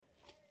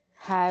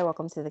Hi,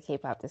 welcome to the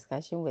K-pop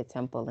discussion with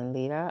Temple and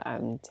Lita.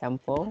 I'm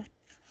Temple,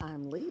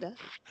 I'm Lita.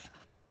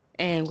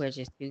 and we're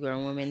just two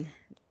grown women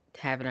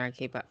having our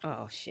K-pop.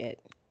 Oh shit!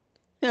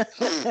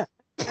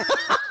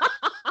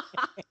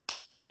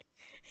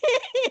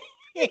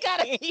 You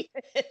gotta keep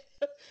it.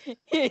 Do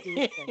it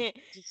again.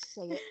 Just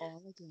say it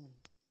all again.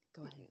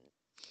 Go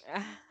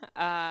ahead.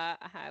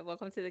 Hi,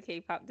 welcome to the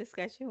K-pop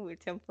discussion with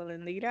Temple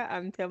and Lita.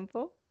 I'm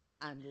Temple,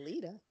 I'm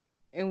Lita.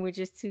 and we're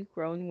just two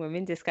grown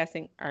women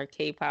discussing our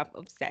K-pop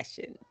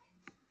obsession.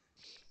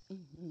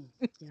 Hmm.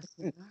 Yes,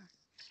 we are.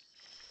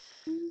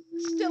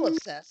 Still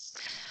obsessed.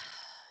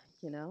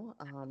 You know,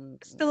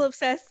 Still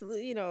obsessed,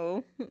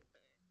 I'm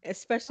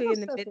especially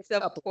in the obsessed with midst a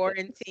of couple of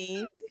things.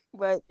 quarantine.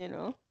 But.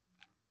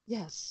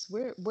 Yes,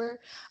 we're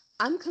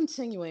I'm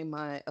continuing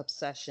my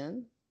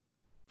obsession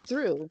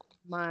through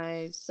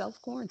my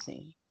self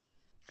quarantine.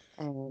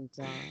 And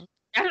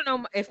I don't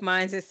know if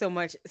mine's is so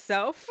much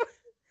self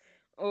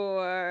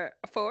or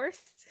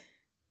forced.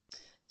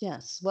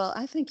 yes, well,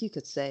 I think you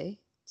could say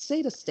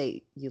the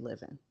state you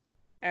live in.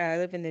 I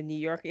live in the New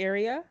York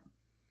area.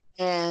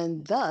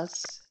 And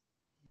thus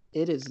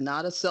it is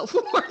not a self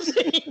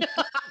quarantine.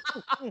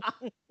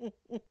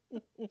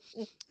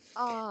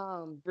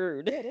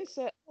 Rude. Yeah, they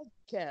said all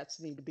cats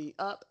need to be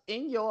up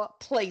in your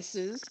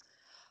places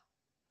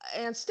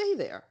and stay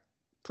there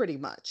pretty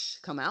much.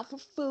 Come out for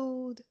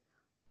food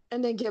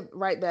and then get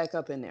right back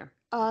up in there.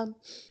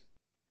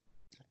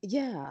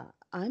 Yeah,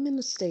 I'm in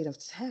the state of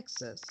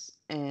Texas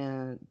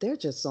and they're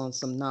just on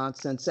some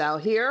nonsense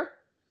out here.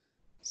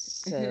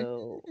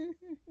 So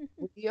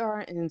we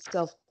are in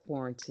self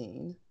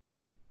quarantine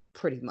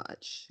pretty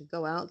much.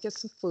 Go out, get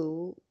some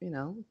food,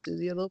 do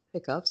your little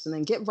pickups, and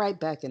then get right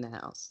back in the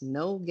house.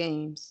 No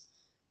games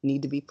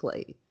need to be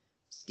played.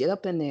 Just get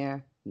up in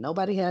there.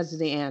 Nobody has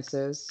the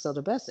answers. So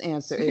the best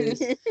answer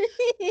is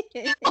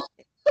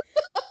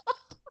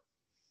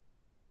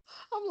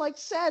I'm like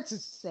sad to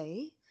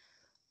say,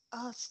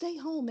 stay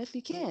home if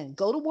you can.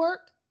 Go to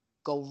work,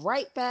 go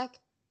right back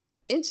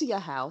into your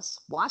house,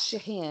 wash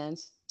your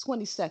hands,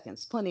 20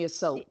 seconds, plenty of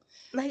soap.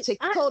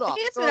 Take your coat off,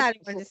 Here's throw what it I on don't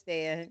the floor.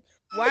 understand.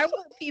 Why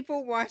weren't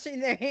people washing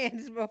their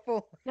hands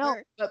before? No,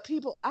 but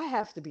people, I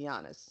have to be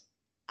honest.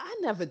 I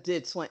never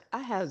did 20. I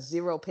have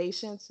zero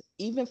patience,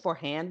 even for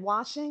hand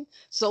washing.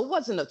 So it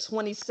wasn't a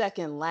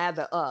 20-second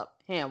lather up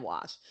hand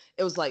wash.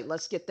 It was like,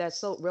 let's get that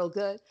soap real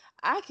good.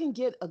 I can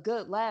get a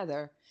good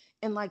lather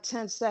in like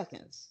 10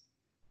 seconds,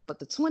 but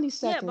the 20 Yeah,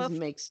 seconds but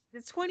makes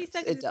the 20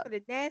 seconds it is does. for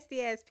the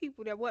nasty ass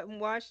people that wasn't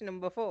washing them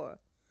before.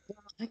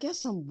 I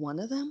guess I'm one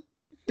of them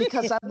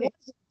because I wasn't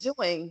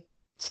doing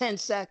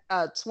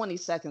 20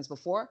 seconds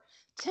before.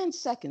 10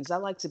 seconds, I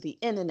like to be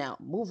in and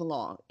out, move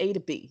along, A to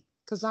B,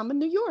 because I'm a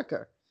New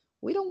Yorker.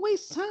 We don't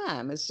waste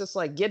time. It's just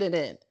like get it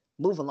in,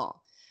 move along.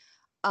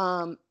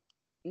 Um,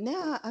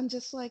 Now I'm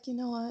just like, you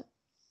know what?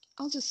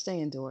 I'll just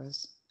stay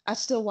indoors. I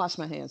still wash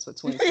my hands for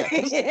 20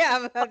 seconds. Yeah, I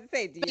was about to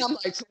say, do you I'm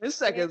like 20 think?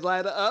 seconds,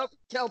 line it up,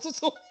 count to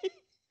 20.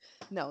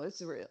 No,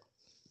 it's real.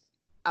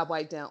 I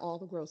wipe down all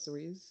the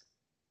groceries.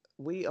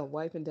 We are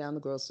wiping down the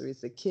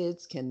groceries. The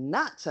kids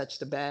cannot touch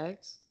the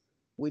bags.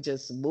 We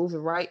just move it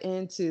right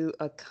into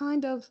a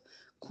kind of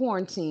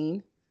quarantine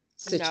No,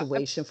 I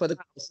situation for the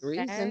bring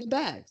my own groceries and bag. the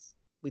bags.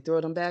 We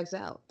throw them bags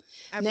out.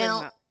 I bring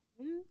Now, my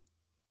own.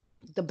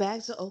 the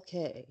bags are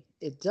okay.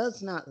 It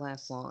does not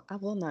last long. I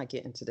will not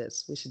get into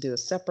this. We should do a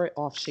separate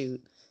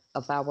offshoot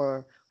of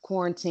our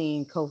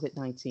quarantine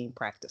COVID-19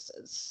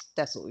 practices.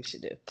 That's what we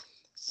should do. Or not.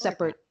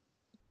 Separate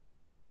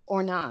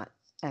or not,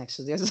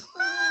 actually. There's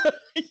Over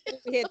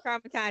here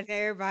traumatizing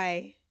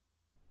everybody.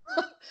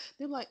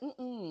 They're like,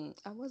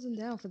 I wasn't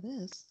down for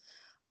this.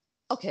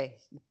 Okay,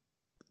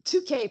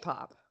 to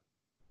K-pop,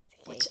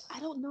 Okay. which I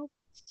don't know.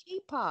 It's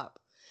K-pop.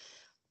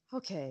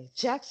 Okay,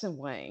 Jackson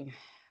Wang,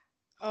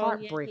 Oh yeah,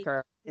 he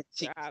heartbreaker just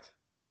in Chief. dropped.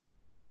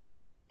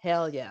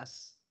 Hell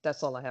yes,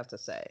 that's all I have to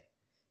say.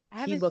 I He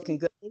haven't seen looking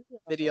good. the Video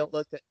video.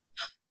 look good.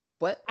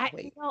 What? I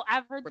Wait,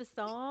 I've heard the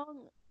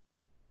song.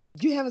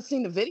 you haven't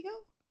seen the video?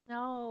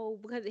 No,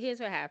 because here's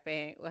what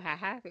happened. What had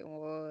happened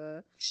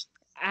was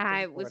The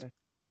I was, recorder.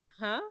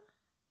 huh?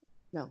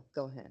 No,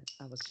 go ahead.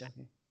 I was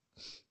joking.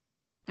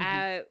 Hmm.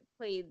 I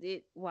played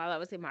it while I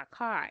was in my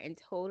car and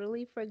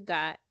totally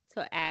forgot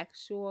to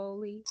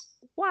actually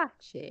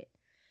watch it.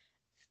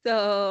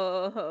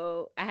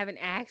 So I haven't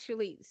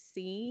actually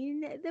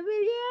seen the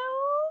video,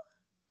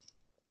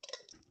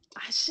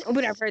 I should.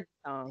 but I've heard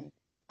the song.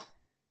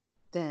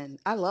 Then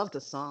I love the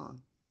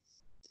song.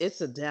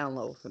 It's a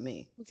download for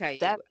me. I'll tell you,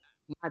 That's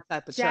my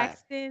type of track.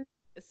 Jackson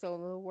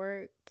solo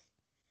work,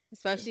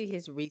 especially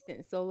his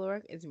recent solo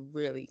work, is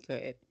really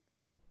good.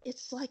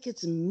 It's like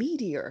it's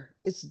meteor.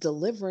 It's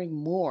delivering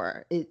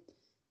more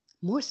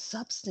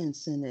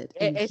substance in it.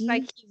 And It's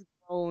like he he's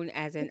grown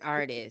as an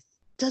artist.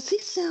 does he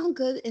sound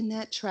good in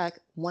that track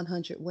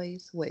 100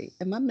 ways? Wait,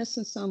 am I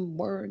missing some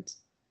words?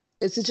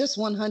 Is it just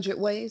 100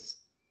 ways?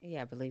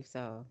 Yeah, I believe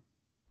so.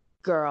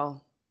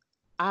 Girl,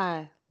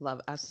 I love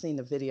it. I've seen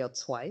the video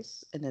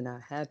twice and then I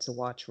had to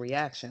watch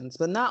reactions,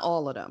 but not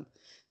all of them.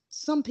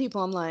 Some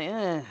people I'm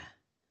like,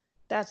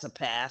 That's a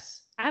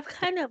pass. I've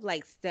kind of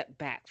like stepped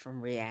back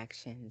from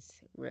reactions,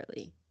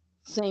 really.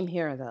 Same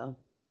here, though,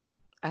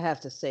 I have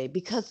to say,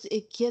 because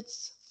it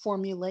gets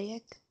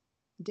formulaic,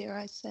 dare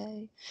I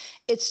say.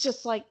 It's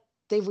just like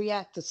they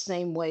react the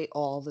same way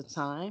all the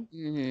time.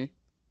 Hmm.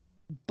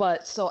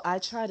 But so I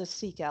try to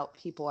seek out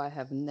people I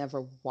have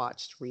never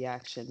watched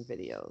reaction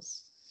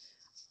videos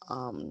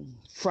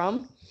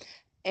from.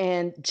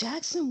 And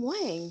Jackson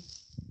Wang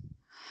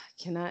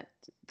cannot,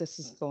 this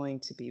is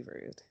going to be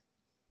rude.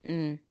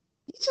 Mm.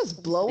 You just Let's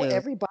blow do.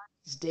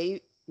 everybody's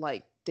day,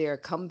 like their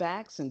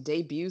comebacks and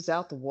debuts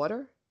out the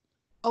water.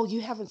 Oh,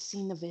 you haven't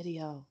seen the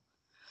video.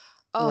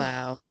 Oh,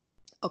 Wow.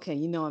 okay.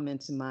 You know I'm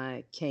into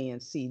my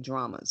KNC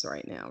dramas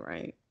right now,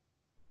 right?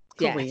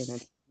 Korean and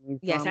Yes. Chinese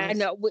Yes, I dramas.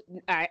 know.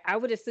 I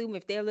would assume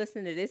if they're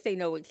listening to this, they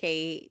know what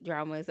K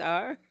dramas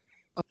are.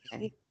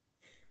 Okay.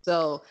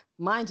 So,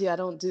 mind you, I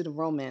don't do the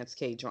romance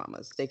K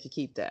dramas. They could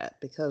keep that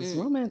because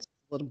Mm. romance is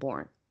a little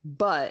boring.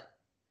 But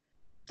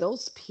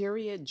those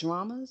period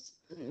dramas,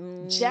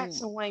 Mm.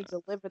 Jackson Wang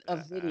delivered a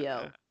Uh,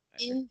 video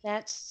in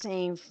that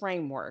same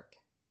framework.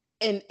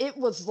 And it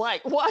was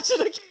like watching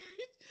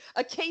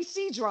a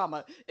KC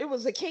drama. It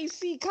was a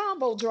KC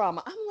combo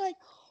drama. I'm like,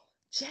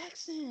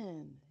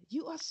 Jackson,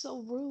 you are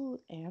so rude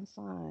and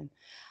fine.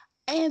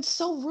 And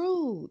so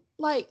rude.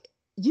 Like,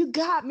 you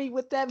got me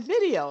with that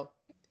video.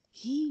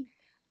 He,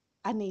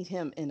 I need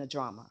him in a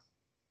drama.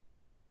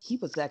 He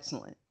was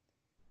excellent.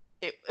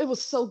 It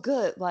was so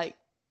good. Like,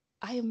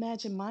 I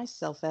imagine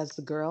myself as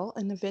the girl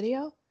in the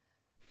video,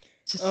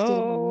 just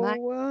getting a nice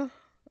oh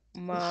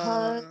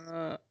hug.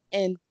 my.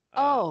 And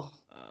Uh, oh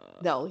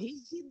no,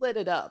 he lit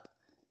it up.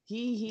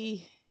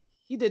 He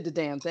did the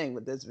damn thing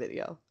with this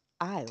video.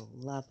 I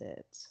love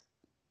it.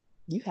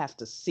 You have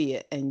to see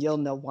it and you'll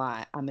know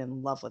why I'm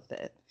in love with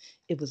it.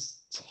 It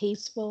was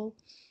tasteful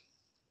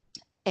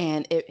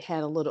and it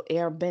had a little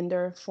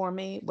airbender for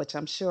me, which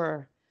I'm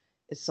sure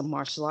is some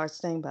martial arts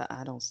thing, but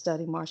I don't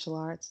study martial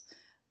arts.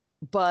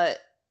 But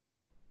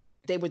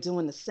they were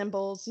doing the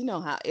symbols. You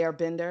know how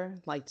airbender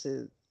like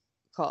to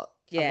call, I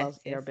yes, love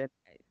yes, airbender.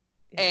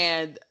 yes.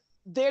 And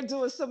they're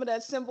doing some of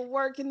that symbol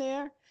work in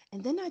there.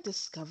 And then I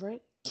discovered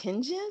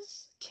Ken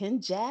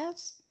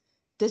Jazz,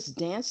 this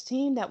dance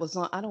team that was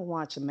on, I don't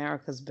watch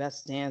America's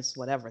Best Dance,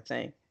 whatever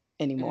thing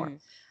anymore. Mm.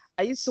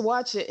 I used to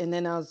watch it and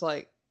then I was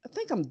like, I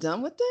think I'm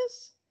done with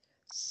this.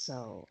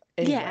 So,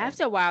 Yeah, anyway,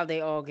 after a while,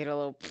 they all get a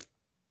little.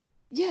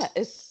 yeah,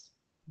 it's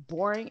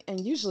boring. And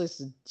usually it's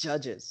the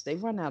judges, they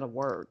run out of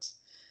words.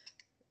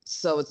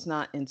 So it's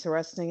not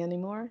interesting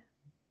anymore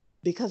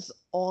because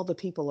all the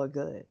people are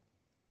good,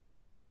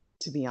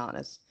 to be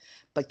honest.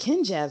 But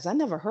Ken Jazz, I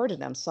never heard of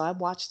them. So I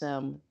watched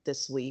them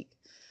this week,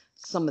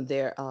 some of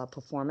their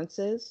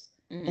performances.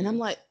 And I'm Mm.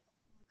 like,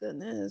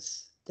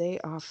 goodness, they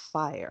are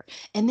fire.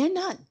 And they're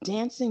not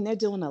dancing, they're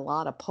doing a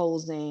lot of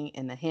posing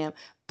and the ham,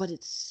 but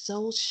it's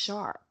so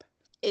sharp.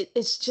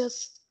 It's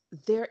just,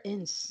 they're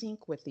in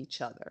sync with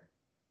each other.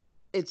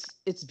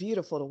 It's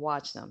beautiful to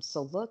watch them.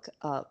 So look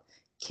up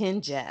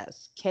Ken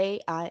Jazz,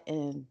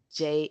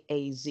 Kinjaz.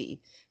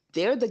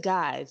 They're the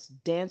guys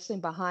dancing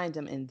behind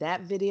him in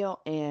that video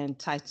and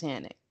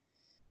Titanic,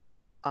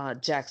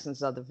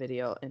 Jackson's other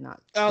video in Oh,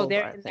 October,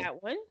 they're I in think.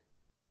 that one.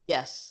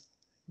 Yes,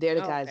 they're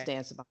the Oh, guys okay.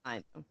 dancing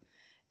behind him.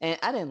 And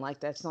I didn't like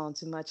that song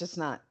too much. It's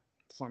not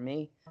for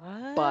me,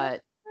 What?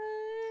 but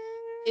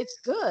it's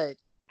good.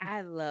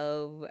 I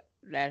love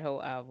that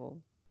whole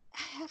album.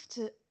 I have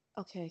to,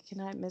 okay, can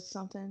I admit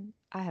something?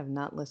 I have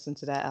not listened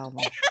to that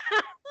album.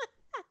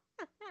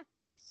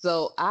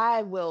 So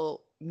I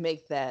will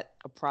make that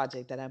a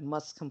project that I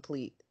must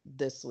complete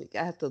this week.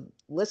 I have to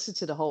listen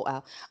to the whole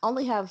album. I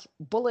only have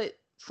Bullet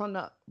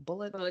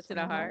Bullet to from the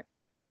the Heart. heart.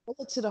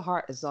 Bullet to the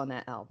Heart is on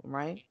that album,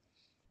 right?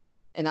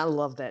 And I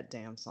love that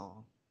damn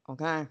song.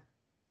 Okay.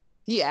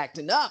 He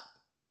acting up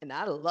and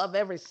I love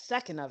every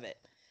second of it.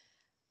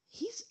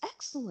 He's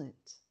excellent.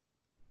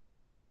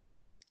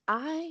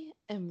 I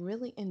am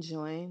really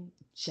enjoying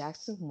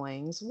Jackson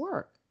Wang's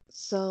work.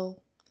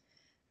 So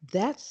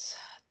that's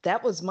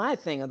that was my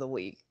thing of the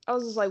week. I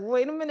was just like,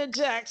 wait a minute,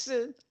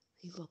 Jackson.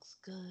 He looks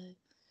good.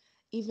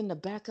 Even the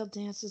backup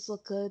dancers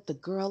look good. The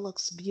girl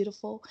looks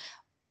beautiful.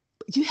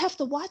 You have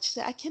to watch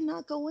that. I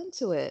cannot go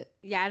into it.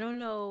 Yeah, I don't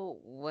know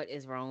what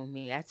is wrong with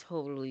me. I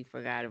totally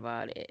forgot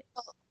about it.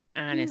 You have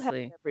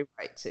Honestly. every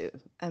right to.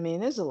 I mean,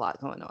 there's a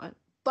lot going on,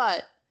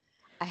 but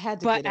I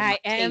had to But get in my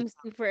I am K-pop,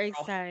 super girl.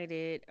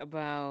 excited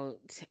about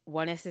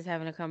One S is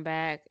having to come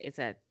back.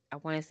 I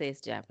want to say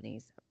it's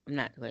Japanese. I'm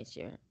not quite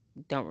sure.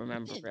 Don't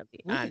remember When? really.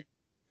 When?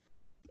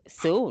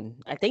 Soon.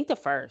 I think the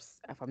first,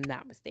 if I'm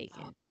not Oh,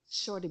 mistaken.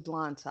 Shorty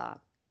Blonde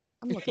Top.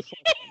 I'm looking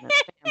forward to him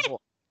as fanboy.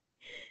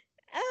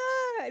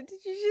 Did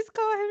you just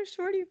call him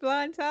Shorty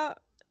Blonde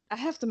Top? I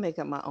have to make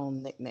up my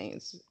own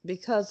nicknames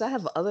because I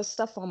have other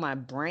stuff on my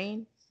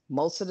brain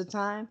most of the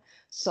time,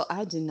 so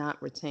I do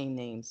not retain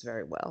names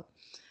very well.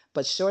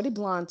 But Shorty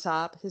Blonde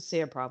Top, his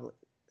hair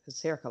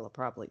color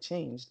probably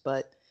changed,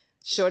 but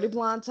Shorty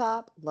Blonde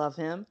Top, love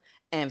him,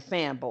 and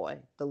Fanboy,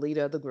 the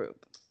leader of the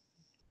group.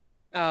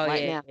 Oh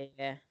Right yeah, now, yeah,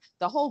 yeah.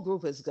 the whole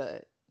group is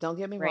good. Don't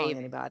get me wrong, Raven.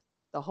 anybody.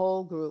 The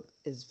whole group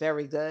is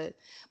very good.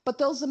 But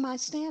those are my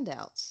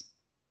standouts.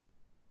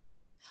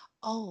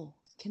 Oh,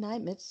 can I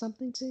admit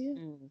something to you?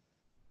 Mm.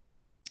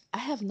 I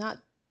have not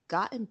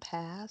gotten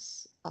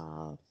past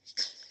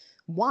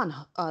Wan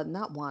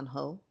not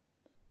Wanho,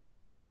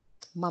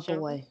 my Shonen?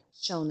 boy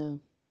Shonu.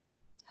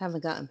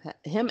 Haven't gotten past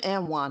him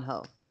and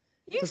Wanho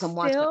You because I'm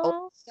watching old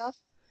still stuff.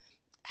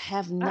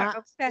 Have are not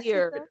obsessed with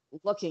them? cleared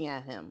looking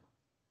at him.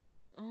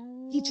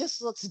 He Oh,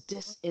 just looks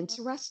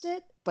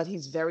disinterested, but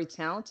he's very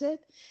talented,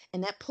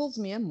 and that pulls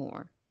me in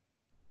more.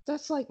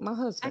 That's like my I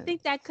husband.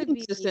 think that could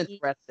Seems be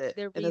disinterested,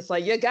 the and it's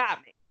like reason. you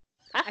got me.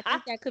 I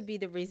think that could be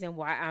the reason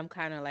why I'm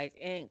kind of like,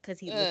 because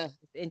he looks Uh,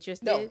 no,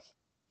 disinterested.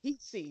 he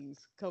seems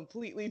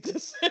completely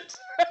disinterested.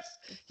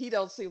 He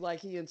don't seem like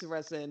he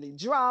interested in any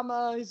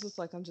drama. He's just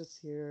like, I'm just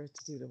here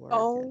to do the work.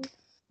 And Oh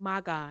my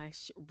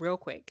gosh, real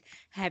quick.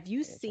 Have you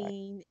it's like,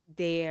 seen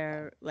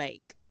their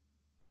like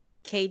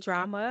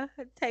K-drama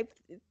type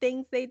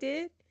things they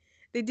did?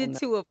 They oh did no,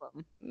 two of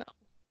them. no.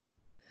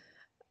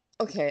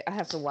 Okay, I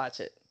have to watch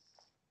it.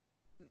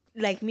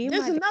 Like me and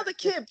There's my dad another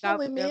kid discovered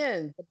pulling me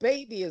in. The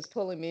baby is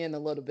pulling me in a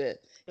little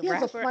bit. the He has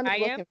a rapper funny I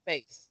am. looking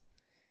face.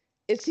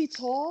 Is he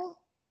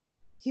tall?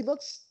 He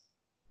looks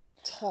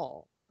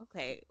tall.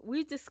 Okay,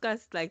 we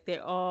discussed like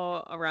they're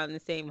all around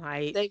the same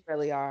height. They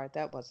really are.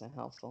 That wasn't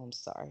helpful. I'm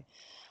sorry.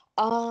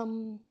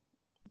 Um,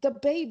 the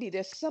baby,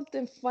 there's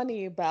something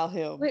funny about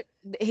him. But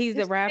he's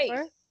the His rapper.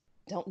 face.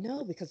 Don't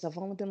know because I've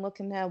only been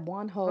looking at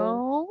Wanho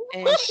Oh.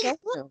 and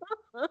Shogun.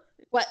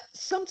 But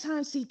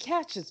sometimes he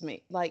catches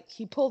me. Like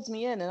he pulls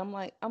me in and I'm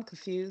like, I'm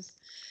confused.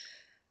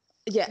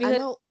 Yeah, I Because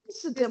know.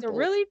 It's the there's a dimples.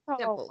 really tall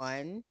Dimples.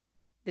 one.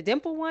 The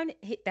dimple one,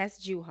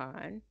 that's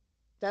Juhan.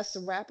 That's the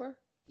rapper?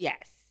 Yes.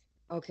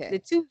 The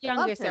Okay. two Love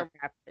youngest him. are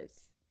rappers.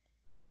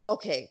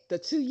 Okay. The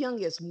two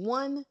youngest,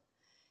 one,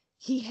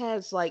 he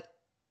has like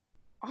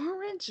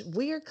orange,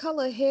 weird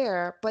color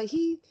hair, but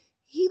he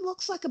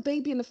looks like a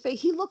baby in the face.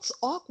 He looks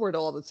awkward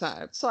all the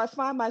time. So I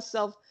find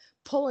myself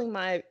pulling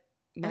I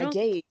my don't.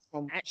 gaze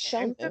from Are you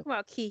Shonu. talking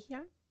about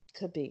Kihyun?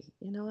 Could be.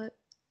 You know what?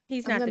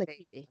 He's I'm not the gonna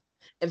keep. baby.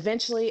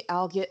 Eventually,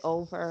 I'll get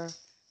over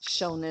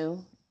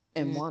Shonu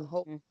and One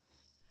Hope.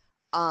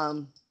 Mm-hmm.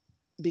 Um,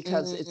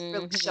 because it's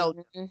really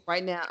Shonu. Mm-hmm.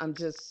 Right now, I'm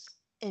just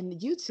and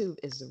YouTube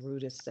is the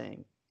rudest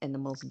thing and the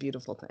most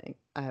beautiful thing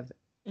I have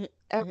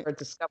ever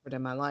discovered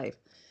in my life.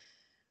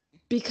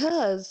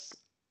 Because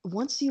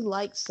once you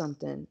like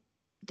something,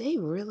 they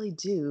really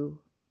do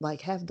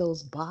like have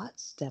those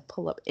bots that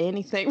pull up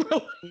anything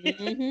really.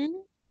 Mm-hmm.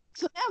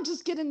 So now I'm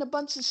just getting a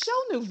bunch of show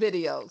new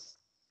videos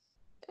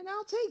and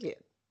I'll take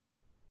it.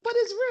 But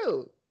it's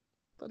rude.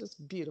 But it's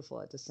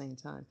beautiful at the same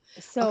time.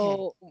 Okay.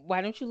 So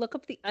why don't you look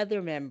up the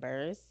other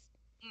members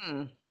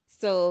Mm.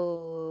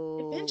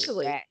 so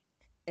Eventually,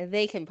 that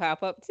they can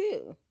pop up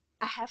too?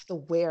 I have to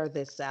wear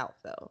this out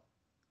though.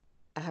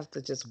 I have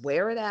to just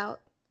wear it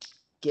out,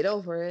 get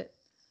over it,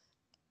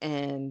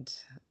 and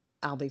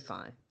I'll be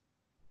fine.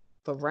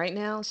 But right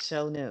now,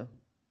 show new.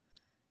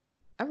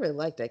 I really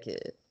like that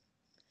kid.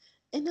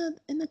 In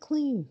a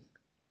clean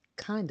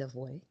kind of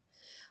way.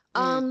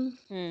 Um,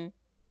 Mm-hmm.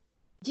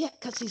 yeah,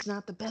 because he's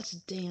not the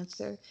best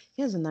dancer.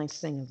 He has a nice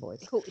singing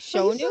voice, Who but he's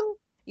not. Shonu?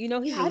 You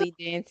know he's Yeah, the lead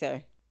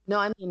dancer. no,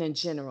 I mean in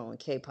general in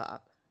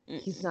K-pop,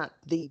 he's Mm-mm. not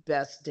the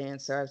best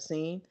dancer I've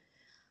seen,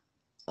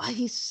 but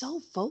he's so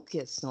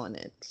focused on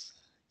it.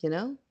 You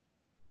know,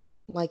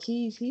 like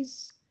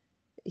he's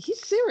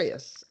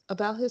serious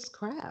about his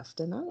craft,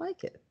 and I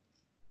like it.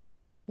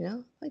 You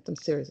know, I like them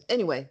serious.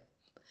 Anyway,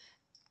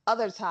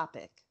 other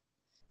topic.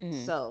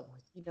 Mm. So,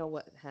 you know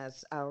what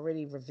has I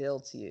already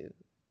revealed to you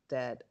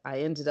that I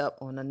ended up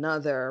on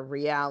another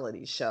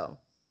reality show.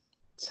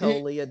 Mm.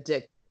 Totally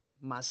addicted.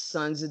 My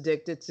son's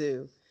addicted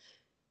too.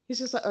 He's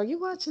just like, "Are you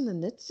watching the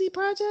Nipsey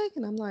Project?"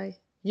 And I'm like,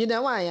 "You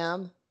know I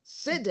am.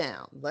 Sit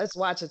down. Let's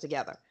watch it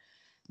together."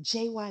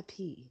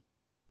 JYP.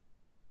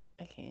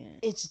 I can't.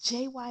 It's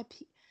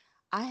JYP.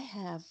 I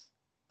have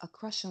a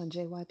crush on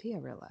JYP, I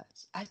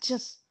realize. I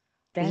just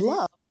That is,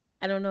 love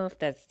I don't know if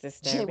that's JYP.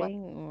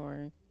 disturbing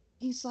or.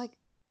 He's like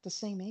the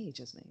same age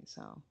as me,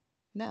 so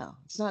no,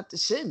 it's not. It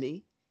shouldn't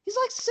be. He's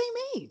like the same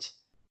age.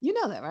 You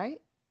know that, right?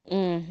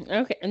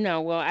 Okay.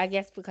 No, well, I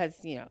guess because,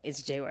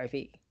 it's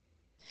JYP.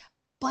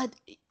 But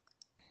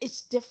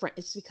it's different.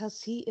 It's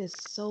because he is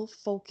so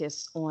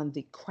focused on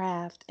the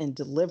craft and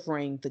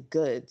delivering the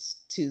goods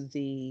to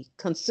the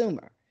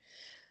consumer.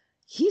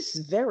 He's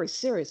very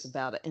serious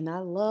about it. And I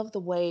love the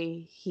way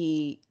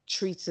he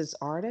treats his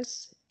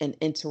artists and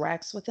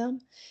interacts with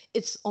them.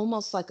 It's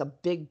almost like a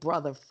big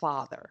brother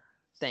father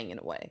thing in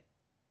a way.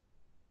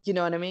 You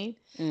know what I mean?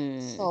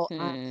 So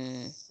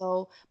I'm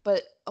Hmm.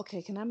 but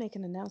okay, can I make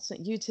an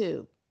announcement?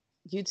 YouTube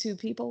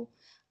people,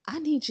 I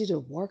need you to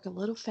work a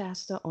little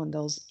faster on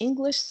those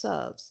English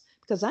subs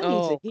because I need to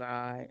Oh, hear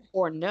God.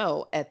 or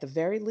know at the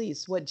very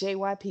least what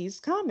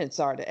JYP's comments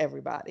are to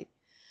everybody.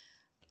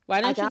 Why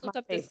I don't you got my look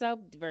up the favorite.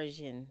 sub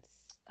versions?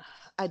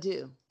 I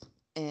do.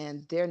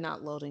 And they're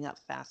not loading up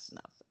fast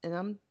enough.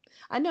 And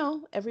I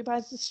know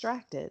everybody's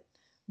distracted,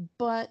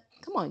 but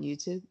come on,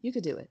 YouTube, you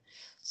could do it.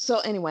 So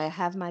anyway, I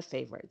have my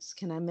favorites.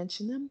 Can I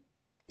mention them?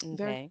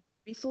 very Okay.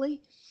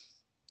 briefly.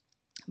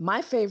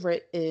 My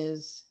favorite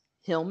is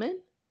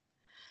Hillman.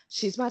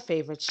 She's my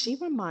favorite. She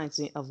reminds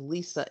me of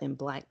Lisa in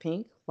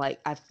Blackpink,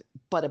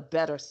 but a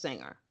better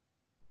singer.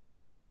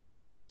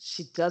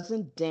 She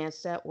doesn't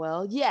dance that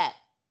well yet.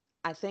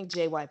 I think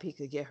JYP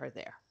could get her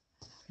there,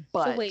 So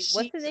but wait,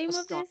 what's the she's a name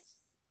of strong. this?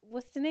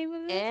 What's the name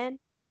of this? N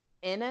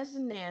N as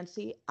in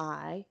Nancy,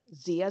 I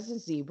Z as in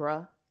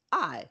zebra,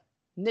 I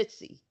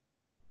Nitzy,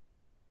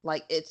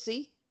 like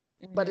Itzy,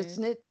 but it's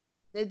Hmm.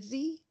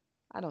 Nitzy.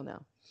 I don't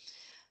know.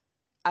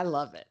 I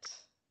love it,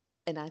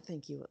 and I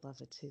think you would love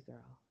it too,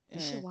 girl. You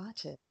should Mm.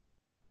 watch it.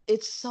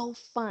 It's so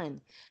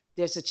fun.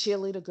 There's a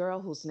cheerleader girl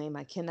whose name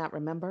I cannot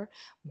remember,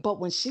 but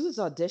when she was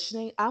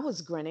auditioning, I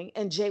was grinning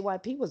and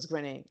JYP was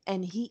grinning.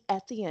 And he,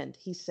 at the end,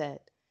 he said,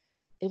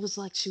 it was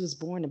like she was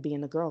born to be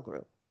in a girl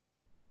group.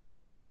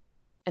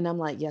 And I'm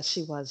like, yes,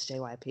 she was,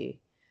 JYP.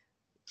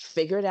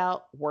 Figure it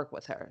out, work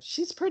with her.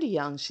 She's pretty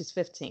young, she's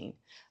 15,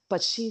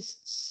 but she's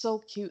so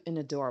cute and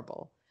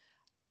adorable.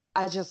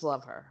 I just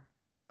love her.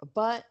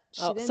 But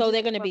she Oh, didn't so do they're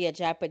it gonna for be a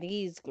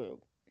Japanese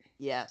group.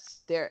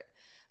 yes, they're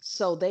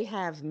so they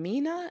have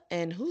Mina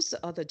and who's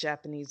the other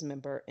Japanese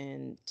member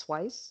in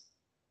Twice?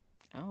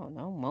 I don't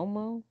know,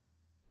 Momo.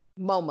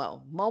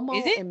 Momo.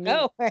 Is it?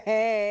 Oh,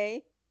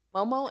 hey.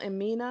 Momo and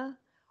Mina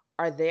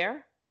are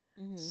there.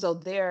 Hmm. So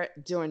they're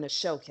doing a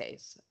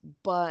showcase.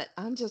 But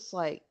I'm just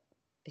like,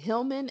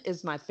 Hillman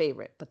is my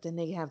favorite. But then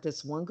they have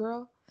this one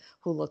girl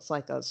who looks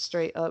like a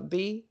straight up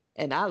bee.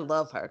 And I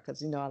love her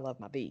because you know I love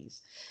my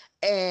bees.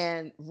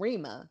 And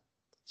Rima,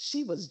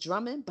 she was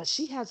drumming, but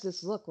she has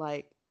this look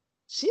like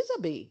she's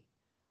a bee.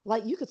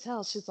 Like you could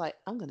tell she's like,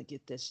 I'm gonna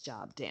get this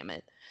job, damn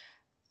it.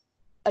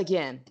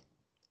 Again,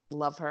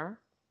 love her.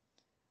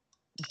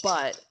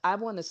 But I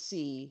want to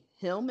see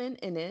Hillman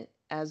in it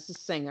as the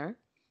singer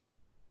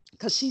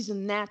because she's a You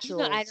know,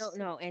 natural. I don't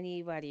know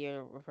anybody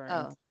you're referring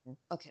Oh, to.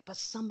 okay. But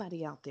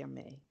somebody out there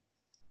may,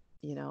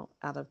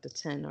 out of the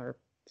 10 or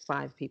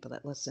 5 people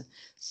that listen,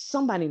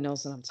 somebody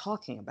knows what I'm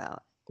talking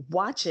about.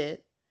 Watch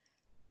it.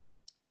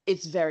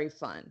 It's very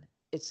fun.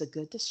 It's a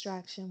good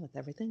distraction with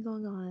everything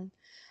going on.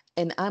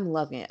 And I'm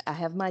loving it. I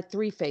have my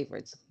 3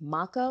 favorites.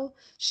 Mako,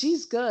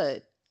 she's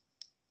good.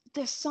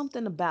 There's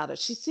something about her.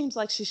 She seems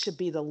like she should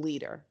be the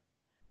leader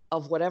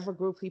of whatever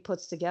group he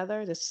puts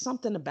together. There's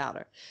something about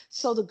her.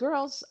 So the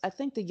girls, I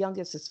think the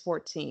youngest is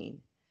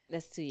 14.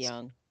 That's too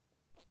young.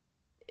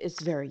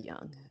 It's very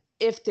young.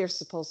 If they're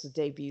supposed to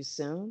debut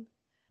soon.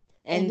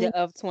 And End then,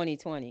 of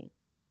 2020.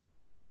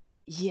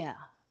 yeah,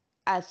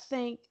 I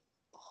think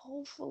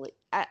hopefully,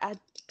 I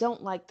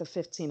don't like the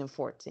 15 and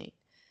 14.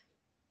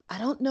 I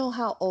don't know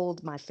how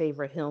old my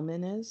favorite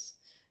Hillman is.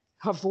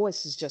 Her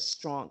voice is just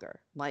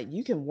stronger. Like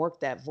you can work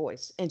that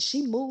voice. And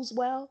she moves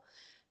well.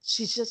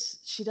 She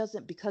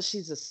doesn't, because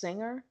she's a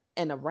singer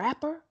and a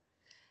rapper.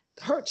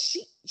 Her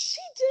she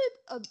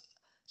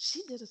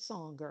did a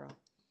song, girl,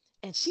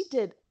 and she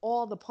did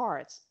all the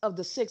parts of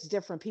the 6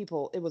 different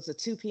people. It was a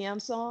 2 p.m.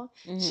 song.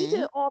 She Hmm.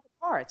 did all the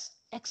parts,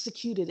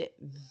 executed it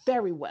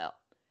very well,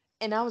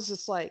 and I was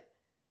just like,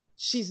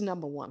 she's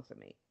number one for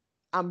me.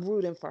 I'm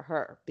rooting for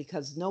her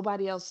because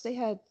nobody else. They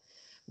had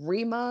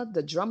Rima,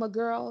 the drummer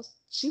girl.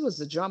 She was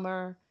the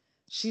drummer.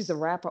 She's a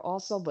rapper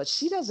also, but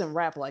she doesn't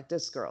rap like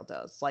this girl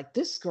does. Like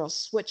this girl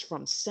switched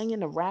from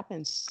singing to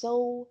rapping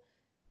so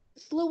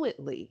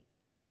fluidly.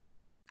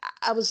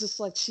 I was just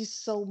like, she's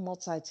so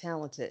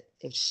multi-talented.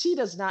 If she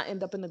does not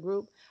end up in the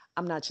group,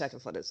 I'm not checking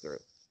for this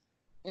group.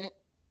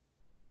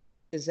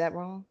 Is that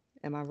wrong?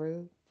 Am I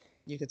rude?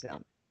 You could tell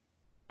me.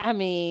 I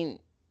mean,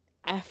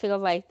 I feel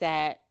like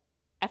that.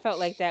 I felt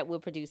like that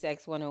would produce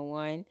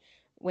X101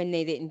 when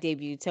they didn't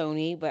debut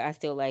Tony, but I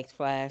still liked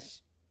Flash.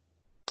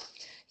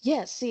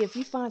 Yeah, see, if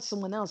you find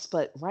someone else,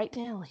 but right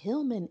now,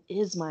 Hillman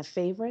is my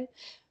favorite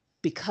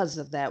because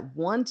of that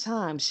one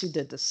time she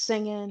did the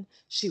singing,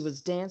 she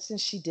was dancing,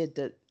 she did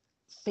the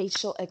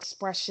facial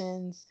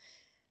expressions.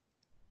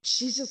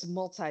 She's just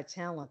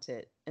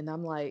multi-talented. And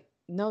I'm like,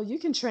 no, you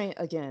can train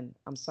again.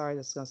 I'm sorry,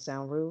 this is gonna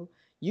sound rude.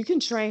 You can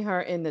train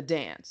her in the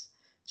dance.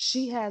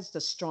 She has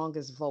the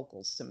strongest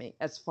vocals to me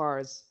as far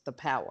as the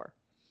power.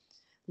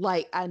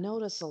 Like I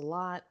notice a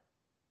lot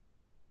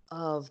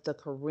of the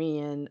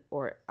Korean,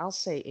 or I'll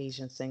say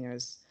Asian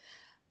singers,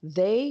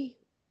 they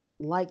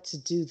like to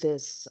do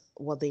this.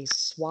 Well, they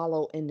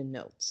swallow in the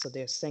notes. So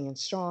they're singing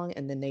strong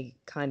and then they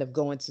kind of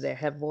go into their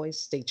head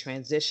voice, they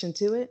transition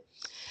to it.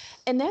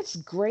 And that's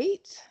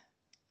great.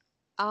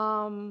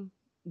 Um,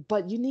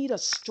 but you need a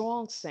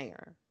strong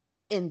singer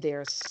in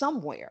there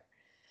somewhere.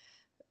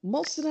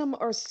 Most of them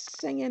are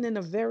singing in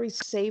a very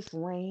safe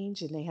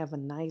range and they have a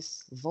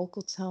nice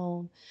vocal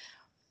tone,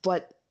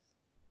 but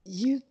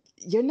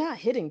you're not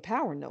hitting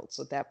power notes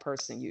with that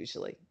person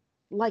usually.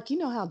 Like you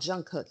know how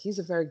Jungkook, he's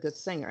a very good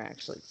singer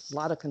actually. A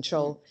lot of Mhm.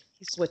 control.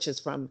 He switches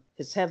from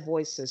his head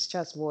voice to his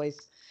chest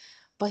voice,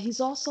 but he's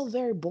also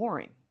very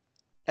boring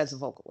as a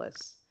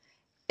vocalist.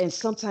 And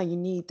sometimes you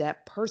need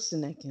that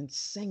person that can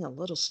sing a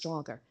little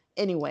stronger.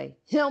 Anyway,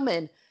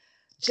 Hillman,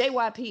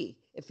 JYP,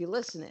 if you're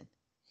listening,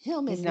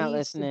 Hillman He's not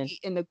needs to listening. be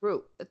in the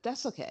group.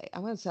 That's okay.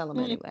 I'm going to tell him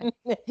anyway.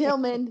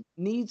 Hillman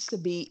needs to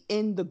be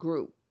in the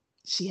group.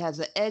 She has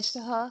an edge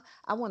to her.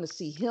 I want to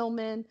see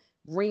Hillman,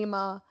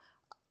 Rima.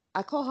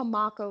 I call her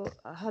Mako.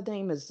 Her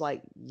name is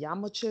like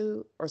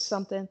Yamachu or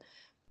something.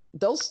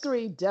 Those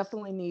three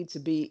definitely need to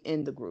be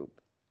in the group.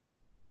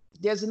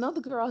 There's another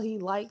girl he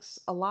likes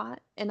a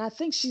lot, and I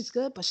think she's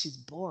good, but she's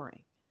boring.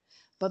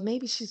 But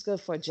maybe she's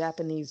good for a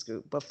Japanese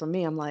group. But for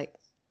me, I'm like,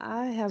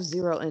 I have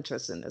zero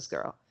interest in this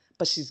girl.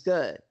 But she's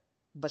good,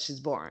 but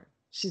she's boring.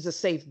 She's a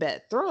safe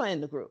bet. Throw her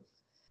in the group.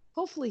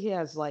 Hopefully, he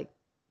has like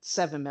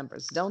 7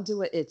 members. Don't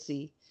do it,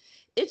 Itzy.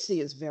 Itzy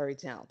is very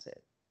talented.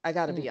 I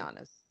got to be Mm.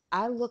 honest.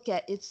 I look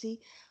at Itzy,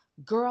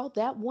 girl,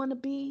 that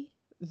wannabe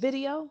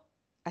video,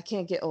 I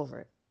can't get over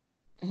it.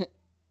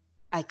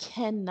 I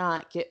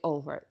cannot get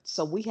over it.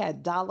 So we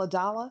had Dollar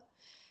Dollar,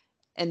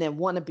 and then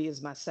Wannabe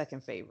is my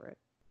second favorite.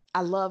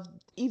 I love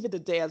even the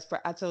dance.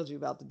 I told you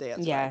about the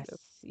dance Yes,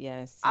 practice.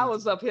 yes, I you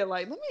was did. up here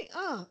like, let me,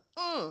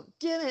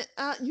 get it.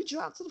 You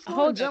drop to the floor and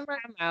Hold up, jump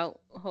right. time out.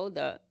 Hold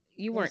up.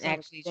 You weren't Yes, I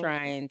was actually dancing.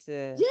 trying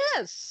to.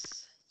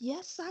 Yes,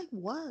 yes, I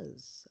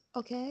was.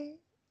 Okay,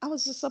 I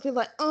was just up here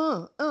like,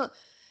 Oh my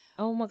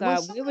When God, where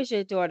someone, was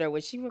your daughter?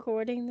 Was she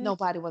recording this?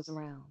 nobody was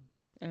around.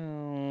 That's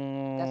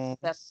Oh,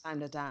 the best time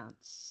to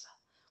dance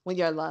when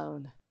you're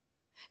alone.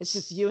 It's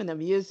just you and the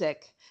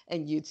music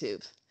and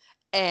YouTube.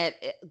 And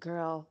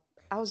girl,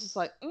 I was just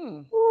like, ooh,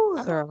 I broke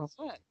a girl.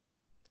 sweat.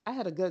 I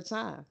had a good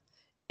time.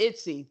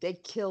 Itzy, they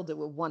killed it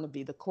with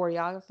Wannabe. The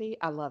choreography,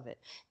 I love it.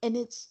 And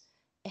it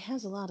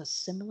has a lot of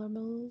similar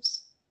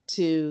moves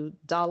to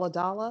Dollar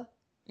Dollar,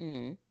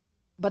 Mm.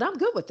 but I'm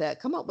good with that.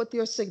 Come up with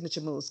your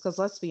signature moves, because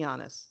let's be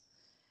honest,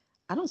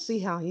 I don't see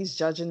how he's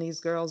judging these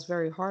girls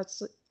very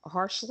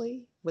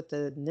harshly with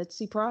the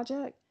Nitsy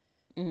project,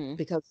 Mm.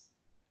 because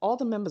all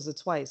the members of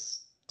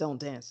Twice don't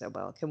dance that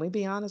well. Can we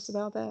be honest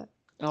about that?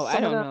 Oh, I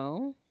Some of don't them,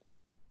 know.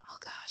 oh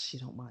gosh, you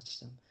don't watch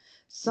them.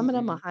 Some of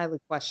them are Mm-mm. highly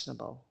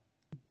questionable,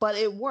 but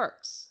it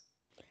works.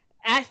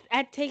 I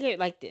take it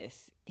like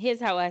this.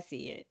 Here's how I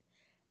see it.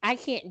 I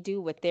can't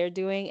do what they're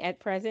doing at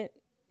present.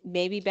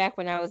 Maybe back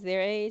when I was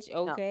their age,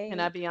 No, can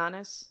I okay. be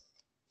honest?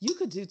 You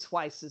could do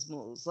twice as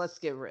moves. Let's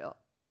get real.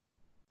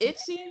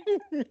 Itzy,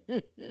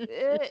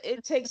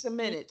 it takes a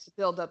minute to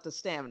build up the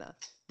stamina.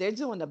 They're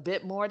doing a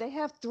bit more. They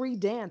have 3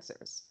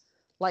 dancers,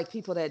 like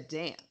people that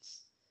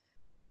dance,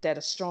 that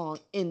are strong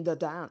in the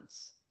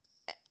dance.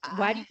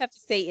 Why do I you have to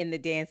say in the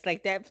dance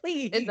like that,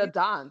 in the please?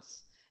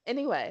 dance.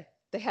 Anyway,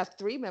 they have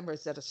 3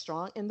 members that are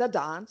strong in the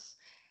dance.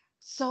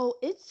 So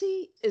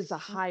Itzy is a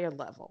higher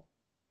level,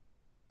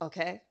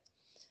 okay?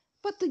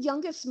 But the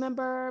youngest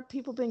member,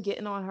 people been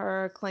getting on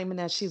her, claiming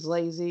that she's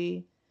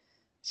lazy.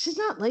 She's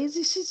not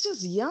lazy, she's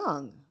just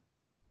young.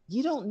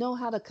 You don't know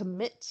how to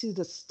commit to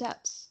the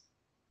steps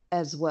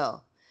as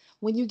well.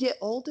 When you get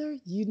older,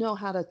 you know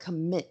how to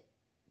commit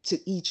to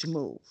each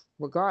move.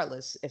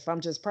 Regardless, if I'm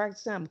just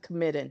practicing, I'm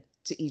committing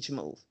to each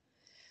move.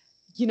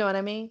 You know what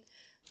I mean?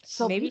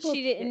 So Maybe people,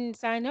 she didn't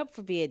sign up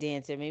for be a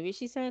dancer. Maybe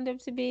she signed up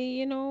to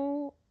be,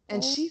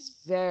 and she's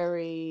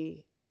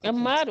very, a okay,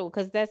 model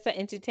because that's an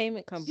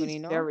entertainment she's company,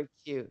 no? very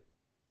cute.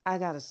 I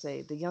gotta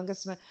say, the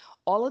youngest man,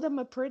 all of them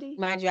are pretty.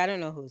 Mind you, I don't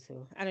know who's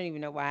who. I don't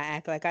even know why I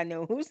act like I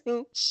know who's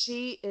who.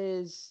 She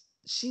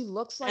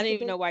looks I don't like the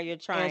even know baby, why you're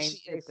and trying she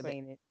to is the baby.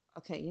 explain it.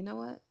 Okay, you know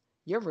what?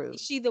 You're rude.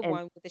 Is she the And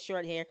one with the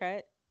short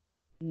haircut?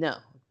 no,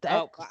 that,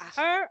 Oh,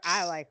 her?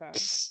 I like her.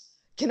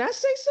 can I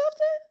say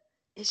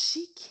something? Is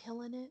she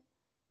killing it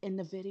in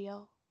the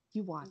video?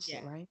 You watched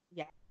it, Yeah. right?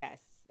 Yes, I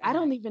I have.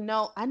 don't even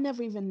know. I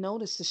never even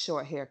noticed the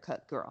short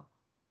haircut girl.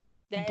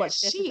 But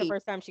This is the she,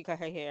 first time she cut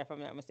her hair, if I'm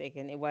not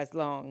mistaken. It was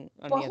long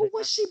on but the other who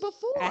was side. she I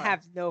before?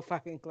 have no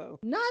fucking clue.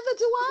 Neither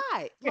do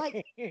I.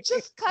 Like,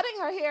 just cutting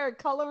her hair and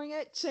coloring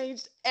it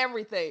changed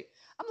everything.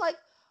 I'm like,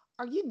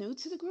 are you new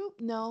to the group?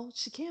 No,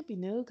 she can't be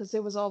new because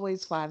there was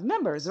always 5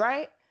 members,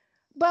 right?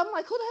 But I'm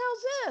like, who the hell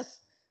is this?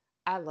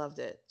 I loved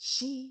it.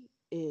 She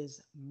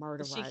is She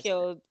murderizing it.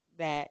 killed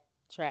that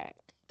track.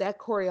 That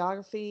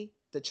choreography,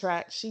 the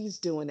track, she's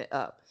doing it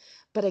up.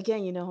 But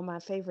again, you know who my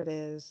favorite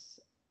is?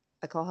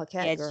 I call her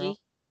Cat Girl. Edgy.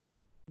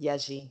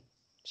 Yeji.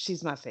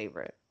 She's my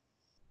favorite.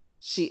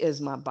 She is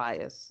my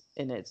bias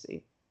in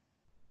Itzy.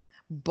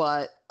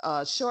 But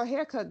short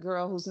haircut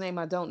girl, whose name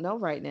I don't know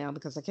right now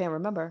because I can't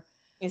remember,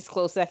 It's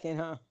close second,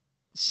 huh?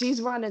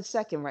 she's running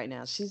second right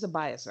now. She's a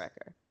bias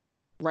wrecker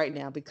right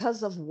now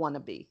because of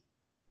Wannabe.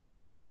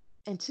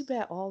 And too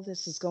bad all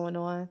this is going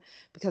on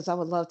because I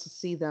would love to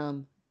see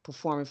them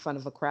perform in front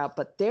of a crowd.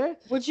 But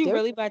Would you they're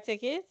really buy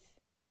tickets?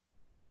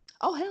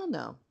 oh hell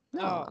no.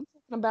 No, Oh, I'm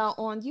talking about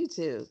on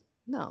YouTube.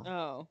 No.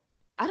 oh.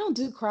 I don't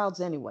do crowds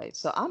anyway.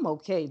 So I'm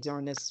okay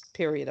during this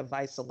period of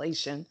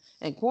isolation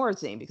and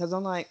quarantine because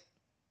I'm like,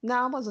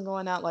 nah, I wasn't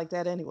going out like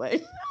that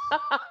anyway.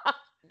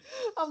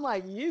 I'm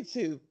like,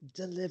 YouTube,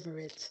 deliver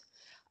it.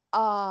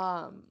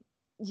 Um,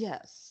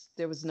 yes,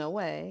 there was no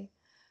way.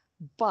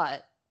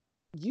 But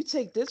you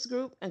take this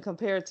group and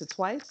compare it to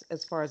Twice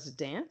as far as the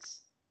dance,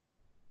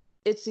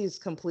 it seems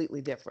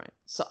completely different.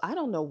 So I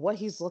don't know what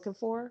he's looking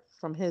for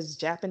from his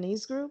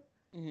Japanese group,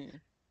 Hmm.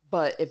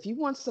 But if you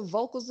want some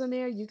vocals in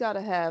there, you got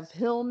to have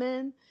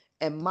Hillman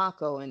and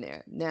Mako in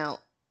there. Now,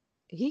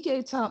 he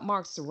gave top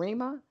marks to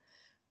Rima,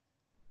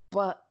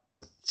 but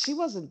she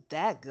wasn't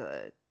that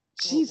good.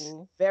 She's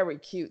Mm-mm. very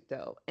cute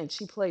though, and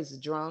she plays the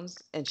drums,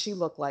 and she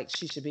looked like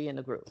she should be in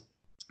the group.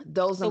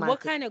 Those are So my. what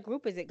kind of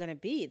group is it gonna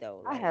be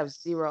though? I Like, have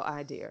zero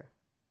idea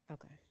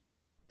okay.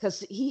 because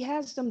he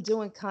has them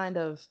doing kind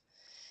of.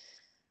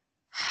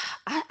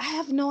 I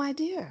have no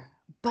idea,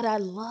 but I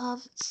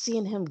love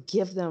seeing him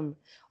give them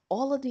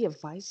all of the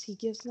advice he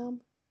gives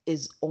them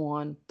is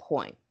on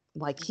point.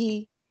 Like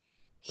he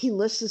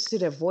listens to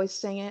their voice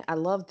singing. I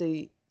love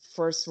the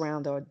first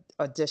round of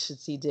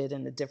auditions he did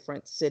in the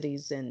different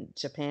cities in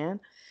Japan,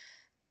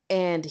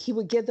 and he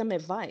would give them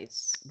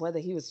advice, whether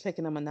he was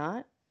picking them or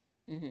not.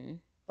 Mm-hmm.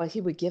 But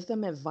he would give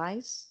them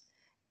advice,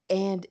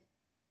 and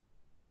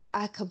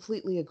I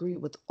completely agree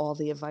with all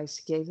the advice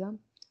he gave them.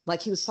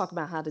 Like he was talking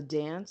about how to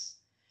dance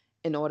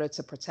in order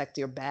to protect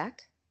your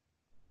back.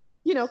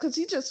 Because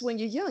you just, when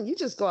you're young, you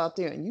just go out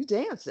there and you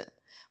dancing.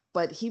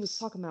 But he was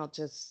talking about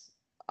just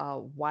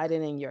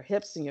widening your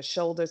hips and your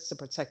shoulders to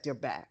protect your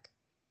back.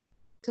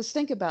 Because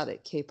think about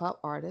it, K-pop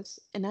artists,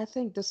 and I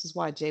think this is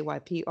why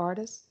JYP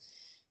artists,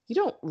 you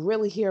don't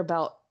really hear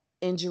about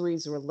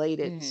injuries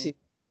related Mm-hmm. to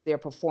their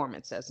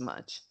performance as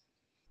much.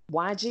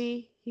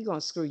 YG, he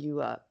gonna screw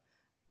you up.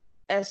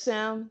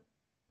 SM,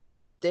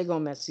 they're gonna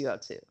mess you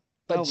up too.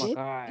 But Oh my JYP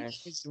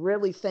gosh. is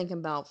really thinking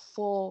about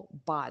full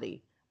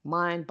body,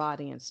 mind,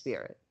 body, and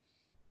spirit.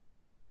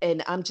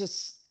 And I'm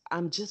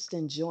just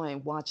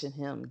enjoying watching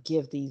him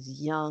give these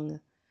young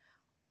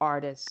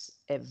artists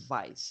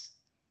advice.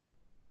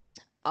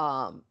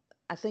 Um,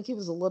 I think he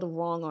was a little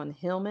wrong on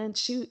Hillman.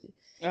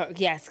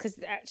 Yes, because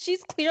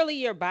she's clearly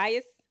your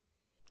bias,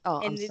 Oh,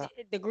 I'm and sorry.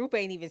 the group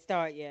ain't even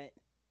started yet.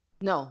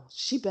 No,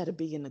 she better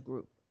be in the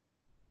group.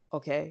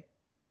 Okay.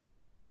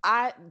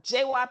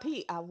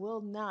 JYP, I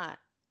will not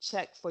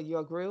check for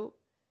your group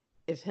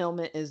if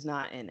Hillman is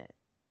not in it.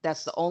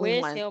 That's the only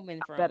Where's one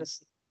Hillman I better from?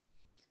 see.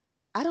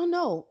 I don't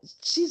know.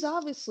 She's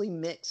obviously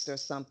mixed or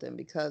something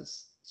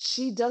because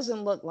she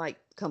doesn't look like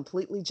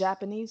completely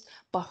Japanese,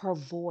 but her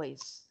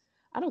voice.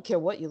 I don't care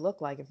what you look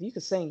like. If you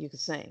could sing, you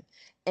could sing.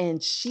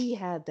 And she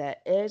had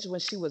that edge when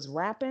she was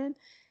rapping.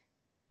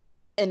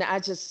 And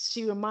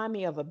she reminded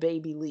me of a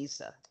baby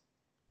Lisa,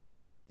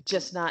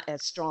 just not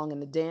as strong in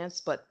the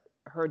dance, but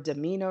her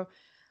demeanor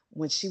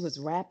when she was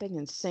rapping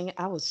and singing,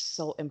 I was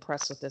so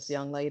impressed with this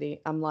young lady.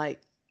 I'm like,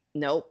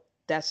 nope,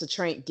 that's a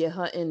train. Get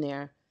her in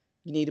there.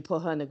 You need to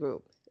put her in the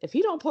group. If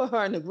you don't put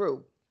her in the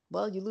group,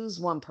 well, you lose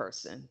one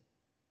person.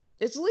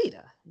 It's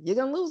Lita. You're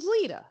gonna lose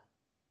Lita.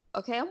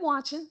 Okay, I'm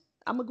watching.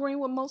 I'm agreeing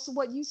with most of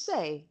what you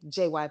say,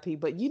 JYP,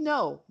 but you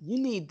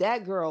need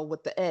that girl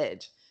with the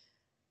edge.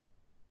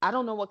 I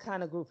don't know what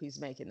kind of group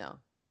he's making though.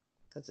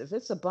 Because if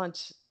it's a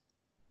bunch,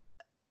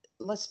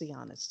 let's be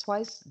honest,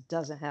 Twice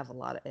doesn't have a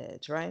lot of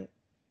edge, right?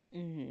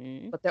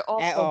 Mm-hmm. But they're At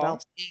also about all.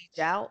 to age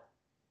out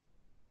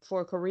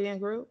for a Korean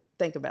group.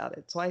 Think about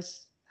it.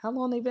 Twice, how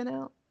long they been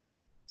out?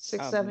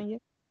 Six, Um. 7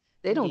 years?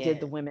 They don't give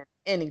Yeah. the women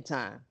any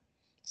time.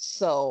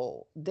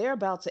 So they're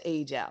about to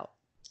age out.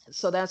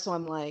 So that's why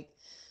I'm like,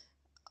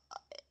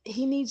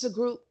 he needs a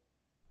group.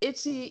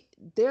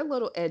 They're a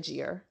little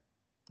edgier,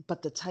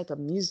 but the type of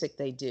music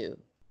they do,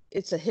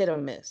 it's a hit or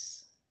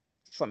miss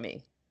for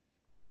me.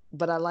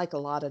 But I like a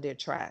lot of their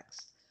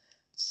tracks.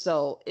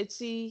 So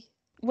Itzy,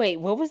 Wait,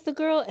 what was the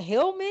girl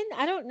Hillman?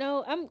 I don't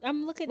know.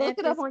 I'm looking look at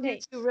it up this on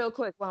page. YouTube real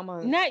quick while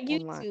I'm Not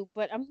online. YouTube,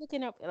 but I'm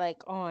looking up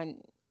like on.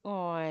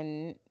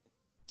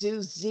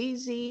 Do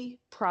ZZ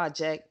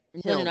Project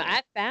No, no, no. Hillman.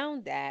 I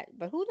found that,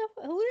 but who the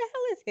hell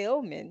is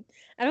Hillman?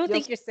 I don't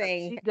You'll think see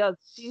you're her.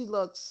 saying.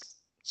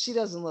 She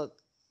doesn't look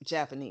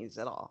Japanese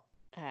at all.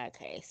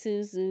 Okay,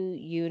 Suzu,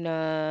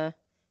 Yuna,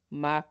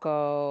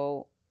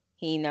 Mako,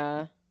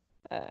 Hina,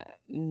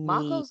 Mi,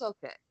 Mako's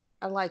okay.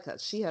 I like her.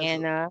 She has a.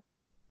 Anna.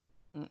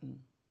 Mm-mm.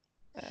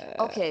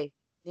 Uh, Okay,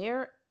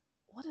 there.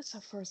 What is her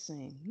first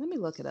name? Let me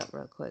look it up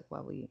real quick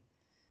while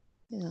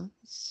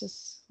it's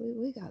just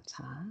we got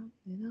time.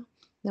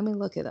 Let me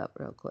look it up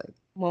real quick.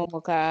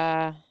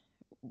 Momoka,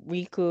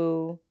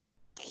 Riku,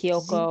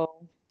 Kyoko.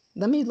 Z.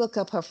 Let me look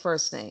up her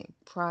first name.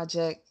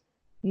 Project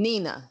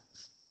Nina.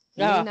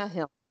 Oh, Nina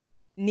Hill.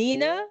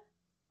 Nina.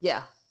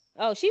 Yeah,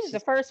 Oh, she was the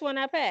she's first one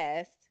I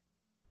passed.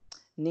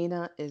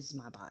 Nina is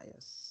my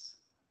bias.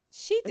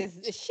 She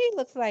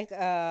looks like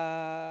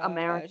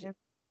American.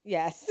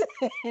 yes.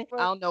 I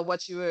don't know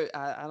what you were.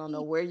 I don't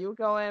know where you were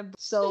going.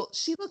 So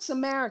she looks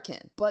American,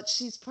 but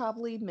she's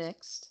probably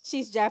mixed.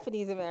 She's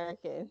Japanese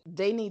American.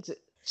 They need to.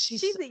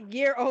 She's She's a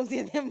year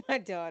older than my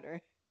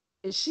daughter.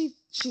 is she?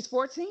 She's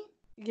 14.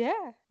 Yeah.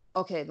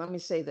 Okay, let me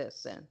say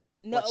this then.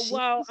 What No, she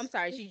well, I'm needs to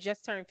sorry. do- She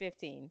just turned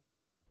 15.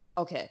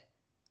 Okay,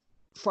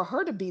 for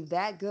her to be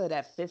that good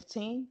at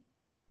 15,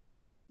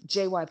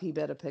 JYP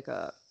better pick her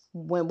up.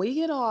 When we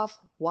get off,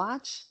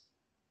 watch.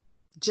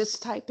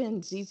 Just type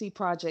in ZZ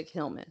Project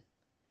Hillman,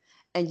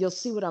 and you'll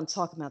see what I'm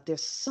talking about.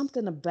 There's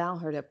something about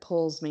her that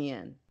pulls me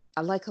in.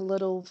 I like her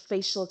little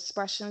facial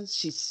expressions.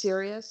 She's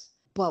serious.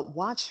 But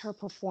watch her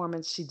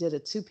performance. She did a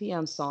 2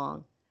 p.m.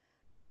 song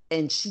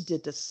and she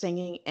did the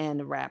singing and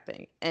the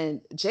rapping.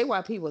 And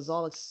JYP was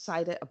all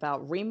excited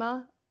about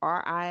Rima,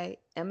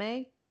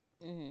 Rima,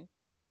 Hmm.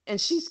 and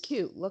she's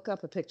cute. Look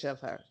up a picture of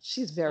her.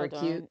 She's very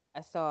Hold cute. on.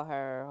 I saw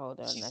her. Hold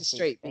on. She's I a see.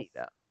 straight B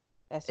though.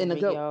 That's In a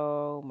good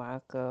Rio,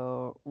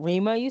 Mako,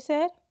 Rima. You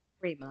said?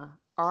 Rima,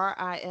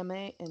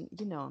 Rima, and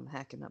you know I'm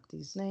hacking up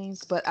these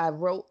names, but I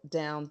wrote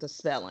down the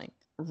spelling.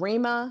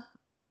 Rima,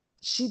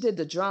 she did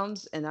the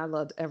drums and I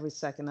loved every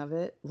second of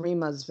it.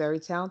 Rima's very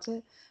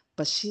talented,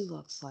 but she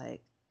looks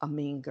like a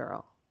mean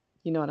girl.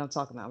 You know what I'm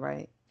talking about,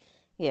 right?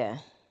 Yeah.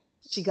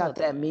 She got Hold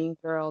that on. mean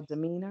girl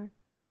demeanor.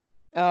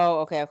 Oh,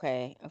 okay,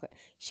 okay.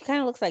 She kind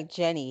of looks like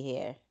Jenny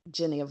here.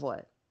 Jenny of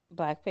what?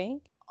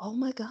 Blackpink. Oh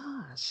my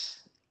gosh.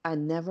 I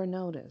never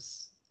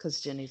noticed because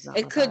Jenny's not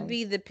It my could bias.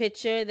 be the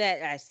picture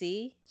that I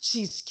see.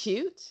 She's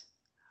cute,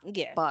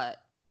 Yeah.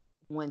 but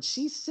when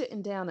she's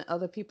sitting down and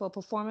other people are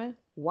performing,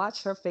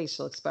 watch her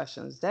facial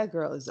expressions. That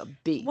girl is a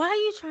bee. Why are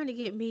you trying to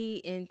get me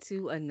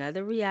into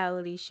another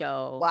reality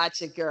show?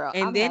 Watch it, girl.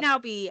 And then I'll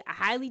be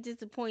highly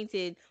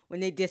disappointed when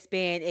they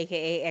disband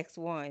AKA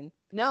X1.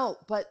 No,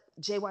 but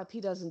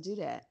JYP doesn't do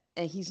that.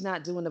 And he's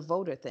not doing the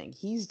voter thing.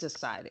 He's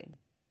deciding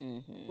who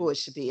Hmm. it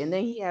should be. And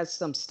then he has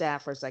some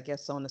staffers, I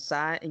guess, on the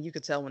side. And you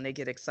could tell when they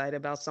get excited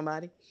about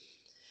somebody.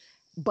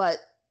 But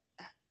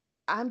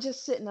I'm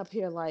just sitting up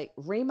here like,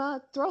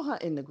 Rima, throw her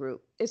in the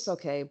group. It's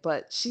okay.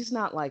 But she's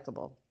not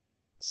likable.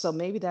 So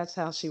maybe that's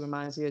how she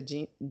reminds you of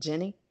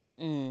Jenny.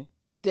 Mm.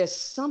 There's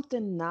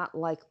something not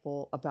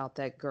likable about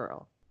that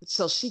girl.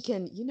 So she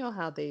can, you know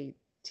how they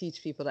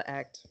teach people to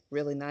act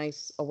really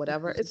nice or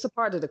whatever? Hmm. It's a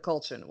part of the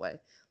culture in a way.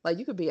 Like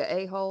you could be an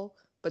a-hole,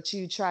 but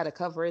you try to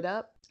cover it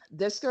up.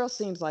 This girl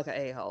seems like an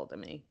a-hole to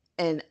me.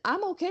 And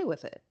I'm okay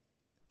with it.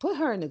 Put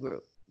her in the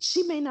group.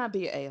 She may not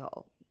be an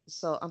a-hole.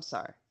 So I'm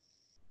sorry.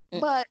 Mm.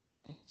 But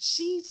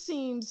she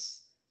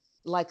seems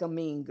like a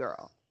mean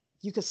girl.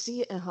 You could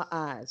see it in her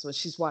eyes when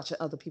she's watching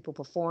other people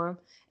perform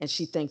and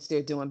she thinks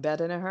they're doing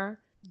better than her.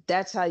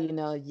 That's how you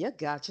know you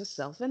got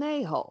yourself an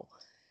a-hole.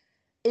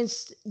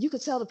 You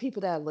could tell the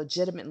people that are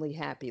legitimately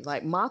happy.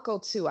 Like Mako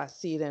too, I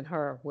see it in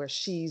her where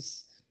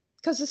she's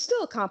because it's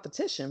still a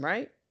competition,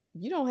 right?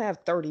 You don't have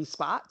 30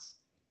 spots.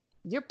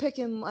 You're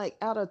picking like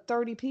out of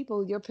 30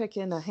 people, you're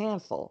picking a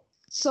handful.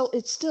 So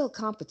it's still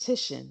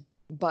competition.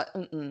 But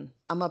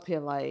I'm up here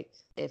like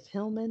if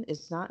Hillman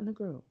is not in the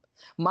group,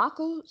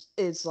 Mako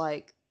is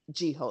like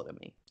Jiho to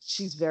me.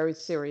 She's very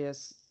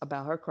serious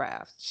about her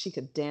craft. She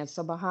could dance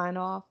her behind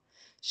off.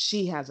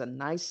 She has a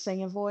nice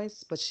singing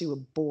voice, but she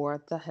would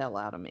bore the hell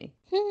out of me.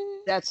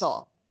 That's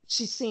all.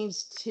 She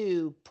seems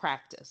too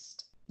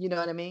practiced. You know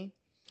what I mean?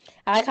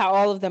 I like how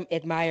all of them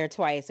admire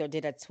twice or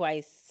did a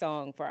twice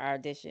song for our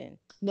audition.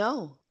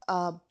 No.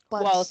 Well,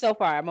 But so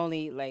far I'm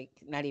only like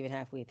not even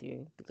halfway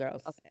through the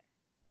girls. okay,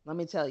 let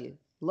me tell you.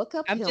 Look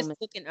up I'm just Hillman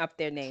looking up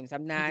their names.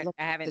 and look I up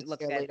the haven't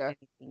looked at cheerleader.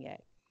 anything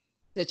yet.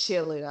 The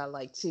cheerleader I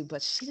like too,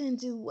 but she didn't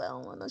do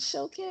well on the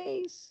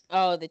showcase.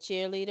 Oh, the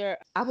cheerleader.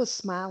 I was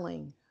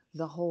smiling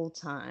the whole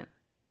time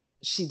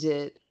she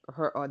did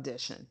her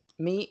audition.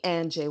 Me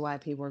and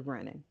JYP were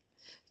grinning.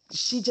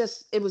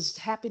 It was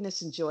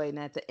happiness and joy. And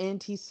at the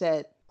end, he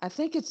said, I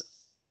think it's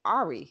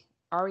Ari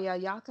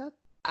Ayaka.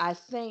 I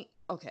think,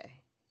 okay,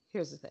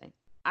 here's the thing.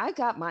 I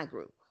got my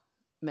group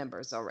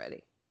members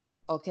already.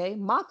 Okay.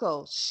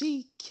 Mako,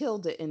 she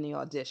killed it in the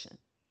audition.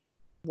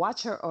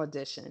 Watch her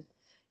audition.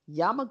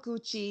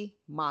 Yamaguchi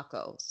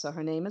Mako. So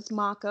her name is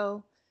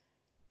Mako.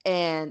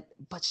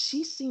 But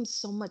she seems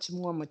so much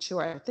more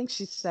mature. I think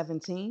she's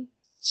 17.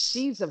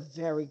 She's a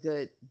very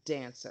good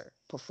dancer,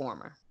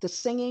 performer. The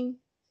singing,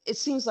 it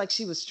seems like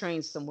she was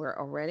trained somewhere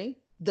already.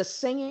 The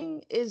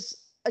singing is,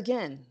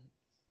 again,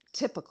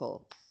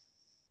 typical.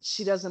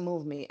 She doesn't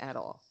move me at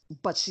all,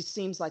 but she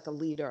seems like a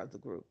leader of the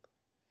group.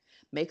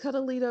 Make her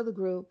the leader of the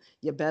group.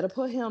 You better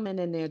put him in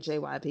there,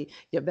 JYP.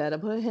 You better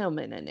put him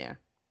in there.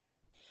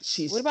 What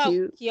She's about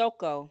cute.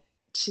 Kyoko?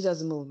 She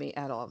doesn't move me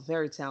at all.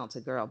 Very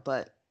talented girl,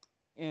 but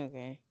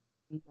Okay.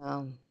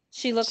 um,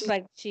 She looks she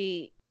like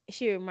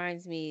she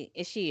reminds me.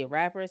 Is she a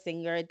rapper,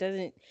 singer? It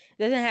doesn't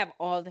have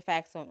all the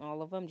facts on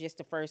all of them, just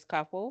the first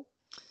couple.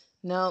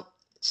 no,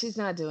 she's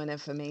not doing it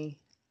for me.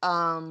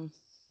 Um,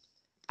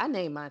 I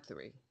named my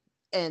three,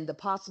 and the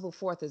possible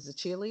fourth is a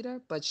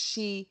cheerleader, but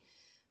she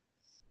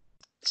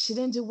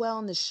didn't do well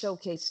in the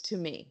showcase to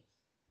me.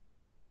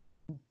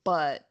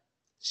 But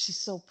she's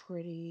so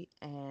pretty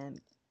and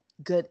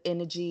good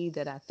energy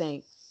that I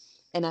think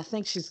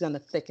she's gonna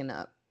thicken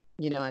up.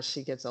 You know, as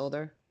she gets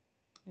older,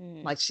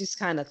 Mm. like she's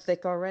kind of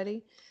thick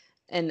already,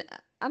 and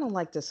I don't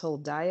like this whole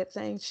diet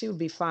thing. She would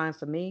be fine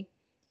for me,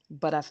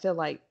 but I feel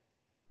like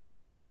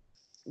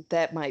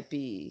that might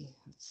be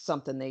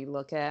something they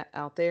look at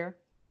out there.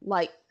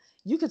 Like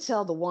you could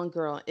tell the one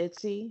girl,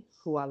 Itzy,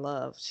 who I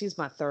love. She's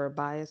my third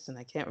bias, and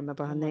I can't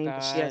remember Oh her my name,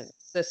 but she has god.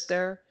 a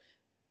sister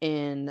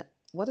in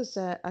what is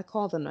that? I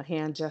call them a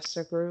hand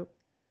gesture group.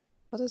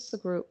 What is the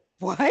group?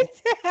 What?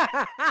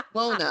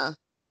 Luna.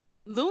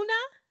 Luna?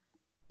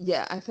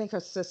 Yeah, I think her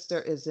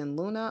sister is in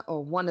Luna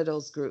or one of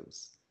those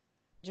groups.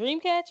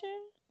 Dreamcatcher?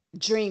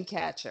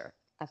 Dreamcatcher.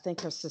 I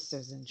think her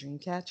sister's in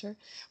Dreamcatcher,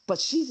 but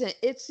she's in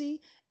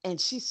Itzy, and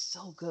she's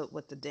so good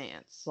with the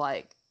dance.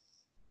 Like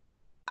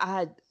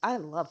I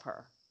love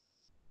her.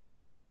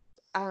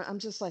 I'm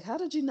just like, how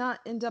did you not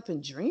end up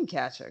in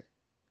Dreamcatcher?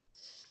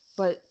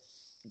 But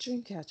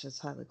Dreamcatcher is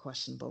highly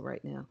questionable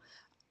right now.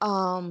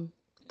 Um,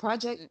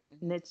 Project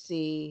Mm-mm.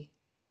 Nitsi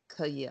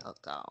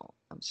Kayako.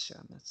 I'm sure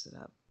I messed it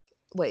up.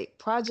 Wait,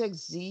 Project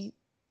ZZ?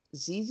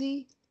 Is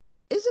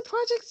it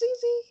Project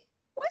ZZ?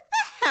 What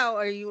the hell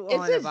are you Is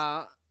on it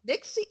about?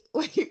 Nixie?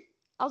 Wait,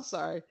 I'm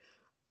sorry.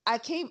 I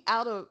came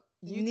out of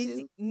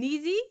YouTube.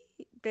 Neezy?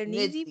 The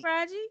Neezy Nitsi.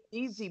 Project?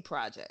 Easy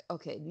Project.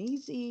 Okay,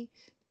 Neezy.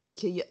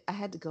 I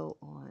had to go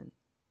on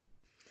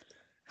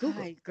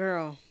Google Hi,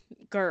 girl.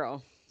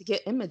 to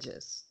get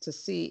images to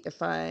see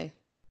if I.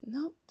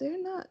 Nope,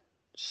 they're not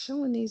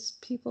showing these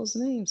people's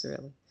names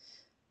really.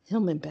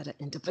 Hillman better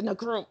end up in a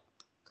group.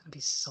 I'm gonna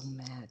be so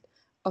mad.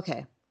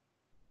 Okay.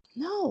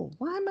 No,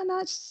 why am I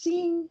not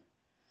seeing?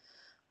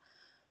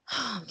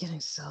 I'm getting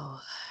so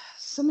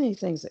many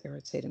things that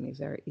irritated me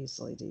very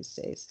easily these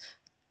days.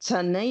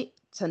 Tania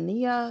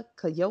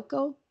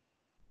Kayoko.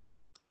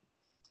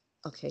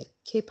 Okay,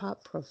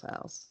 K-pop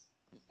profiles.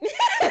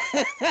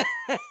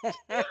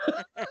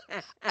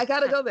 I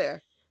gotta go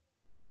there.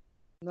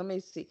 Let me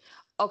see.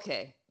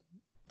 Okay,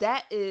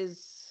 that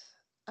is.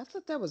 I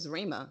thought that was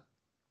Rima.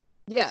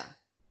 Yeah.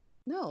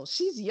 No,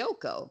 she's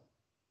Yoko.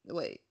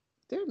 Wait,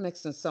 they're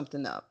mixing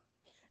something up.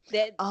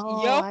 That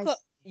Oh,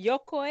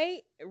 Yokoi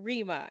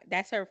Rima.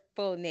 That's her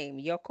full name.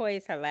 Yokoi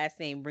is her last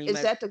name. is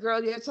Rima. that the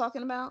girl you're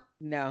talking about?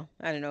 No,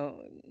 I don't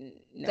know.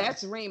 No.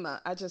 That's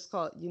Rima. I just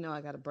call it,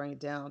 I got to bring it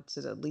down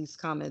to the least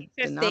common It's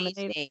her stage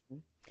denominator.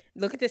 name.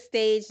 Look at the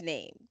stage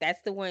name.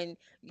 That's the one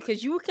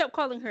because you kept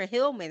calling her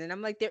Hillman, and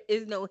I'm like, there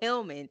is no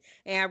Hillman,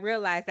 and I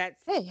realized that's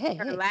Hey, hey,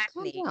 her hey, last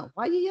calm name. down.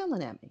 Why are you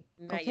yelling at me?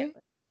 Not Okay.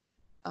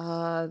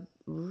 yet.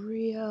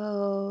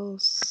 Rio,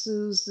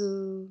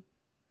 Suzu,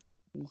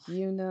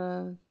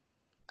 Yuna.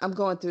 I'm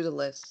going through the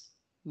list.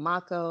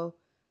 Mako.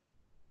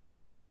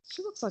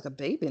 She looks like a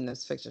baby in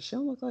this picture. She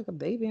don't look like a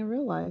baby in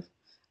real life.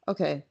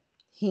 Okay.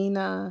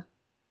 Hina,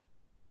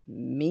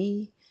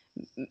 me.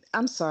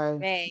 I'm sorry.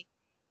 May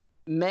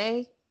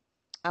May.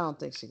 I don't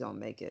think she's gonna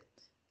make it.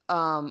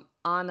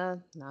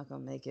 Anna, not gonna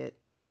make it.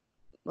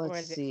 or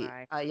Let's is it see.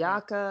 Mai?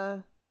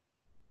 Ayaka.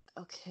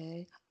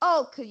 Okay.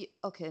 Oh,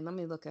 okay, let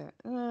me look at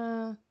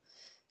her.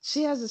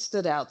 She hasn't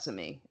stood out to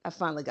me. I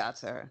finally got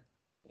to her.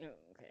 Oh,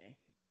 okay.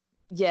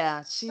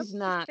 Yeah, Some she's of these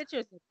not.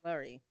 pictures are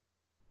blurry.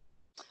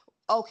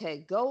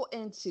 Okay, go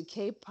into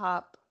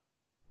K-pop.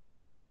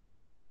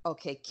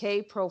 Okay,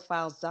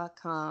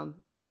 kprofiles.com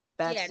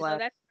Yeah, no, backslash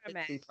that's where I'm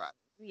at. Itsy Project.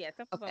 Yeah,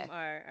 some of them Okay.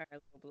 are a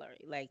little blurry.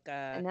 Like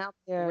And out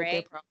there, they're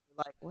Ray. probably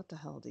like, what the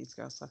hell are these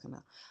girls talking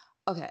about?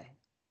 Okay.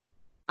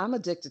 I'm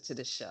addicted to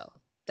this show.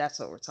 That's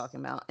what we're talking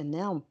about. And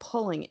now I'm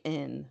pulling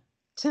in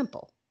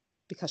Temple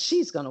because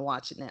she's going to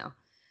watch it now.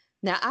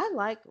 Now, I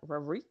like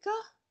Rarika,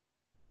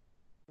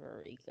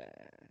 Rika.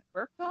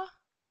 Rurka,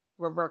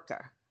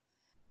 Rurka,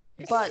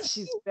 but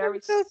she's I'm very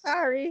so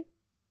sorry.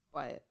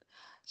 quiet.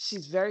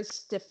 She's very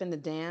stiff in the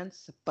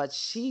dance, but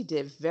she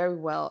did very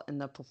well in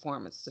the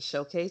performance, the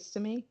showcase to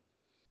me.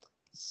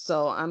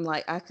 So I'm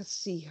like, I could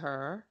see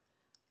her.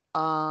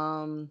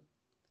 Um,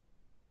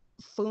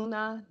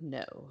 Funa,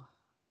 no.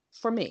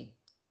 For me,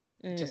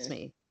 just Mm.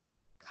 me.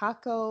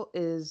 Kako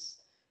is,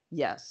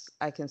 yes,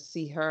 I can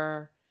see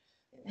her.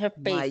 Her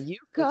face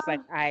looks like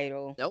Mayuka,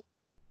 idol. nope.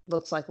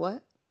 Looks like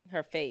what?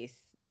 Her face,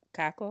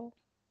 Kako.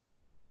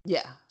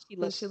 Yeah. She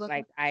What does looks she look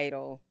like like?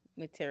 idol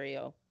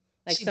material,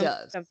 like She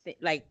does. something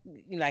like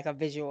a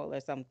visual or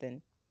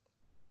something.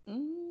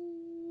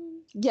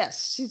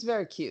 Yes, she's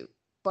very cute,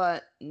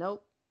 but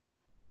nope.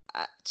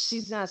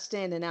 She's not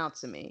standing out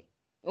to me.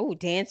 Oh,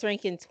 dance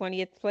ranking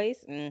 20th place.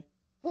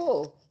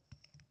 Oh,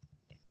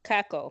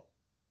 Kako.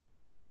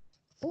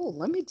 oh,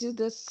 let me do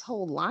this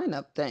whole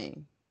lineup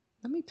thing.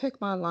 Let me pick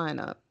my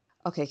lineup.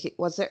 Okay,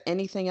 was there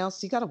anything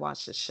else? You got to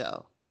watch the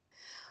show.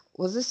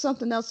 Was there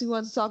something else you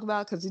wanted to talk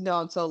about? Because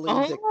I'm totally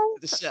addicted Oh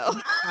to the show.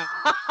 my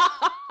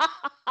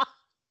god.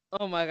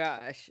 Oh my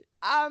gosh.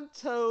 I'm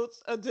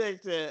totes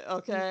addicted. Mm,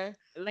 Okay.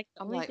 Like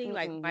the I'm only like, thing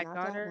like my not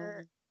that daughter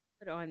one.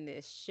 put on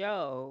this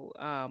show,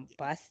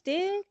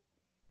 Busted.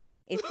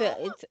 It's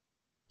a it's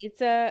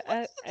it's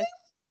a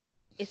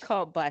it's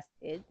called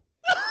Busted.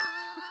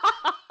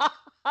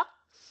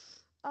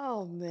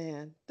 Oh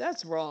man,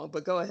 that's wrong.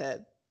 But go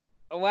ahead.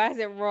 Why is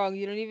it wrong?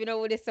 You don't even know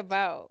what it's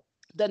about.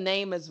 The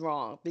name is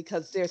wrong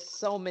because there's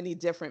so many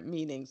different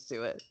meanings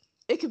to it.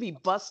 It could be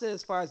busted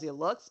as far as your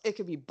looks. It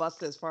could be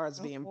busted as far as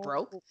being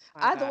broke. Oh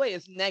my Either god. way,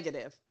 it's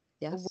negative.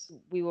 Yes.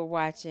 We were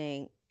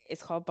watching,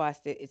 it's called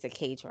Busted. It's a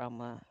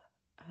K-drama.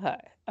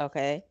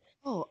 Okay.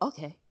 Oh,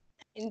 okay.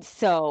 And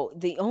so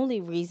the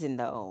only reason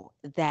though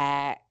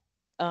that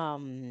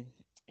um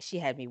she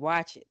had me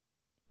watch it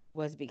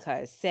was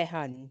because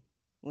Sehun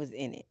was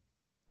in it.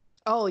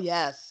 Oh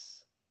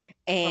yes.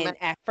 From And X-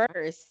 at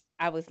first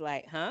I was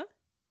like, huh?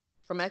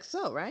 from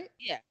XO, right?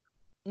 Yeah.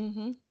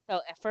 Mm-hmm. So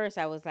at first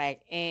I was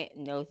like,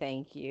 no,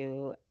 thank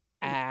you.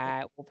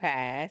 I will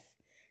pass.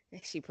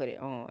 And she put it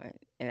on,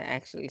 and I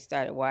actually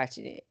started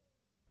watching it.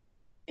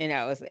 And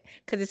I was like,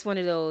 because it's one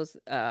of those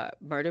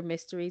murder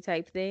mystery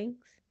type things,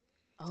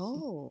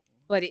 Oh,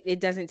 but it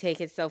doesn't take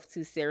itself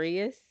too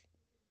serious.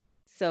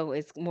 So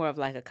it's more of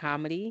like a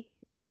comedy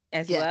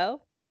as yeah.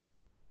 well.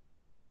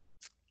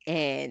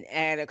 And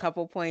at a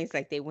couple points,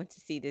 like they went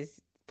to see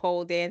this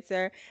pole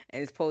dancer,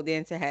 and this pole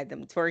dancer had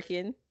them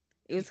twerking.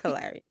 It was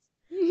hilarious.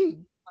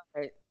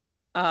 But,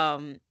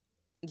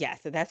 yeah,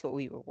 so that's what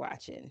we were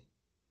watching.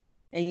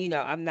 And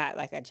I'm not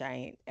like a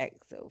giant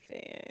EXO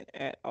fan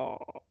at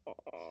all.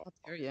 How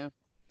dare you? That's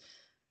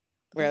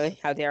Really?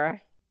 How dare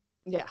I?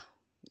 yeah.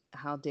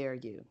 How dare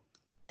you?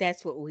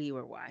 That's what we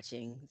were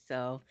watching.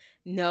 So,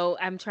 no,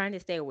 I'm trying to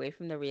stay away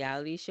from the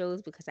reality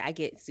shows because I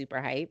get super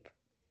hype.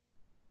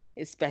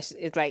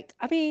 Especially, it's like,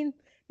 I mean,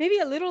 maybe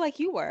a little like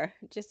you were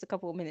just a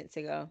couple of minutes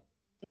ago.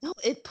 No,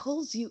 it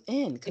pulls you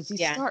in because you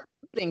Yeah. start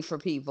rooting for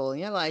people, and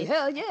you're like, It,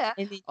 hell yeah.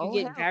 and then you Oh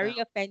get hell very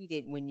no.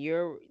 offended when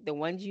the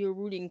ones you're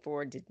rooting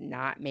for did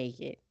not make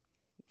it.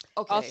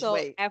 Okay, Also,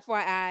 wait.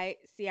 FYI,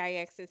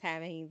 CIX is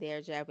having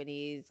their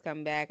Japanese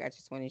comeback. I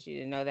just wanted you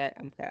to know that.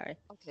 I'm sorry.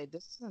 Okay,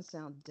 this is gonna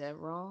sound dead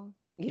wrong,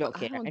 You but don't I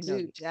care. I don't know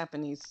do you.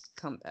 Japanese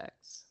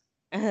comebacks.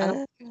 I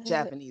don't do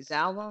Japanese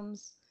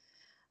albums.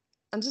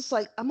 I'm just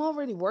like, I'm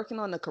already working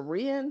on the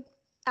Korean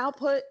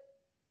output.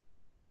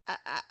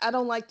 I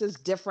don't like this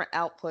different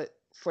output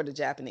for the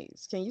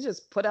Japanese. Can you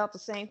just put out the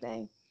same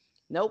thing?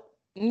 Nope.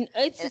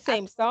 It's the And I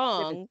same think they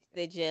did song.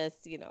 They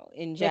just,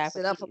 in mix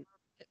it up a Japanese. little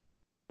bit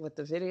with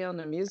the video and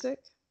the music.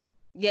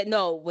 Yeah,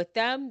 no, with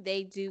them,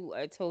 they do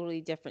a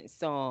totally different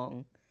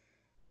song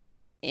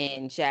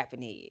in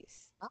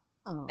Japanese.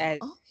 Oh, As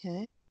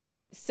okay.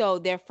 So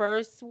their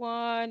first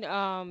one,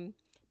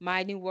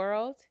 My New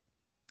World,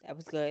 that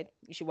was good.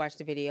 You should watch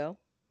the video.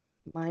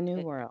 My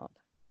New World.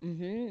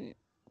 Mm-hmm.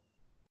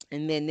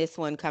 And then this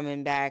one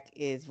coming back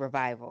is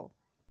Revival.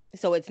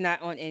 So it's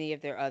not on any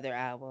of their other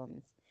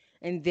albums.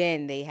 And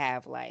then they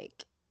have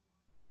like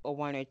a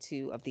one or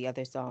two of the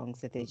other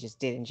songs that they just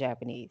did in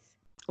Japanese.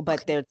 But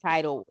Okay. their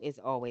title is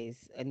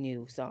always a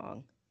new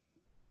song.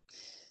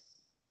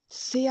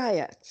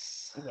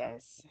 CIX.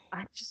 Yes.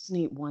 I just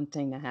need one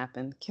thing to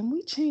happen. Can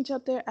we change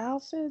up their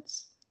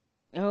outfits?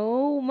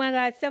 Oh my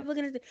God! Stop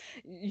looking at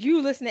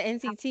you. Listen to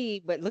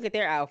NCT, but look at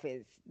their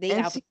outfits. They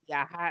And see, outfits be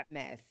a hot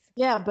mess.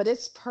 yeah, but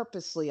it's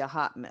purposely a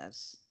hot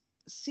mess.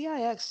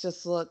 CIX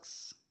just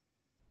looks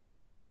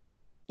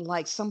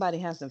like somebody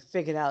hasn't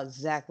figured out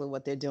exactly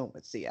what they're doing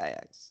with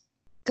CIX.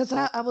 Because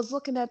I was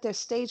looking at their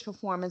stage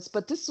performance,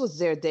 but this was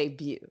their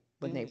debut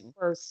when they Mm.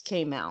 first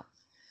came out,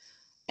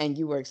 and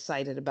you were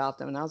excited about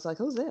them. And I was like,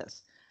 who's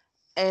this?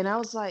 And I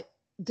was like,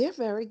 they're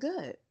very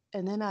good.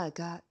 And then I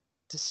got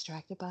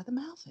distracted by the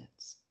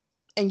outfits.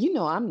 And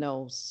I'm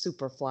no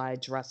super fly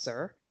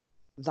dresser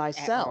At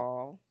thyself.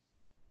 all.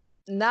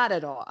 Not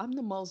at all. I'm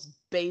the most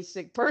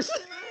basic person.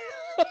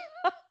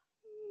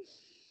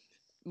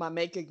 My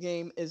makeup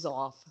game is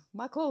off.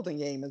 My clothing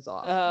game is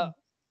off. Uh,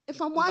 If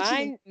I'm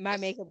watching my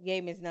makeup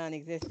game is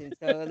non-existent,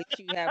 so at least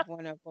you have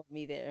one up on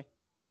me there.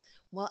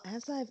 well,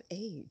 as I've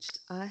aged,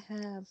 I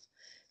have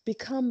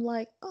become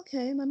like,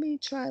 okay, let me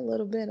try a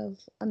little bit of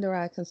under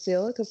eye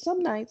concealer because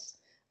some nights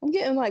I'm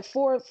getting like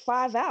 4 or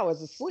 5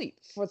 hours of sleep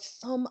for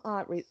some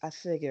odd reason. I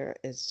figure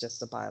it's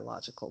just a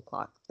biological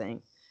clock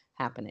thing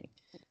happening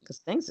because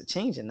things are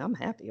changing. I'm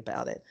happy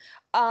about it.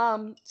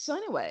 So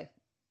anyway,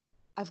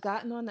 I've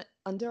gotten on the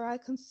under eye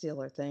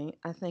concealer thing.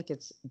 I think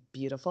it's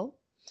beautiful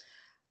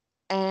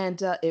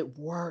and it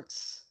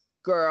works,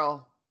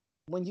 girl.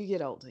 When you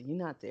get older, you're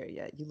not there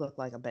yet. You look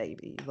like a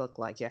baby. You look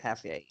like you're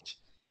half your age,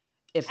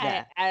 if I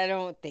that. I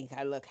don't think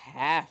I look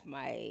half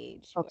my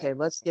age, Okay,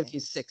 but let's give okay. you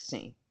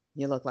 16.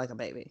 You look like a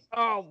baby.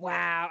 Oh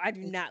wow, I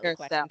do And not your look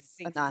like I'm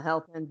hairstyle are 60. not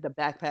helping. The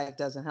backpack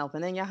doesn't help,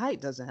 and then your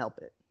height doesn't help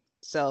it.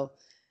 So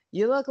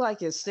you look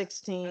like you're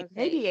 16, Okay,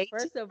 maybe 18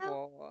 first of now.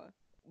 all,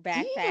 Do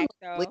you even backpack look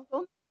though.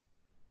 legal?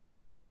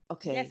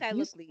 Yes, Okay, I you look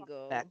used to rock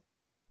back. legal.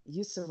 You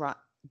used to rock.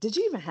 Did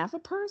you even have a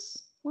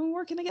purse when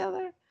working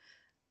together?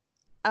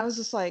 I was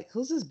just like,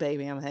 who's this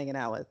baby I'm hanging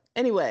out with?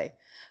 Anyway,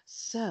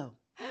 so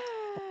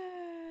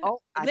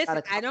I got Listen,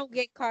 a I don't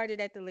get carded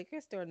at the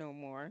liquor store no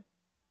more.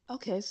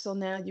 okay, so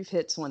now you've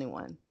hit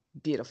 21.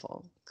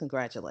 Beautiful.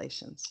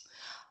 Congratulations.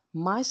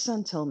 My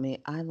son told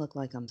me I look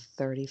like I'm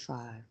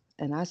 35,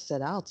 and I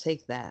said, I'll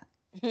take that.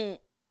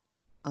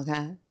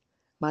 Okay.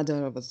 My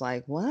daughter was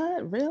like,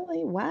 what?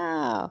 Really?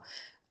 Wow.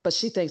 But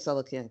she thinks I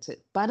look young too.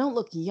 But I don't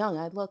look young.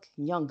 I look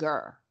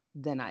younger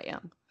than I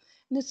am.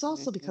 And it's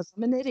also Mhm. because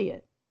I'm an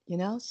idiot.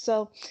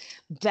 So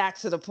back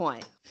to the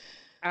point.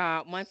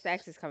 Monsta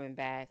X is coming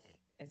back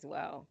as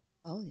well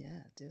Oh,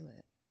 yeah, do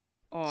it.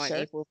 on Sure.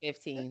 April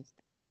 15th.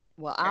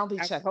 Well, I'll be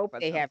I checking hope for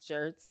they them. have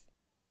shirts.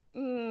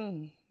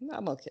 I'm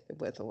okay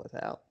with or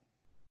without.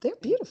 They're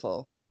Mm,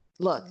 beautiful.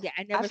 Look, yeah,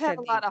 I never I've had said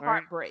a they lot of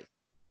weren't. heartbreak.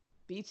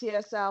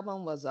 BTS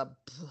album was I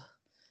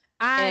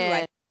and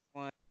like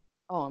one.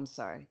 oh, I'm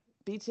sorry.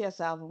 BTS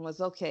album was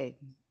okay.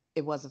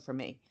 It wasn't for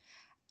me.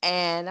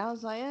 And I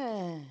was like,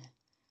 eh.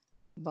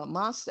 But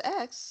Monster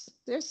X,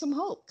 there's some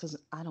hope because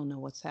I don't know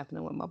what's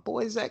happening with my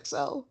boys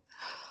XO.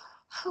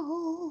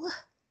 Oh,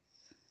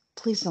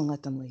 please don't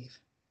let them leave.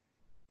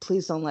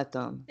 Please don't let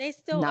them They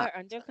still not. are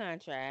under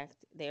contract.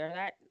 They are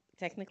not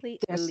technically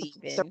They're supposed to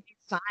leaving.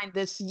 resign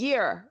this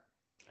year.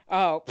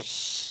 Oh,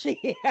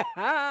 yeah.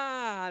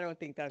 I don't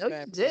think that's No, you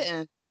happening.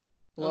 didn't.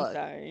 I'm What?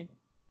 sorry.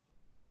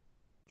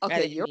 I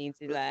Okay, didn't you're. mean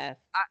to laugh.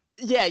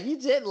 Yeah, you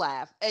did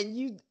laugh, and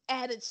you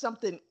added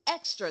something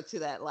extra to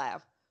that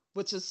laugh,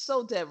 which is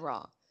so dead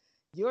wrong.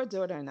 Your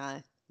daughter and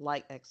I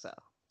like EXO,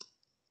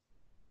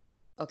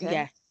 okay?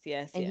 Yes,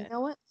 yes, And you yes.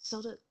 know what?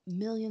 So do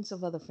millions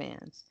of other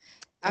fans.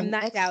 I'm And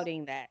not EXO,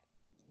 doubting that.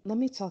 let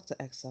me talk to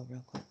EXO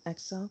real quick.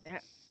 EXO, Uh,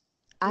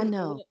 I What,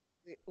 know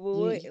what,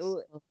 you what,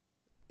 still,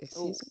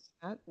 excuse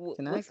me.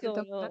 Can I what's give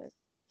them going a message? on?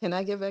 Can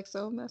I give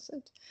EXO a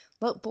message?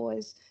 Look,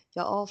 boys,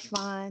 you're all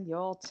fine. You're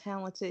all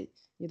talented.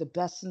 You're the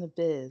best in the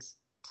biz.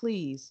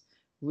 Please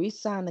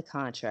re-sign the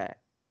contract.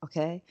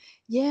 Okay?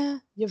 Yeah,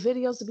 your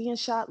videos are being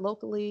shot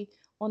locally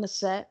on the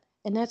set,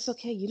 and that's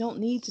okay. You don't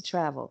need to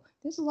travel.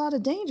 There's a lot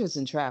of dangers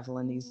in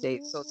traveling these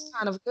days, so it's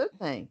kind of a good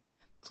thing.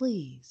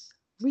 Please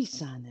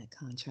re-sign that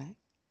contract.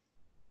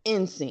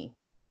 End scene.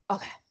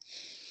 Okay.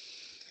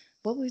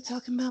 What were we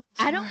talking about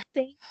I don't before?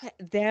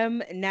 think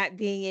them not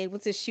being able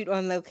to shoot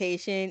on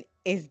location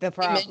is the They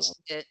problem. mentioned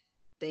it.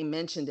 They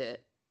mentioned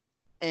it.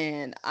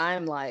 And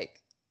I'm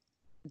like,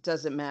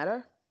 does it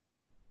matter?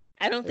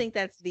 I don't think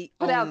that's the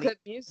Put out only. good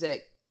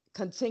music.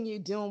 Continue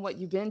doing what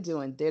you've been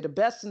doing. They're the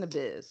best in the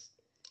biz.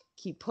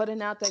 Keep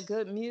putting out that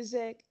good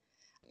music.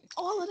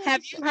 All of them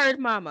Have said, you heard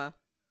Mama?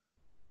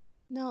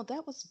 no,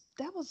 that was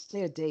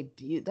their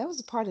debut. That was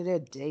a part of their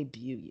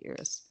debut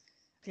years.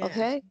 Yeah.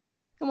 Okay?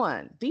 Come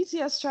on.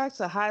 BTS tracks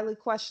are highly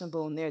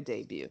questionable in their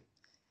debut.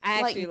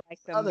 I Like actually most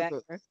like them other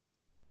better. groups.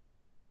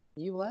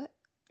 You what?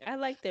 I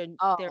like their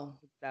Oh,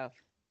 stuff.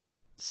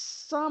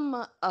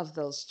 some of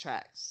those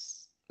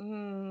tracks.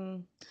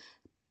 Some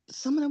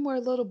of them were a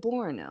little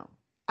boring now.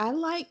 I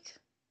like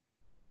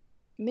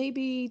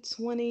maybe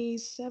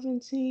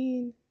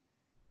 2017.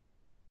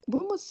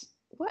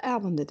 What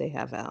album did they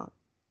have out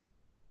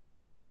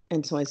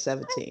in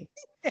 2017?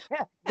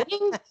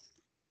 Wings.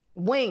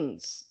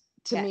 Wings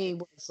to Yes. me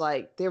was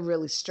like they're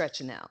really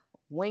stretching out.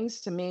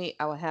 Wings to me,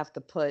 I would have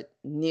to put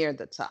near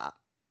the top.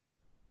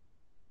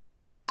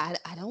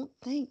 I don't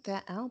think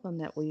that album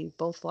that we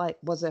both like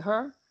was it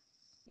her?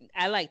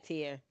 I like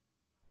Tear.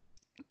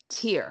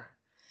 Tear.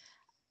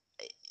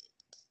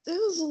 It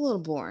was a little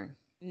boring.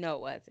 No,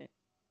 it wasn't.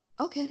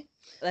 Okay,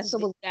 Let's so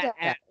do, we'll leave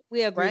that,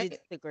 we agree to right?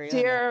 disagree on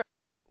that. Tear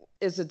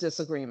is a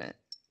disagreement.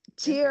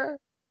 Okay. Tear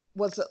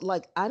was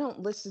like I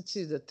don't listen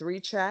to the three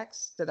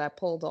tracks that I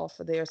pulled off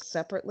of there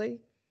separately.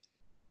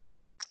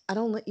 I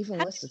don't even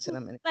How listen could to you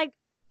them, and it like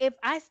if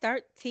I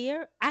start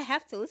Tear, I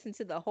have to listen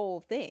to the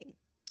whole thing.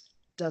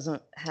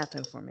 doesn't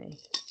happen for me.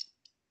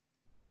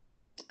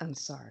 I'm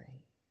sorry,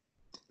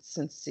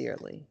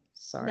 sincerely No,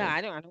 sorry.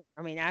 I don't.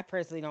 I mean, I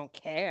personally don't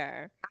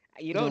care.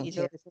 You You don't don't need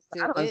to care. listen I to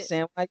don't it.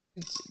 understand why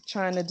you're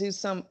trying to do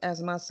some,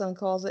 as my son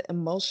calls it,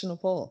 emotional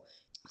pull.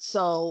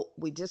 So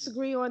we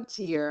disagree on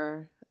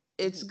Tear.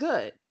 It's Mhm.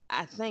 good.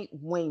 I think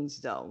Wings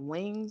though.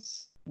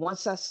 Wings.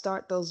 Once I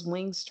start those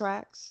Wings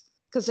tracks,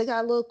 because they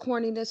got a little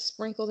corniness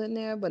sprinkled in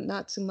there, but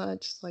not too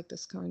much. It's like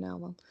this current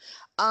album.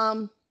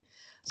 Um.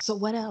 So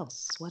what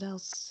else? What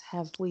else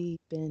have we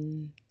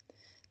been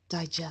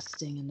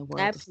digesting in the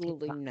world of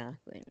Absolutely K-pop?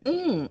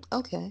 nothing.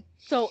 Okay.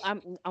 So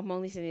I'm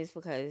only saying this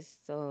because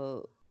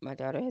my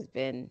daughter has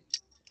been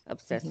Hmm.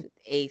 obsessed with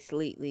Ace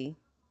lately.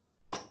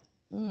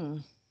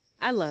 Mm.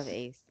 I love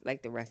Ace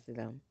like the rest of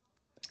them,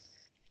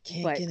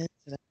 Can't but get into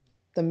that.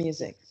 The yeah,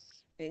 music.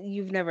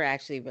 you've never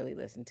actually really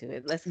listened to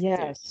it. Let's continue.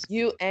 Yes,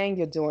 you and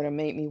your daughter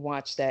made me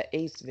watch that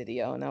Ace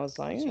video, and I was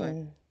like, Sure.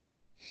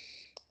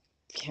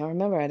 can't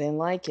remember. I didn't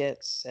like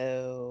it,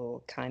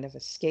 so kind of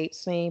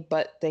escapes me.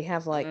 But they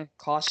have like Uh,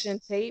 caution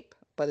tape,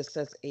 but it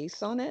says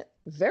Ace on it.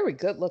 Very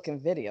good looking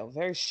video,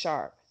 very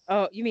sharp.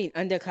 oh, you mean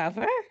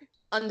Undercover?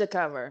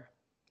 Undercover,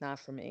 not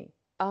for me.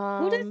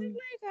 Who doesn't Um,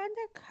 like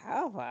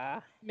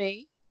Undercover?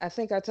 me. I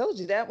think I told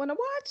you that when I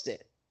watched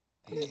it.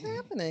 What is Mhm.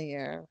 happening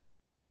here?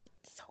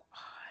 So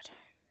odd.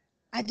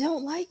 I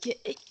don't like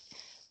it.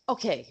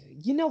 Okay,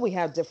 you know we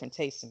have different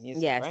tastes in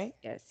music, Yes, right?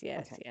 yes,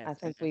 yes, Okay, yes. I I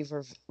think know. we've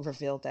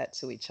revealed that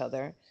to each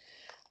other.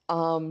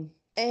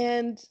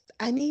 And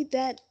I need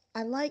that.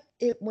 I like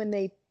it when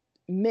they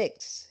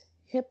mix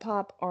hip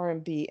hop,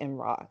 R&B, and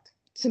rock.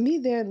 To me,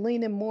 they're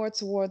leaning more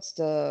towards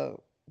the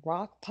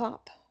rock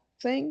pop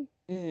thing.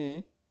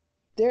 Mhm.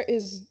 There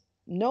is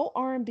no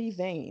R&B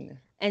vein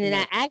And in then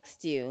that. I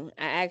asked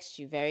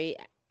you very,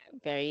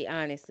 very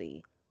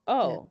honestly. Yeah,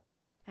 Oh,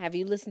 have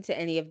you listened to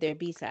any of their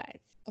B sides?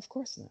 of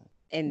course not.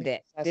 And Because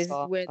that I this is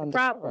saw where the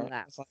Undercover problem and I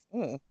lies. was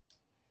like,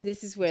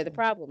 This is where which the one?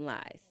 problem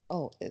lies.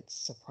 Oh,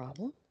 it's a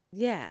problem?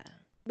 Yeah,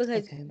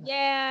 because Okay.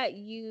 yeah,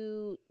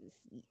 you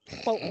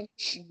quote unquote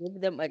give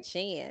them a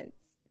chance,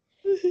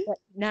 but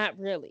not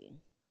really.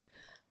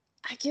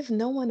 I give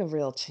no one a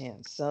real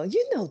chance. So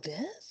you know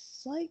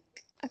this. Like,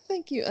 I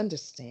think you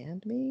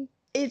understand me.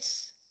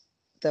 It's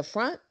the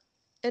front.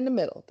 in the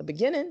middle, the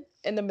beginning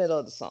and the middle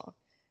of the song.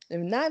 If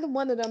neither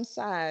one of them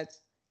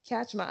sides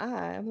catch my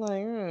eye, I'm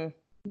like,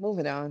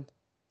 moving on.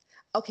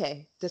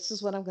 Okay, this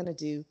is what I'm gonna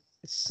do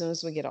as soon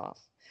as we get off.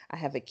 I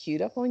have it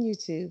queued up on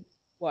YouTube.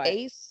 What?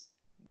 Ace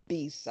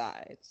B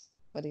sides.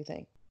 What do you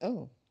think?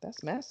 Oh,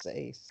 that's Master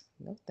Ace.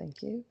 No,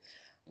 thank you.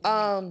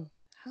 Mhm.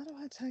 How do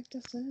I type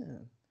this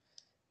in?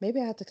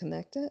 Maybe I have to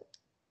connect it.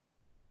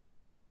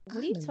 What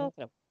are you I'm in the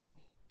talking about?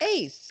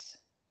 Ace.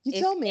 You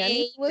It's told me I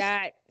need A to listen.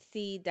 dot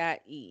C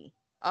dot E.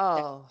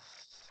 Oh,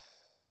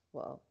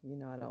 well,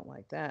 I don't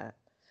like that.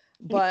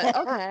 But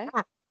okay.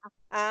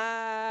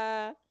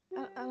 Ah,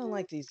 I don't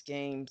like these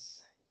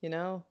games, you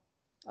know?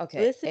 Okay,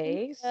 listen to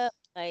Ace.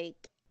 like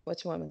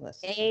What you want me to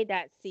listen to? A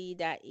dot C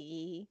dot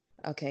E.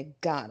 Okay,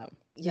 got them.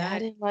 You Yeah, I got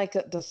didn't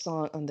like the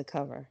song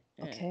Undercover.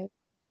 it. Okay,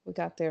 we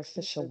got their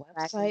official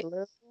Black and website.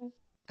 blue.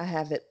 I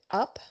have it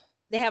up.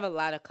 They have a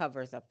lot of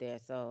covers up there,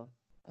 so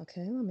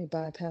Okay, let me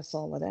bypass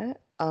all of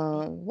that.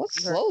 you What's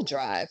you heard Slow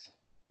Drive?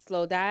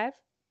 Slow Dive.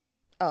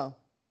 Oh,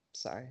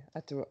 sorry,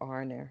 I threw an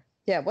R in there.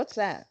 Yeah, what's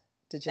that?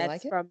 Did you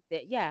like That's it? from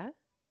the yeah.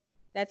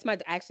 That's my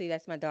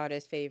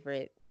daughter's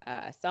favorite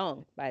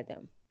song by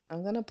them.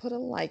 I'm gonna put a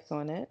like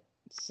on it.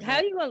 How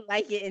So, you gonna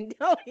like it and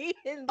don't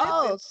even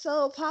oh, listen?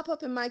 so pop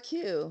up in my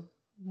queue.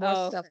 More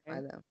Oh, stuff by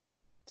okay. them.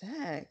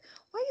 Dang,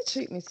 why you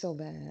treat me so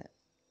bad?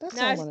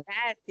 That's all I Not want to.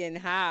 asking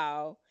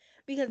how.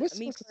 Because We're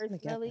me supposed to sing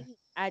together. personally,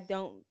 I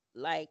don't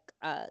like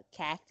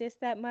Cactus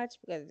that much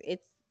because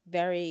it's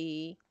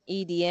very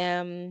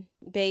EDM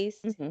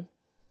based. Hmm.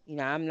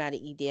 I'm not an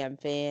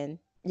EDM fan.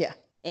 Yeah.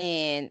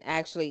 And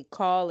actually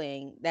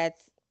calling,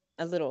 that's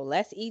a little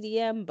less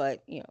EDM,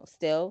 but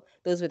still,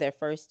 those were their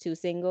first two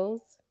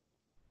singles.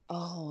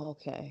 Oh,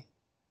 okay.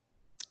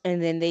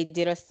 And then they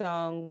did a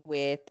song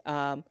with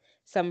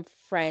some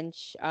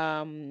French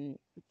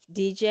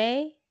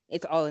DJ.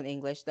 It's all in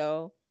English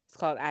though. It's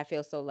called I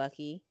Feel So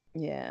Lucky.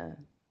 Yeah.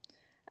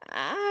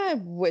 I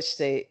wish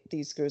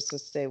these groups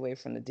would stay away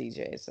from the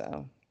DJs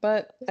though.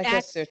 But It I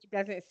guess they're actually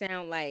doesn't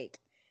sound like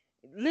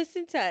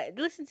listen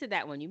to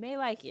that one. You may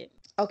like it.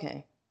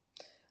 okay.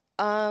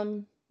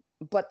 Um,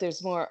 but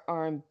there's more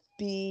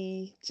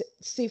R&B.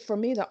 See, for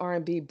me, the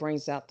R&B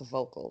brings out the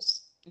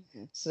vocals.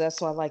 Mhm. So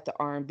that's why I like the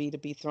R&B to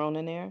be thrown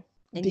in there.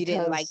 And you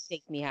didn't like Because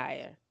Take Me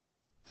Higher.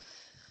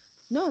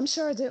 no, I'm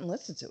sure I didn't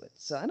listen to it.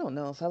 So I don't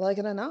know if I like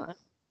it or not.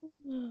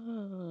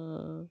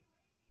 Uh,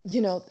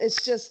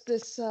 It's just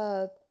this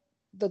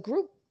the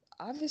group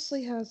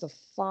obviously has a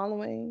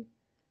following.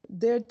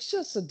 They're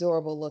just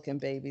adorable looking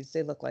babies.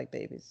 They look like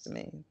babies to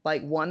me.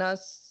 Like One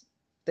Us,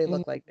 they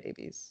look mhm. like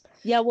babies.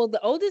 Yeah, well,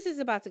 the oldest is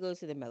about to go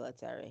to the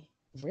military.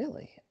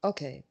 Really?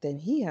 Okay, then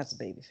he has a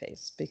baby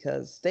face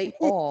because they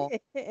all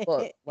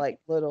look like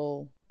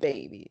little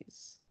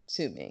babies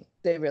to me.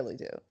 They really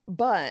do.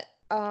 But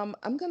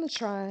I'm gonna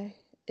try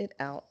it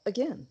out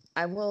again.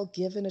 I will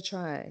give it a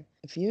try.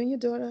 If you and your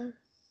daughter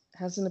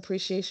has an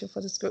appreciation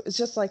for this group, it's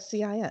just like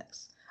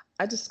CIX.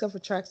 I discover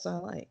tracks I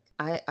like.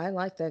 I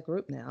like that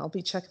group now. I'll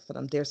be checking for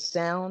them. Their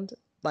sound,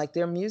 like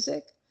their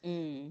music,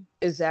 Mm.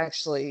 is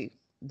actually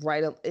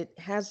right. It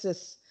has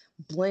this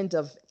blend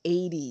of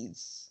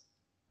 80s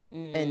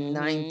and Mhm.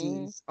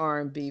 90s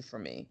R&B for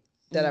me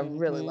that I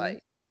really Mhm.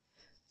 like.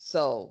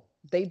 So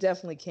they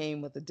definitely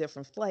came with a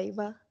different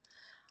flavor.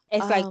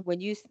 It's like Um,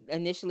 when you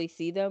initially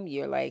see them,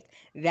 you're like,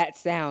 that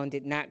sound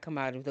did not come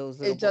out of those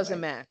little it doesn't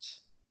boys.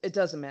 match. It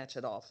doesn't match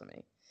at all for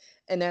me.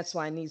 And that's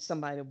why I need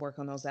somebody to work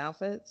on those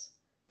outfits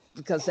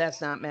because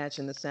that's not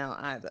matching the sound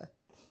either.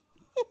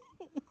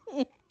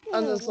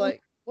 I'm just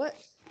like, what?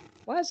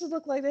 Why does it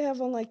look like they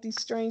have on like these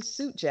strange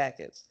suit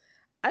jackets?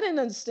 I didn't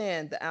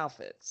understand the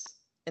outfits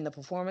in the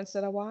performance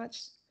that I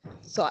watched.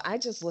 So I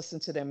just listen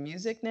to their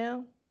music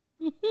now.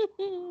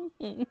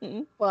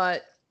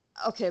 But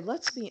okay,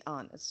 let's be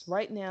honest.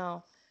 Right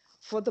now,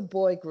 for the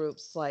boy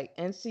groups like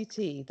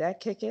NCT, that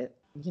Kick It,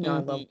 I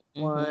love Mhm,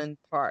 mhm. one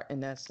part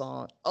in that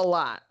song a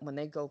lot when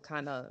they go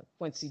kind of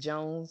Quincy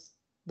Jones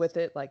with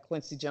it, like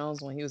Quincy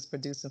Jones when he was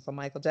producing for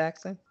Michael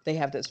Jackson. They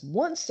have this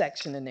one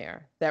section in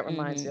there that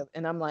reminds me Mhm. of,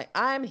 and I'm like,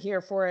 I'm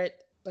here for it,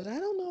 but I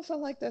don't know if I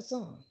like that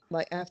song.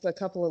 Like after a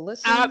couple of I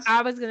listens,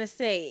 I was gonna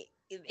say,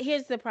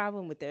 here's the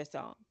problem with their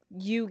song.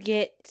 You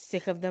get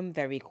sick of them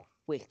very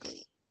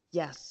quickly.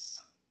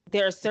 yes,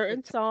 There are I did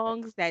certain catch that.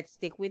 songs that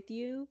stick with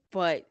you,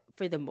 but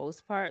for the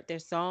most part, their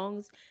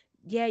songs,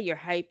 yeah, you're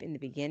hype in the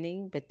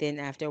beginning, but then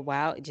after a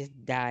while, it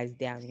just dies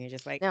down, and you're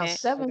just like, Now, eh,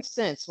 Seven okay.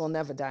 Cents will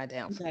never die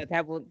down for No, me.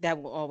 that will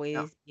No,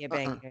 always be a uh-uh.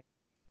 banger.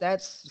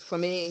 That's for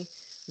me.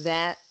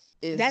 That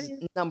That is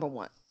is number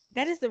one.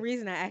 that is the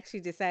reason I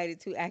actually decided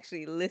to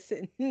actually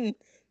listen to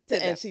The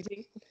them.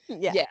 NCT.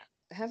 Yeah. Yeah.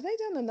 Have they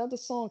done another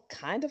song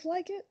kind of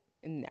like it?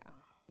 No.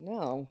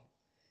 No.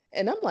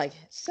 And I'm like,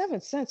 Seven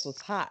Cents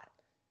was hot.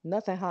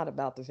 Nothing hot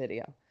about the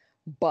video.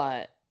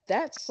 But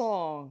that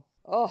song,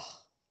 oh,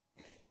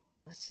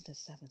 listen to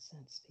Seven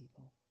Cents,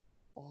 people.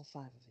 All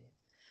five of you.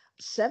 Oh,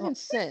 Seven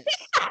Cents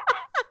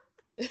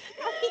I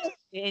can't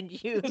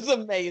stand you. is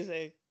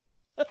amazing.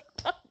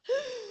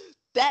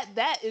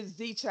 That is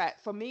the track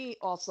for me.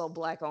 Also,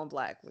 Black on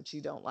Black, which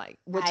you don't like,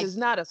 which I is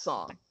not a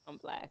song. I'm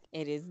black.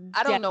 It is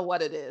I don't def- know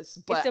what it is,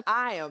 it's but a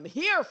I am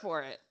here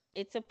for it.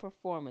 it's a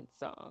performance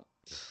song.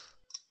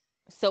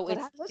 So But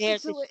I it's listen there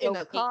to to it in the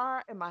showcase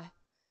car in my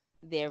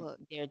their look.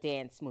 their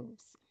dance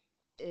moves.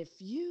 If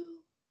you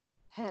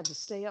had to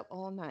stay up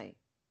all night,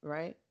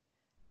 right,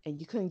 and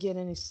you couldn't get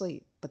any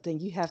sleep, but then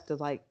you have to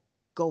like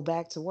go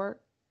back to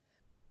work,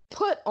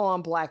 put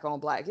on Black.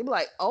 You'd be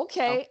like, Oh,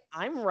 okay,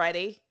 I'm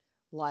ready.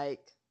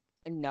 Like,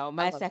 no, I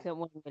my love second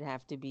one would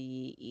have to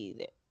be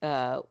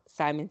either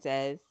Simon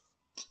Says.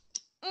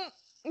 it.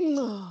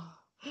 Mm.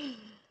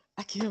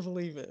 I can't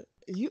believe it.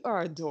 You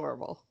are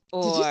adorable.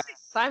 Did you Or see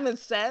Simon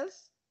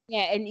Says?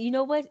 yeah, and you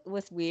know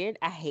what's weird?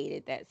 I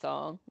hated that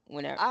song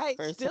when I I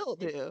first heard still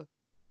it. do.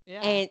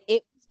 Yeah. And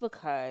it was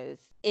because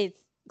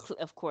it's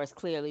of course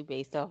clearly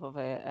based off of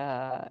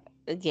a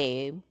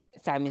game,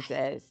 Simon I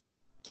Says.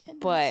 cannot stand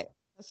But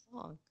the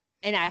song.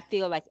 and I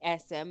feel like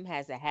SM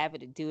has a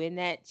habit of doing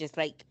that, just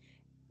like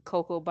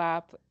Coco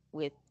Bop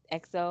with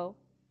EXO.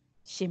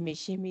 Shimmy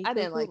shimmy I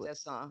didn't like cuckoo. that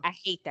song. I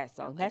hate that I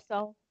song. like That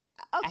song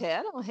I okay,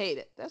 I don't hate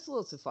it. That's a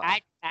little too far.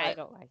 I But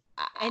don't like.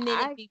 I, And then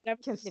if I you've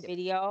ever can seen the skip it.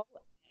 video,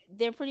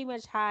 they're pretty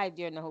much high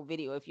during the whole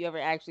video if you ever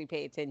actually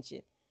pay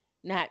attention.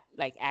 Not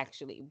like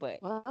actually, but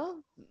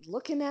Well,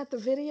 looking at the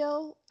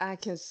video, I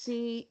can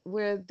see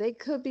where they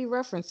could be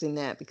referencing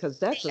that because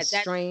that's a yeah, that's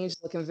strange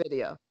looking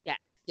video. yeah.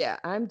 Yeah,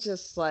 I'm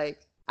just like,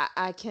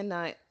 I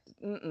cannot,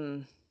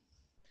 mm-mm,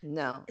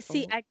 no.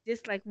 See, I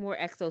dislike more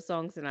EXO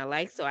songs than I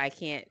like, so I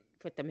can't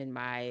put them in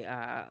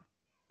my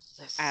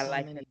There's I so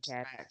like them many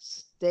cat.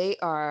 tracks. They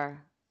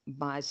are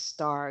my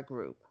star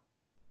group.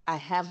 I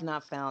have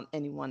not found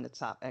anyone to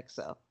top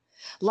EXO.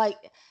 Like,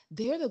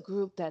 they're the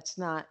group that's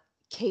not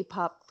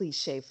K-pop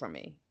cliche for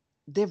me.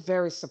 They're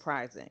very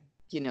surprising,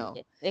 you know.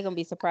 Yeah, they're gonna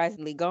be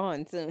surprisingly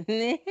gone soon.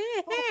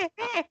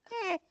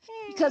 Oh,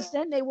 because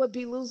then they would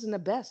be losing the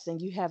best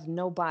and you have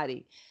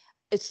nobody.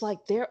 It's like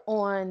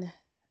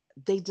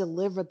they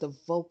deliver the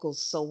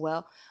vocals so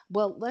well.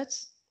 Well,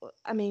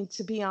 I mean,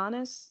 to be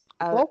honest,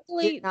 I did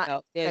Vocally, not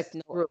no, there's expect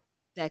no a way. group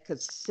that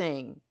could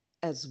sing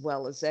as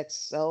well as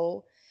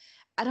EXO.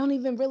 I don't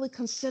even really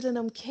consider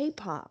them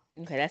K-pop.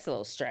 Okay, that's a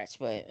little stretch,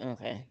 but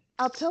okay.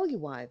 I'll tell you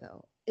why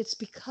though. It's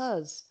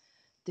because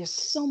there's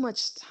so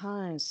much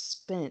time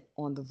spent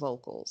on the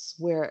vocals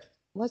where,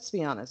 let's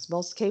be honest,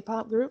 most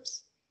K-pop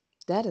groups,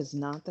 that is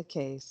not the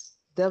case.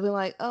 They'll be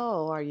like,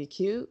 "Oh, are you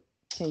cute?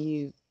 Can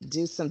you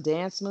do some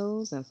dance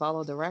moves and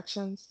follow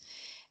directions?"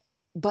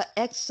 But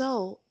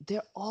EXO,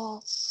 they're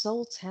all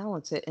so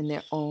talented in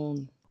their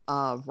own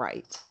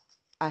right.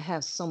 I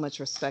have so much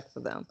respect for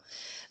them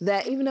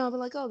that even though I'll be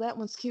like, oh, that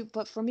one's cute,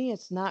 but for me,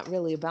 it's not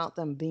really about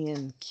them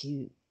being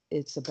cute.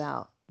 It's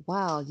about,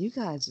 wow, you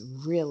guys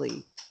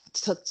really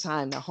took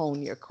time to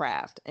hone your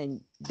craft and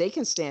they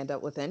can stand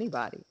up with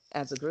anybody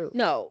as a group.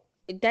 No,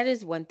 that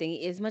is one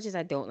thing. As much as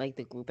I don't like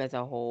the group as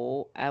a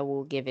whole, I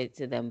will give it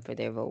to them for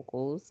their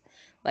vocals.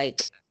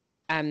 Like,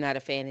 I'm not a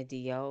fan of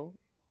Dio,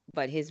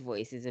 but his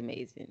voice is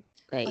amazing.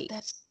 But Like,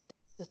 that's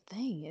the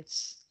thing.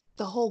 It's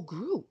the whole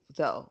group,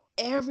 though.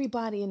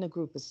 Everybody in the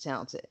group is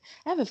talented.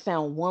 I haven't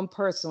found one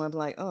person where I'm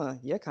like, oh,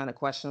 you're kind of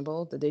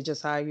questionable. Did they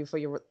just hire you for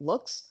your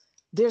looks?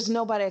 There's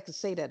nobody I could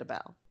say that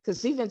about.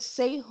 Because even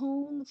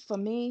Sehun, for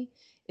me,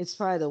 it's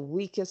probably the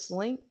weakest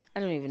link. I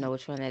don't even know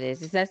which one that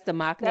is. Is that the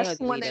Machne or That's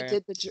the the one that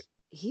leader? did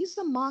he's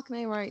the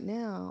Machne right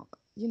now.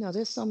 You know,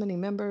 there's so many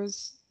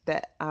members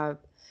that I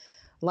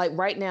like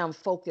right now I'm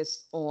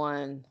focused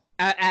on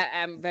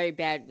I'm very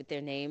bad with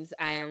their names.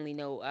 I only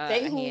know a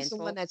Sehun's the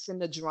one handful. that's in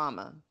the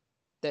drama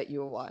that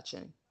you're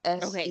watching.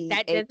 Okay, SEHUN.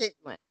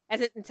 that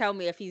doesn't tell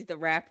me if he's the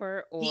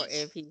rapper or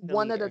He's if he's the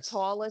one of the leader.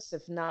 tallest,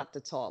 if not the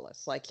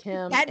tallest. Like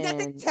him That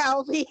doesn't and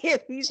tell me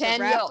if he's the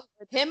Chen rapper Yo.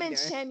 or the Him and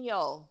leader. Chen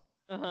Yo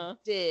Uh-huh.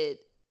 did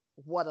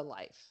What a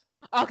Life.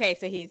 Okay,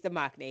 so he's the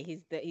Machne.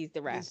 He's the He's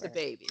the rapper.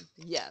 baby.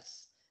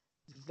 Yes.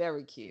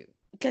 Very cute.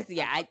 Because I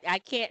yeah, love I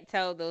can't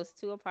tell those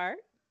two apart.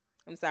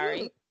 I'm it.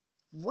 sorry.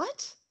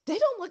 What? They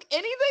don't look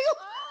anything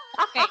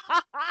Okay, like.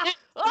 not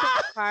tell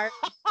them apart.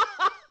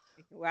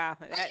 Wow,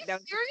 Are you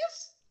that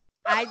serious?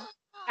 I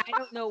I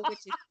don't know which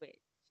is which.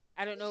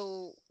 I don't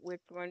know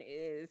which one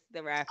is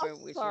the rapper I'm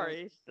and which one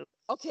sorry. is the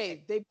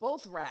Okay, they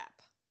both rap.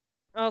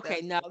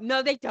 okay, That's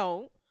no, they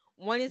don't.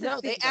 One is a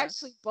no, they singer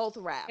actually both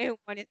rap. and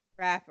one is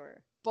a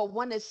rapper. But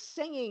one is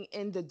singing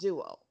in the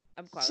duo.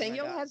 I'm calling my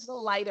Chenyo dog. has the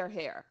lighter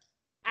hair.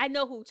 I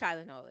know who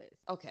Tylenol is.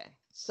 Okay,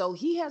 so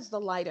he has the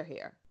lighter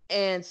hair.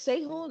 And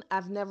Sehun,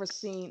 I've never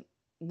seen.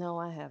 No,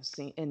 I have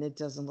seen, and it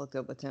doesn't look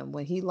good with him.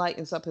 When he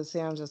lightens up his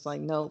hair, I'm just like,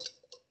 nope,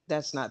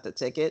 that's not the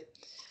ticket.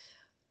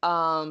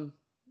 Um,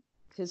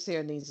 his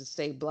hair needs to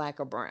stay black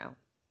or brown.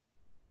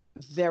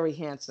 Very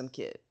handsome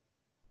kid.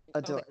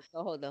 Okay, Adore.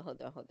 so hold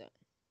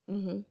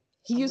on.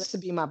 He I'm used gonna to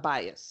be my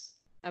bias.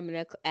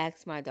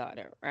 ask my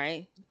daughter,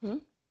 right? Hmm.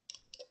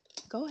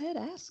 Go ahead,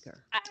 ask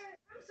her.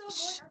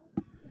 Shh.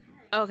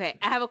 Okay,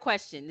 I have a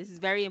question. This is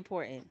very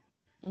important.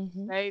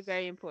 Hmm. Very,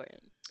 very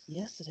important.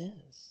 Yes, it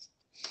is.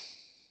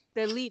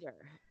 The leader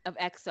of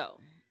EXO,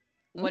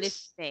 What is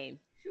his name?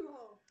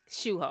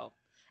 Shuho.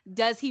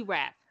 Does he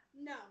rap?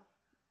 No.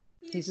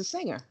 He's a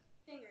singer.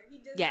 He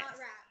does Yes. not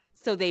rap.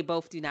 So they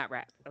both do not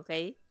rap,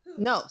 okay? Who?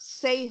 No,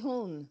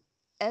 Sehun.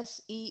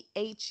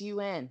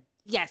 Sehun.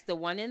 Yes, the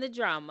one in the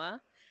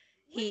drama.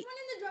 Which one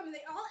in the drama?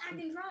 They all act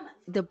in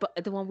dramas.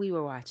 The one we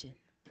were watching.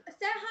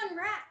 Sehun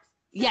raps.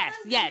 Yes,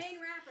 Sehun's yes. the main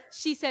rapper.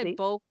 She said See?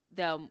 both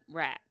them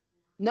rap.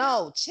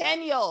 No,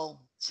 Chanyeol.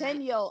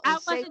 Chanyeol I and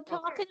wasn't Sehun.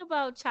 talking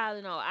about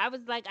Tylenol. I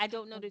was like, I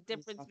don't know the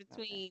difference Okay.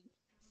 between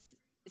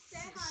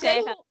Sehun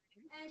Sehun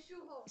and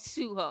Shuho.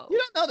 Suho. You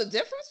don't know the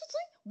difference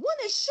between? One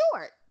is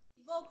short.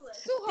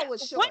 Vocalist. Suho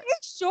was short. What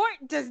is short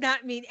does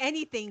not mean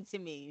anything to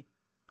me.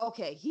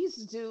 Okay, he's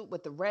the dude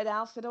with the red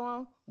outfit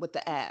on with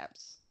the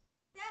abs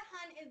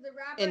Sehun is the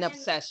rapper. in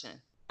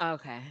Obsession.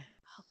 Okay.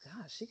 Oh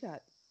gosh, she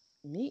got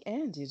me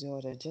and your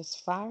daughter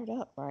just fired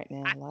up right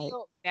now. I Like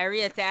feel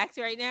very attacked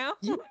right now.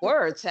 you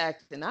were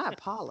attacked, and I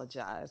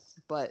apologize,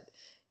 but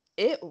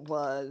it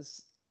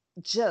was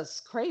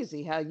just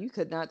crazy how you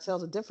could not tell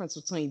the difference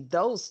between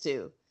those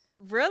two.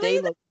 Really?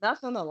 They look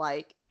nothing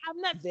alike. I'm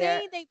not Their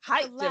saying they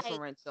height look alike.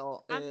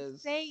 differential I'm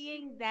is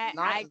saying that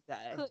night and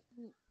day.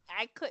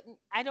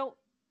 I don't,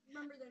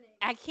 Remember their name.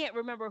 I can't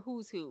remember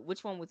who's who,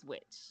 which one was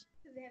which.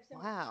 Because they have so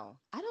Wow.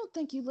 I don't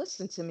think you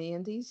listen to me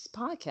in these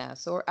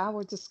podcasts or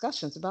our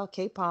discussions about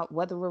K-pop,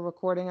 whether we're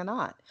recording or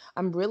not.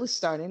 I'm really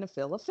starting to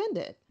feel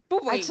offended.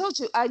 But I wait, told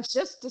you, I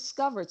just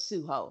discovered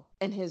Suho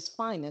and his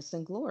finest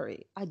and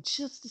glory. I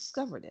just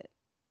discovered it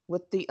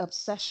with the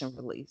Obsession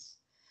release.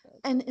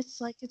 And it's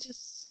like, it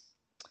just,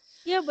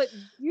 yeah, but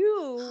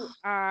you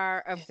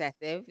are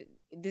obsessive.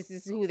 This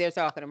is who they're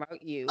talking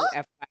about, you, Oh,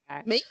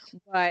 FYI. me,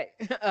 But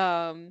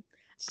I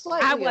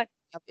slightly was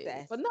obsessive,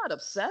 obsessed. but not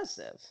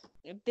obsessive.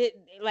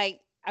 Like,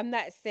 I'm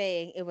not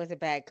saying it was a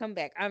bad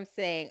comeback. I'm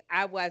saying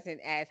I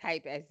wasn't as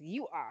hype as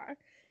you are.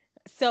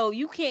 So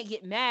you can't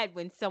get mad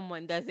when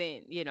someone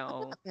doesn't, I'm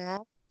not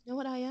mad. You know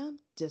what I am?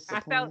 I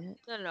felt Disappointed.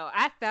 no,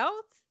 I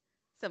felt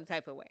some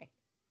type of way.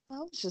 I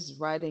was just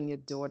writing your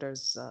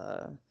daughter's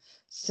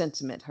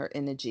sentiment, her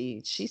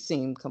energy. She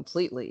seemed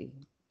completely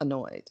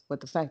annoyed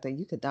with the fact that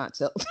you could not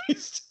tell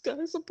these two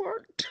guys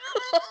apart.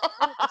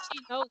 No, but she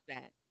knows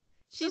that.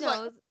 She She's like,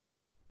 knows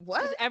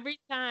what? because every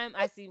time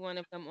I see one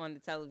of them on the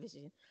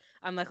television,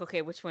 I'm like,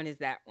 okay, which one is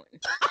that one?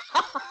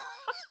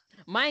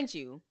 Mind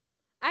you,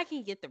 I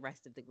can get the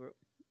rest of the group.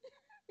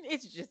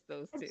 It's just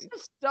those I two.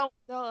 just don't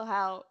know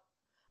how.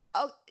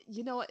 Oh,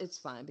 you know what? It's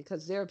fine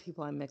because there are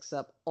people I mix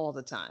up all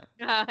the time.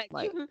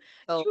 Like, You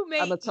so you I'm may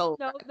a total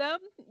know wreck. them.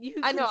 You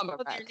I can know I'm a know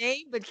their wreck.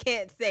 name, but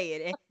can't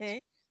say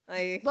it.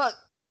 Like, Look,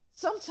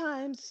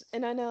 sometimes,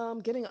 and I know I'm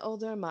getting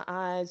older, my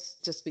eyes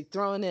just be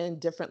throwing in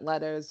different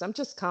letters. I'm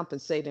just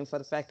compensating for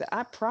the fact that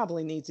I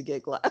probably need to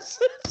get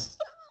glasses.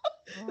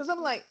 Because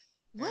I'm like,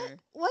 what? Mm.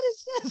 What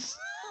is this?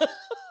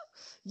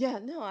 Yeah,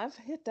 no, I've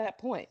hit that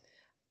point.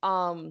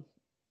 Um,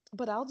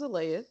 but I'll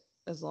delay it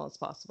as long as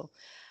possible.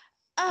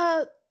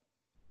 Uh,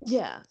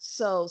 yeah.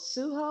 So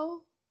Suho,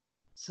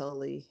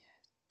 totally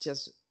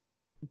just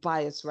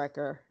bias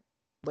wrecker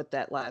with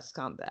that last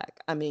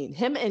comeback. I mean,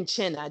 him and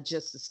Chin, I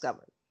just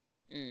discovered.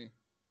 Mm.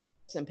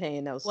 And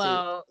paying those two.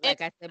 Well, like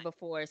I said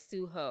before,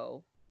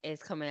 Suho is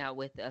coming out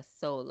with a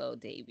solo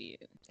debut,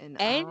 And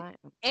and I am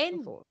looking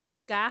and forward.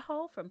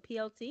 Gaho from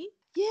PLT.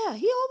 Yeah,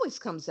 he always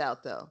comes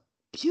out though.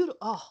 Beautiful.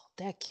 Oh,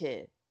 that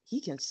kid.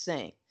 He can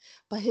sing.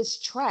 But his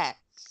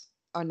tracks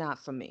are not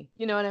for me.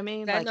 You know what I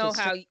mean? I Like know his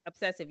how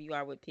obsessive you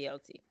are with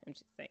PLT. I'm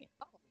just saying.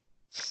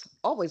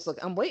 always look.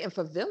 I'm waiting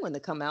for Villain to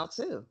come out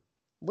too.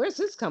 Where's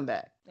his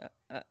comeback?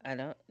 I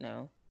don't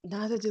know.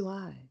 Neither do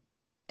I.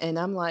 And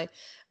I'm like,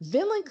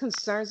 Villain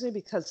concerns me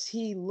because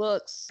he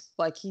looks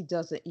like he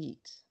doesn't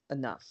eat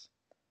enough.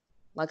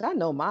 Like I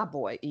know my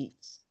boy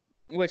eats.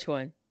 Which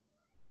one?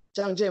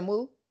 Jung Jin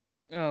Woo.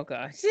 Oh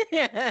gosh.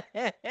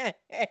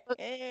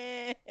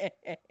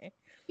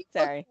 He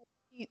Sorry.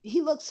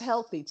 he looks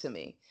healthy to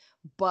me,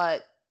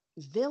 but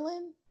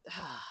Villain,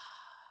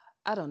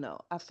 I don't know.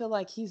 I feel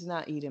like he's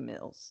not eating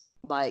meals.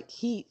 Like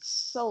he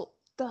so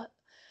the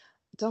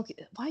don't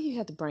get why you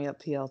had to bring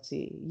up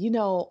PLT. You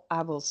know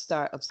I will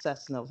start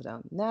obsessing over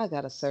them. Now I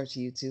gotta search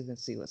YouTube and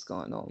see what's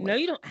going on No, with.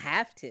 you don't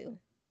have to.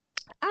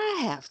 I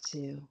have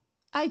to.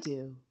 I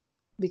do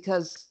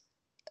because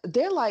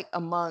they're like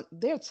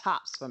they're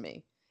tops for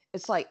me.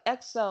 It's like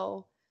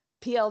EXO,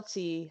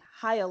 PLT,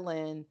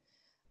 Hyalin.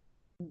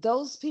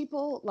 Those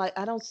people, like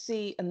I don't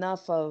see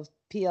enough of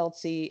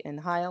PLT and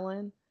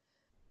Hyalin.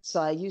 So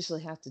I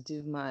usually have to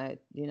do my,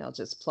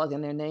 just plug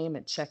in their name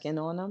and check in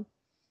on them.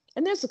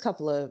 And there's a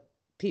couple of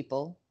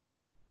people,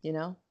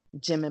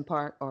 Jimin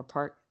Park or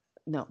Park.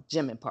 No,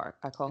 Jimin Park.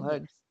 I call her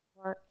Yes.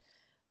 Park.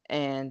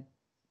 And,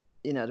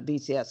 the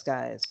BTS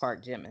guy is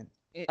Park Jimin.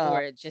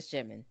 Or just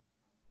Jimin.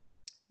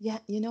 Yeah,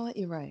 you know what?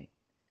 You're right.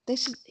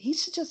 He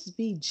should just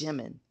be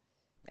Jimin.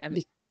 I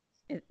mean,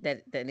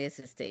 that is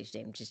his stage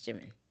name, just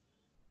Jimin.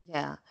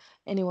 Yeah.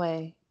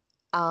 Anyway,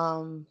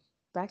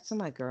 back to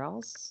my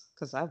girls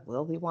because I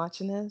will be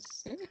watching this.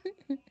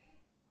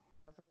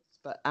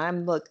 But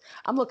I'm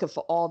looking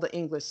for all the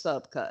English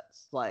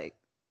subcuts. Like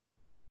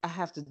I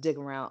have to dig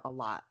around a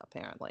lot,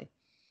 apparently.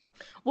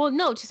 Well,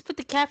 no, just put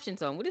the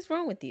captions on. What is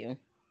wrong with you?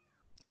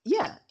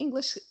 Yeah,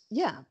 English.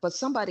 Yeah, but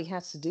somebody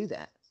has to do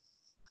that.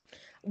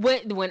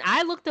 When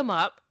I looked them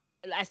up,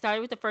 I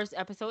started with the first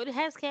episode. It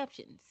has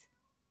captions,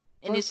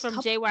 and it's First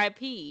from couple,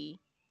 JYP.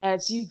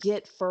 as you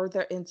get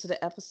further into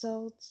the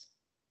episodes,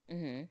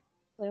 Hmm.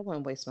 I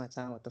wouldn't waste my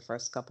time with the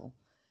first couple.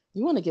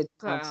 You want to get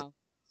down to Girl,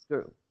 the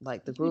group,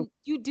 like the group.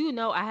 you do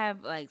know I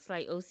have like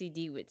slight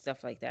OCD with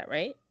stuff like that,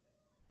 right?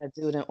 I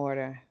do it in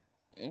order.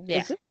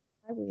 Yeah. Is this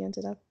why we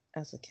ended up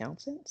as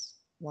accountants?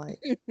 Like,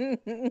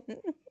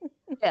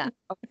 yeah,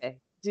 okay.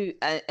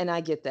 And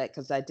I get that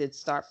because I did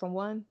start from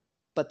one,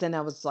 but then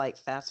I was like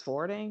fast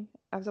forwarding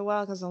after a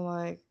while because I'm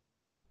like,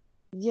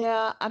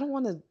 yeah, I don't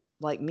want to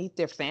like meet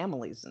their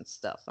families and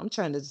stuff. I'm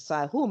trying to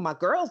decide who my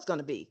girl's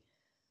gonna be.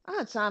 I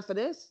had time for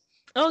this.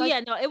 Oh Like, yeah,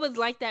 no, it was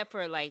like that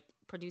for like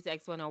Produce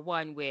X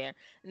 101, where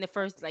in the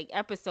first like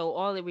episode,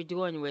 all they were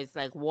doing was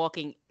like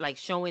walking, like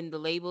showing the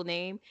label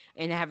name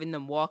and having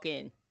them walk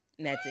in,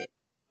 and that's it.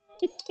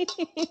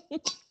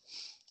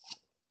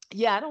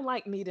 yeah, I don't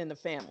like meeting the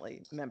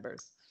family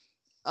members.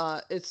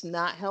 It's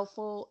not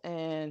helpful,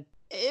 and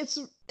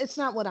it's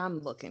not what I'm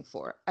looking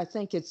for. I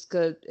think it's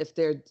good if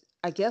they're.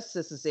 I guess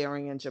this is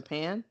airing in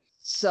Japan,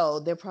 so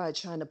they're probably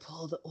trying to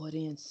pull the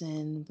audience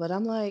in. But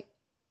I'm like,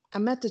 I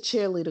met the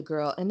cheerleader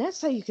girl, and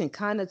that's how you can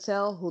kind of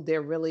tell who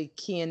they're really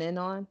keying in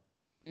on.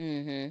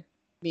 Mm-hmm.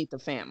 Meet the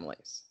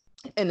families,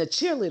 and the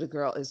cheerleader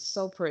girl is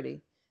so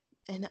pretty.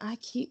 And I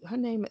keep her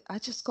name. I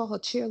just call her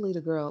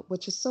cheerleader girl,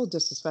 which is so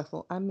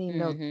disrespectful. I mean,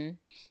 no, Mm-hmm.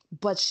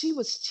 but she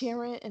was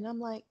cheering, and I'm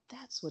like,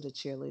 that's what a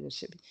cheerleader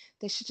should be.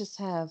 They should just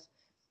have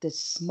this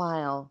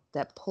smile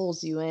that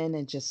pulls you in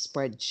and just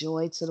spread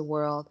joy to the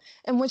world.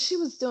 And when she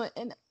was doing,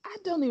 and I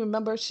don't even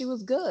remember if she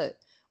was good,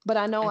 but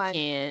I know I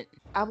can't.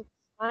 I was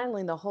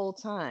smiling the whole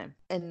time.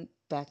 And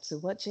back to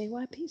what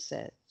JYP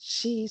said,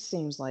 she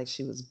seems like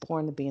she was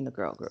born to be in the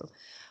girl group.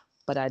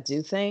 But I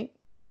do think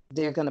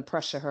they're gonna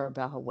pressure her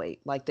about her weight,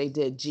 like they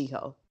did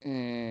Jiho.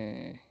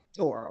 Mm,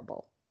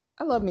 Adorable.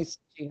 I love me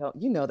some Jiho.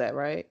 You know that,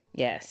 right?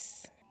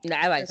 yes. No,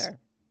 I like That's her.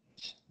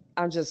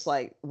 I'm just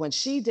like when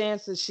she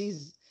dances,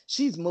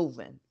 she's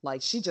moving.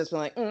 Like she just been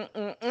like, I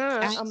I'm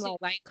actually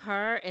like, like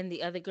her and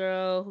the other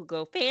girl who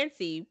go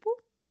fancy. Whoop,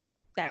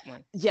 that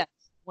one. yes,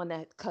 one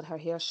that cut her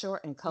hair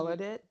short and Mhm.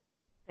 colored it.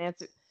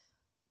 Fancy.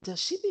 Does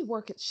she be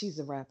working? She's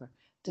a rapper.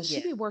 Does she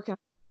Yeah. be working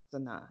or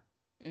not?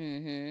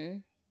 Mm-hmm.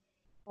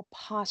 A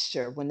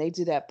posture when they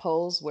do that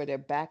pose where their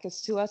back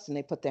is to us and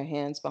they put their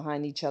hands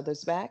behind each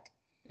other's back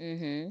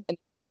Mm-hmm. and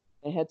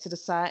their head to the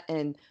side.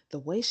 And the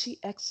way she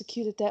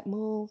executed that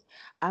move,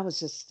 I was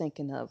just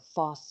thinking of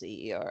Fosse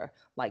or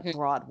like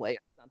Broadway or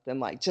something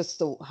like just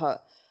the her.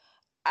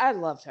 I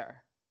loved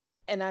her.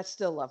 And I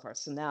still love her.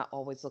 So now I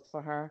always look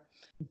for her.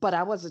 But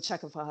I wasn't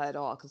checking for her at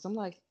all because I'm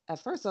like, at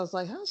first I was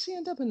like, how'd she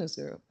end up in this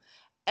group?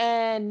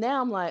 And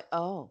now I'm like,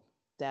 oh,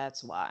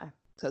 that's why.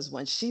 Because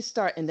when she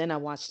started, and then I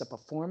watched the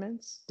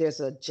performance. There's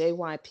a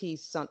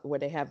JYP where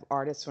they have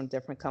artists from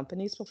different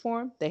companies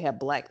perform. They have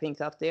Blackpink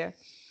up there,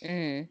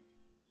 Mm-hmm.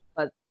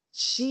 but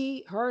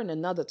her and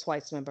another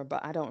Twice member,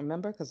 but I don't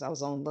remember because I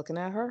was only looking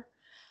at her.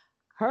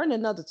 Her and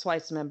another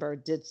Twice member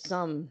did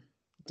some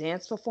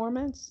dance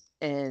performance,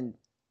 and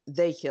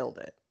they killed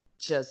it.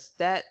 Just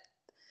that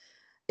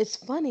it's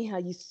funny how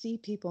you see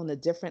people in a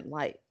different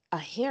light. A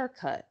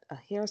haircut, a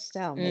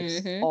hairstyle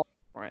makes Mm-hmm. all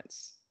the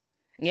difference.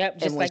 Yep,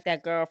 And just when like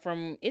that girl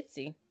from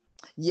ITZY.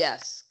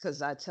 yes,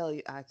 because I tell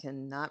you, I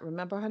cannot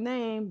remember her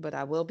name, but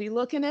I will be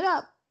looking it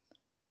up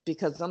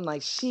because I'm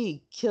like,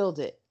 she killed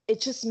it. It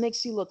just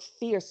makes you look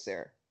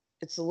fiercer.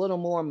 It's a little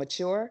more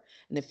mature.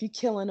 And if you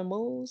killing the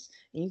moves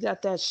and you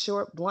got that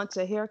short,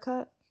 blunted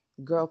haircut,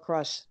 girl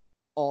crush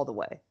all the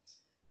way.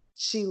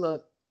 She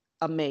looked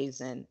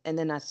amazing. And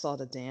then I saw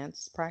the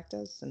dance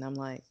practice and I'm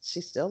like,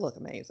 she still look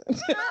amazing.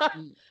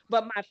 Mm.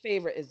 But my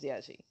favorite is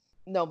Yeji.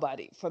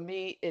 Nobody. For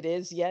me, it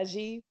is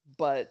Yeji,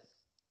 but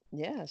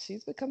yeah,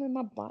 she's becoming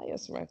my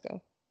bias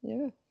wrecker.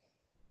 Yeah.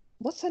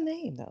 What's her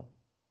name though?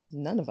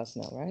 None of us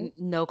know, right?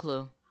 No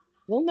clue.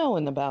 We'll know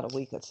in about a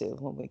week or two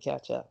when we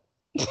catch up.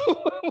 We're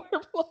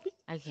like,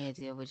 I can't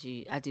deal with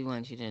you. I do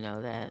want you to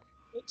know that.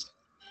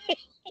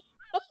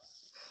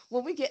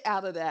 when we get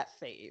out of that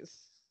phase.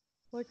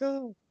 Like,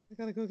 oh, I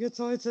gotta go get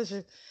toy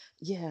tissue.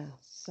 Yeah.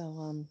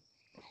 So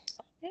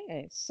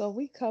okay. So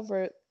we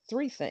covered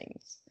three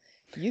things.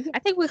 You I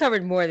think we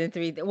covered more than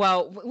three.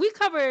 Well, we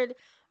covered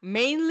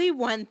mainly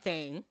one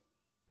thing.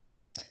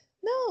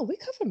 no, we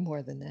covered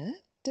more than that,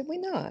 did we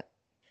not?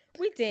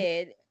 We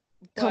did,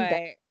 Come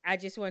back. but I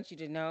just want you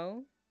to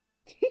know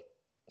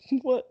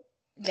What?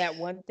 that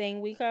one thing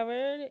we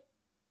covered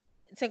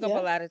took up a Yeah.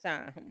 lot of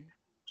time.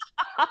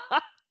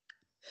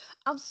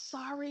 I'm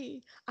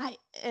sorry. I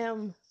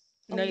am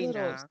a No, you're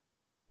little. not.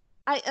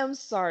 I am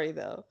sorry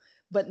though,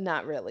 but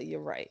not really. You're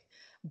right.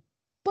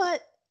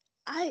 But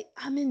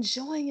I'm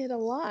enjoying it a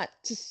lot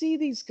to see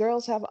these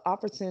girls have an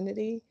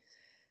opportunity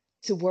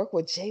to work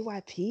with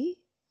JYP,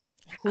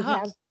 who Oh,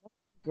 has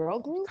girl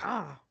group.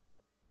 oh,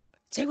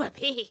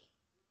 JYP.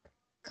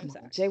 I'm Come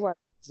on, sorry. JYP.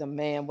 The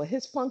man with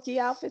his funky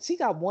outfits. He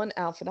got one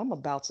outfit I'm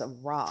about to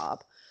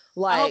rob.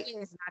 I hope Like,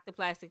 it's not the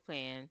plastic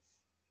pants.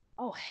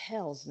 oh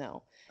hells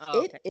no.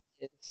 Oh, okay. It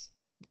is.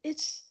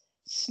 It's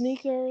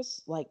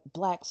sneakers, like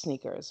black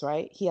sneakers,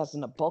 right? He has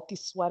in a bulky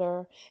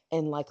sweater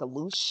and like a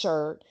loose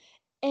shirt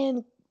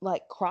and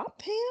like crop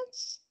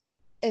pants.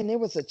 And there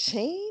was a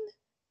chain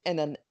and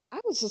then I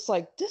was just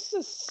like, this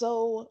is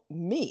so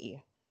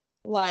me.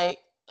 Like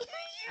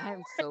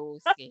I'm so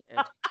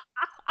scared.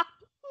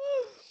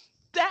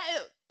 that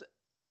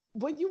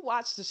when you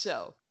watch the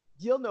show,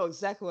 you'll know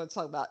exactly what I'm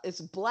talking about.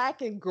 It's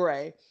black and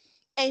gray,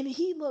 and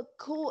he looked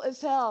cool as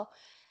hell.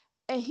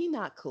 And he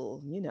not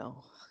cool,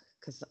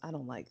 because I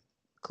don't like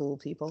cool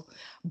people.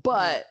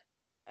 Right.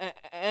 But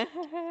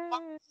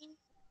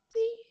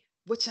see,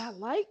 which I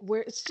like,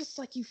 where it's just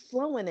like you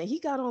flowing, and he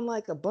got on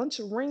like a bunch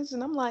of rings,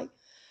 and I'm like,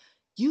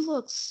 you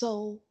look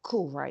so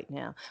cool right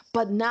now,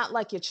 but not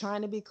like you're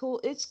trying to be cool.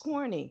 It's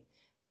corny,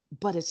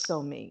 but it's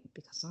so me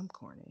because I'm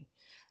corny.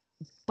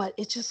 But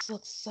it just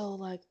looks so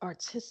like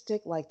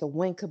artistic, like the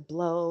wind could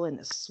blow and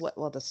the sweat.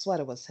 Well, the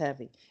sweater was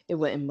heavy, it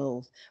wouldn't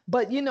move.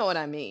 But you know what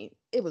I mean?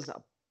 It was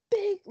a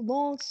big,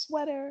 long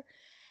sweater.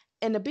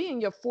 And to be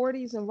in your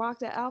 40s and rock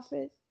that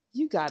outfit,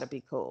 you gotta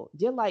be cool.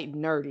 You're like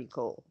nerdy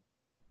cool.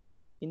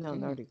 You know,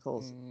 Mm, nerdy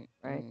cool, mm,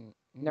 right? mm,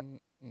 Nerd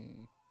mm,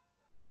 mm.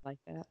 like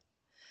that.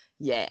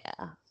 Yeah,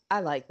 I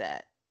like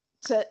that.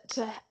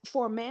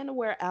 For a man to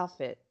wear an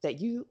outfit that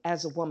you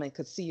as a woman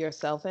could see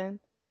yourself in,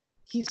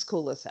 he's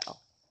cool as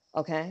hell.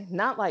 Okay?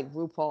 Not like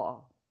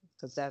RuPaul,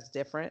 because that's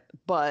different,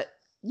 but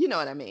you know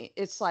what I mean.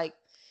 It's like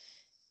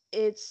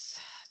it's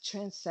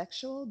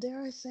transsexual,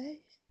 dare I say?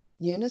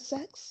 Unisex?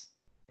 That's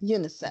it.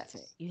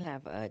 Unisex. You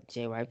have a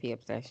JYP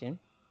obsession.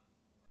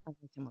 I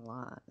like him a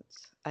lot.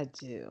 I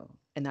do.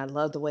 And I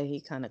love the way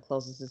he kind of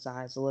closes his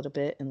eyes a little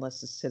bit and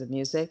listens to the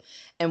music.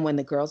 And when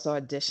the girls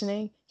are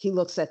auditioning, he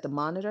looks at the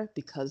monitor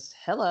because,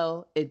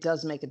 hello, it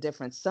does make a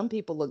difference. Some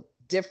people look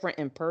different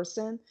in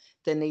person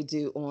than they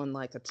do on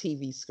like a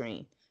TV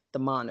screen, the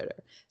monitor.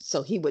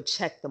 So he would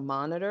check the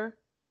monitor.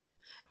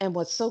 And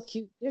what's so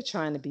cute, they're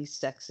trying to be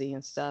sexy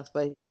and stuff,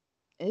 but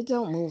it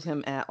don't move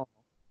him at all.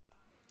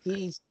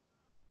 He's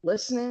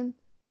listening,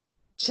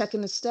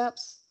 checking the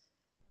steps,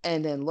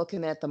 and then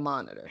looking at the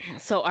monitor.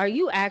 So, are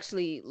you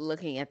actually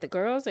looking at the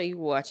girls or are you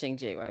watching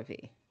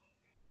JYP?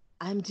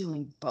 I'm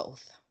doing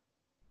both.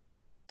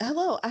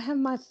 Hello, I have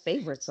my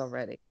favorites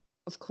already.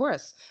 Of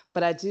course,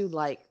 but I do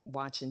like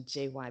watching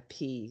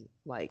JYP,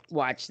 like,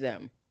 Watch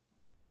them.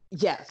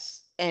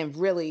 yes, and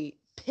really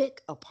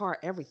pick apart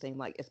everything.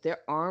 Like, if their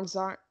arms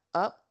aren't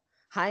up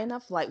high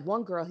enough, like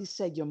one girl, he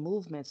said, your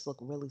movements look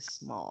really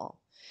small.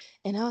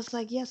 And I was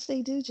like, yes,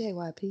 they do,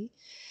 JYP.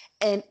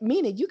 And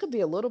meaning you could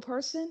be a little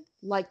person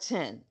like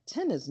 10.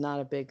 10 is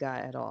not a big guy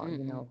at all,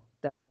 Mm-mm.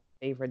 That's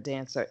my favorite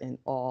dancer in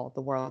all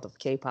the world of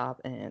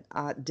K-pop and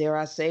dare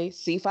I say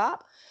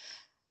C-pop.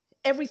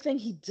 Everything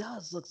he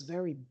does looks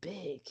very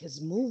big.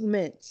 His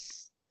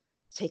movements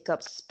take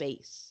up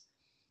space,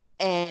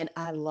 and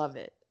I love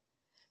it.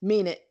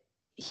 Meaning,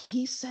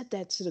 he said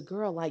that to the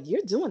girl, like,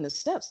 you're doing the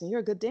steps and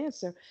you're a good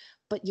dancer,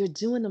 but you're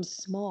doing them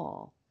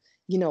small.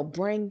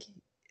 Bring,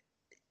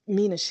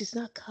 meaning she's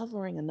not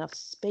covering enough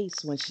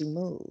space when she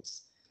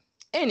moves.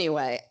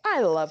 Anyway,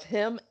 I love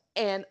him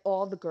and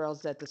all the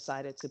girls that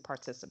decided to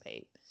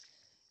participate.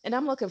 And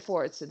I'm looking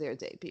forward to their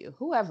debut,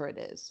 whoever it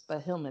is,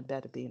 but Hillman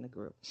better be in the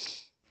group.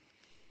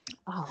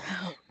 Oh,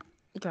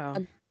 I Girl.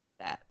 love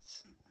that.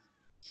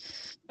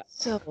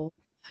 So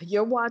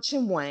you're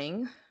watching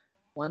Wang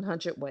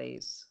 100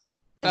 Ways,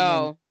 and then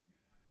Oh,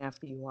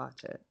 after you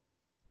watch it,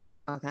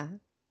 okay,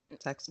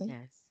 text me. yes.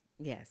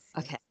 Yes.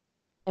 Yes. Okay.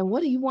 And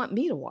what do you want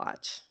me to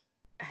watch?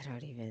 I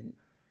don't even.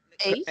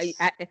 Ace?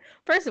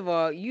 First of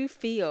all,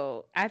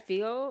 I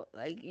feel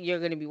like you're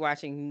going to be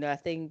watching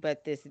nothing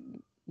but this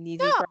Neezy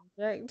No,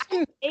 project. I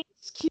have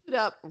Ace queued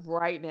up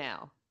right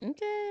now.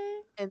 Okay.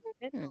 And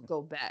then we'll Hmm.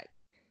 go back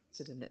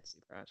to the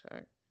Nipsey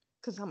Project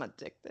because I'm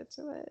addicted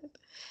to it.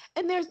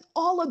 And they're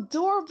all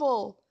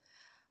adorable.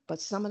 But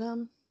some of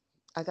them,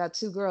 I got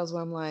two girls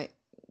where I'm like,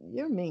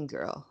 you're a mean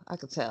girl. I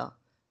could tell.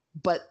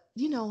 But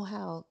you know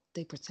how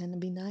they pretend to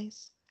be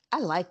nice? I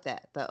like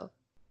that though.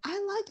 I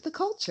like the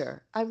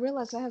culture. I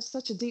realize I have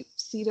such a deep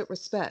seated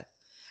respect.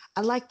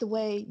 I like the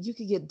way you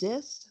could get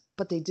dissed,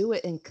 but they do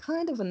it in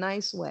kind of a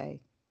nice way.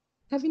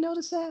 Have you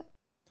noticed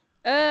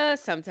that?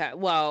 Sometimes.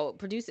 Well,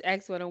 Producer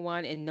X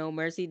 101 and No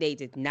Mercy, they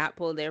did not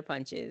pull their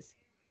punches.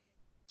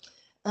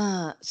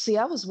 See,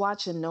 I was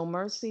watching No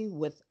Mercy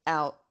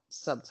without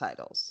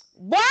subtitles.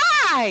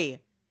 Why?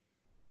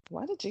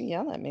 Why did you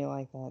yell at me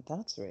like that?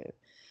 That's rude.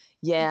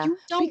 Yeah, You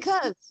don't speak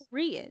because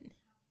Korean.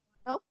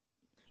 oh,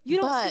 You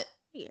don't speak but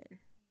Korean.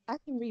 I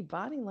can read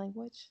body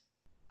language.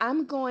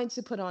 I'm going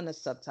to put on the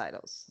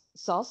subtitles.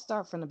 So I'll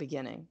start from the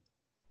beginning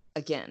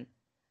again.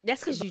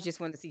 That's because you just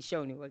want to see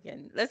Shonu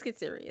again. Let's get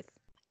serious.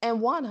 And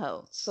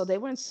Wonho. So they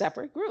were in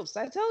separate groups.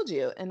 I told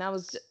you. And I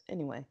was,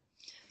 anyway.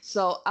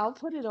 So I'll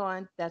put it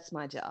on. That's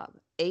my job.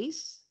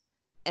 Ace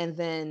and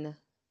then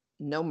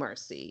No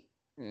Mercy.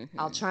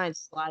 I'll Hmm. try and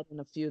slide in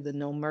a few of the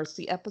No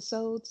Mercy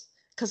episodes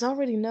because I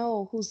already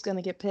know who's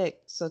gonna get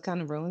picked, so it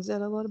kind of ruins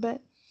it a little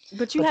bit.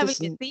 But you But haven't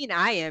this, even seen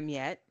I Am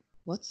yet.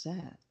 what's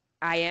that?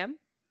 I Am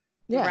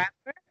the Yeah.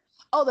 rapper.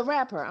 Oh, the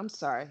rapper. I'm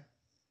sorry.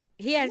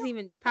 He hasn't No,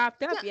 even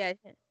popped up that, yet.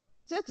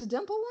 that's the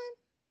Dimple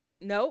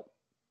one. Nope.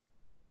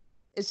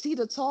 Is he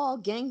the tall,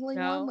 gangly one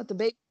No. with the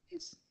big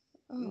face?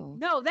 Oh,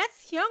 No,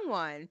 that's Young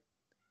One.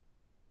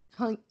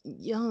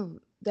 young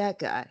that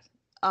guy.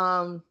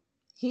 Um,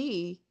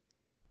 he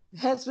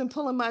has been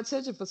pulling my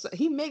attention for.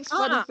 He makes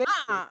funny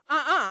faces.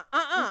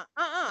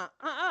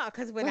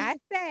 Because when What? I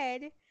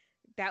said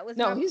that was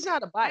No, my he's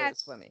not a bias,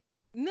 bias for me.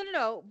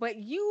 no. But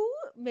you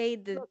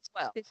made He looks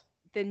 12. the,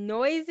 the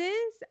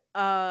noises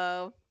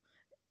of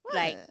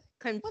like What?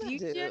 What I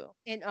confusion do?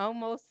 and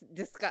almost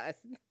disgust.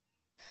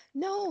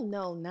 No,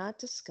 no, not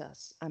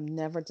discuss. I'm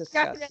never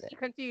disgusted. Definitely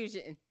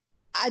confusion.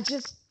 I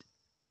just,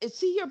 is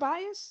he your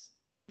bias?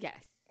 Yes.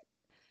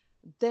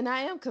 Then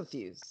I am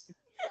confused.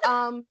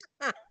 Um,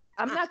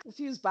 I'm not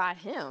confused by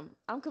him.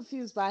 I'm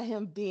confused by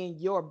him being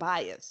your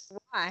bias.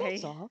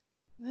 That's Why? all.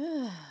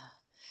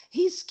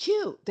 He's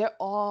cute. They're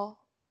all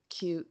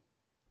cute,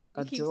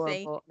 You keep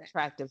saying adorable, that.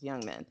 attractive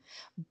young men.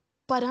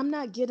 But I'm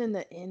not getting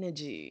the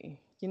energy.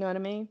 You know what I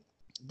mean?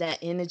 That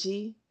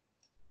energy,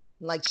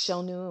 like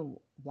Shonu and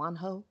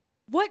Wanho.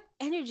 What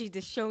energy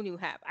does Shonu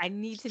have? I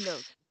need to know.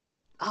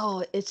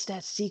 Oh, it's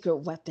that secret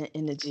weapon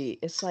energy.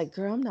 It's like,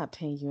 girl, I'm not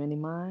paying you any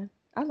mind.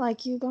 I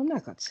like you, but I'm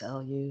not gonna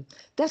tell you.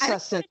 That's I what I don't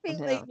sense want from to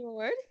feel him.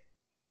 ignored.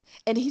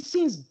 And he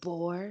seems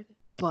bored,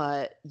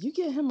 but you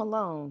get him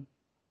alone,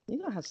 you're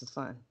gonna have some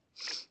fun.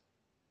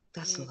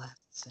 That's Mm, all I have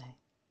to say.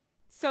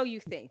 So you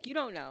think. You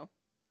don't know.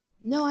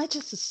 No, I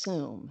just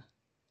assume,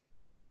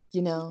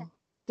 Okay.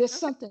 there's Okay.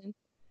 something,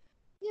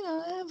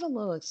 I have a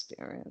little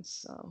experience.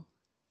 So,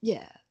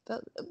 yeah,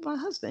 my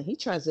husband, he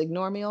tries to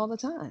ignore me all the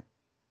time.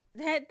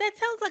 That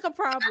sounds like a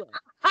problem.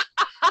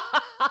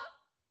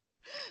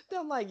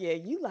 I'm like, yeah,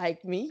 you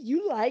like me.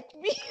 You like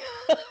me.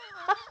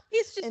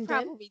 He's just And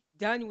then probably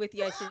done with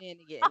your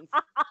shenanigans.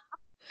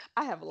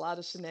 I have a lot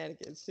of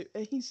shenanigans too,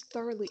 and he's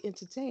thoroughly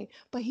entertained.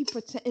 But he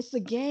pretend it's a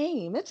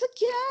game. It's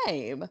a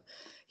game.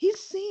 He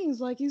seems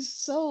like he's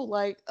so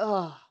like,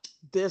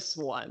 this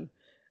one.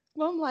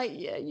 Well, I'm like,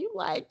 yeah, you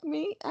like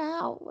me?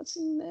 Ow, what's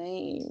your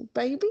name,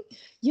 baby?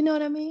 You know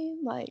what I mean?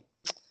 Like,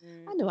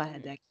 I knew I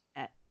had Mm-mm. that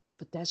cat,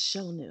 but that's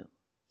Shonu.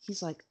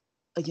 He's like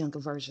a younger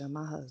version of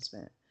my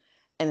husband,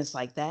 and it's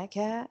like that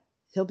cat.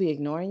 He'll be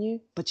ignoring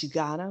you, but you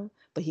got him.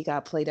 But he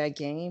got to play that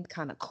game,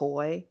 kind of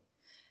coy,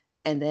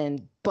 and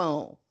then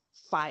boom,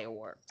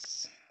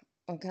 fireworks.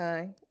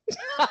 Okay.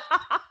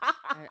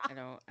 I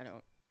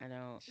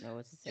don't know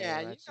what to say Yeah,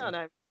 you about know you. what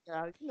I,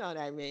 yeah, you know what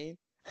I mean.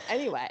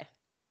 Anyway,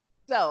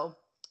 so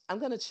I'm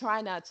gonna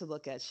try not to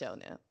look at show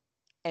now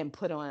and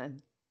put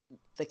on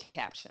the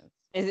captions.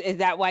 Is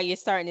that why you're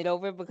starting it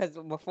over? Because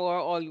before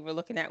all you were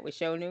looking at was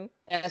Shonu?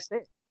 That's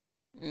it.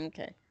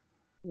 Okay.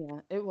 Yeah,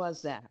 it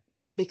was that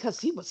because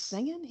he was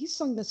singing. He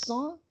sung the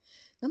song.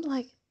 I'm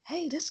like,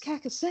 hey, this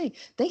cat can sing.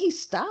 Then he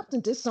stopped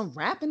and did some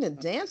rapping and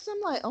dancing.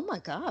 I'm like, oh my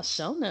gosh,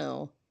 show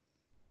no.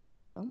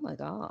 Oh my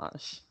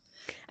gosh.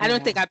 I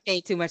don't think Yeah. I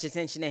paid too much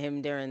attention to him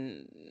He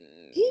during.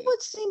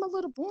 would seem a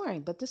little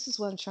boring, but this is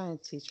what I'm trying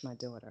to teach my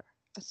daughter.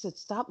 I said,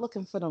 stop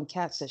looking for them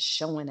cats that's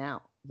showing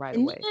out right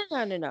No, away.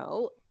 no, no,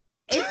 no.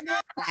 It's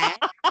not that.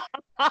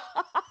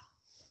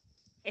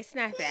 It's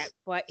not that.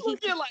 But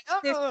You're like,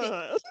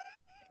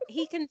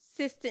 he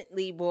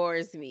consistently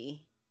bores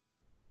me.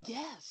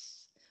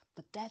 yes,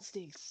 but that's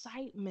the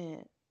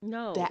excitement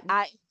that No.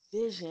 I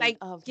envision Like,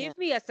 of him. give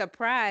me a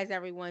surprise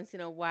every once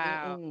in a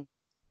while. Mm-mm.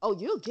 Oh,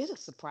 you'll get a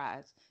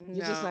surprise.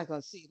 You're just No. not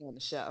going to see it on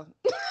the show.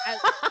 I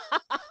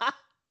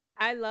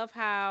I love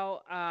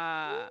how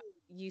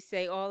you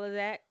say all of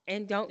that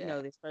and don't Yeah,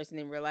 know this person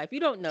in real life. You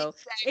don't know.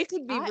 It exactly.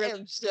 could be I really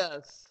am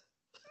just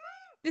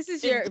this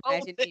is your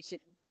indulging imagination.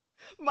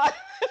 my.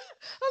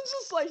 I'm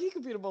just like he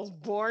could be the most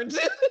boring dude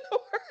in the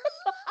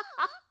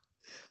world,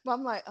 but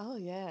I'm like, oh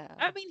yeah.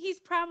 I mean, he's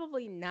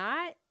probably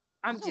not.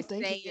 I I'm don't just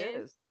think he saying.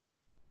 is,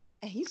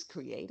 and he's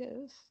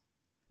creative.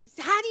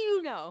 How do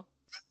you know?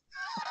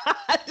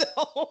 I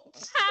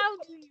don't. How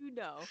do you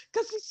know?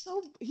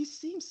 Because he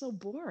seems so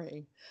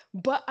boring,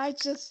 but I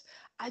just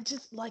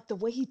like the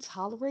way he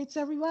tolerates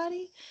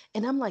everybody,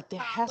 and I'm like, there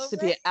has to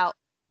be an Tolerate? out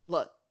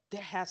look,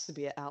 there has to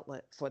be an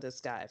outlet for this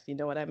guy, if you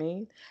know what I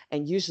mean.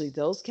 And usually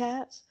those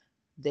cats,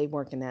 they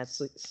work in that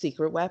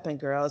secret weapon,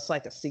 girl. It's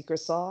like a secret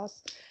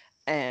sauce.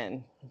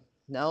 And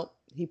nope,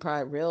 he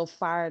probably real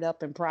fired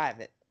up in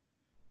private,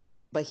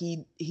 but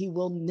he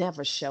will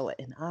never show it.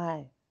 And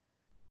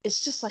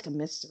it's just like a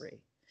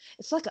mystery.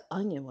 It's like an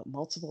onion with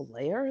multiple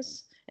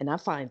layers, and I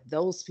find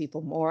those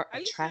people more Are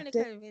you trying to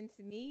attractive. convince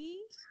me?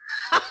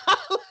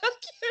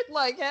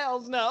 Like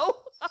hells no.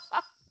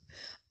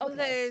 Okay.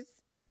 Because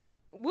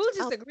we'll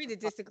just Um, agree to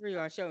disagree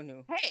on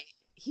Shonu. hey,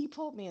 he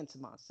pulled me into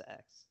Monster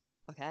X.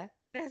 Okay,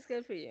 That's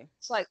good for you.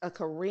 it's like a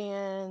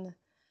Korean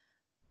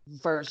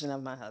version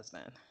of my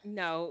husband.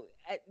 No,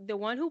 the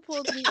one who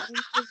pulled me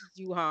in was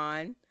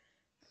Juhan,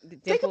 the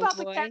Think Dimples about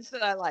the boy. cats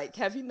that I like.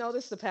 Have you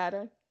noticed the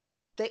pattern?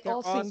 They They're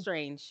all all seem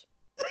strange.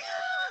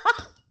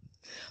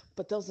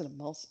 But those are the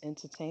most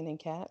entertaining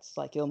cats.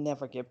 Like you'll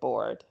never get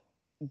bored.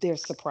 They're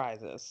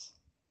surprises.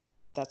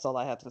 That's all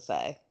I have to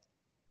say.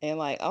 And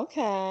like,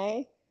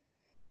 okay,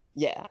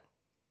 yeah,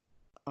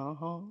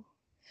 uh-huh.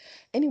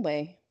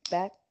 Anyway,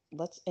 back.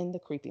 Let's end the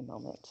creepy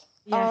moment.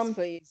 Yes,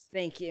 please.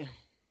 Thank you.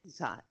 He's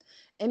hot.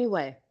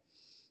 Anyway,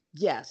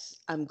 yes,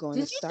 I'm going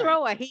to Did you start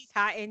throw a he's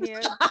hot in here?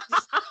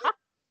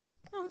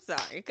 I'm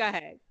sorry. Go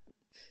ahead.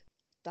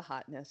 the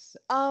hotness.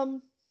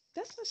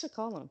 That's what I should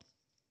call him.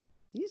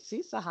 He's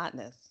the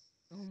hotness.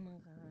 Oh my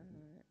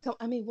god. So,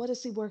 I mean, what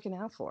is he working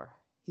out for?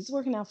 He's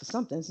working out for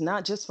something. It's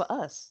not just for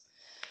us.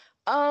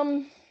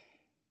 Um,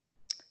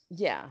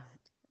 yeah.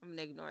 I'm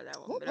gonna ignore that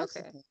one, What but was the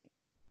okay. point?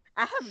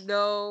 I have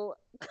no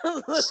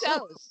clue.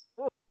 Shows.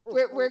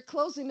 We're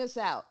closing this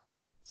out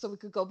so we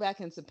could go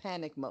back into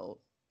panic mode,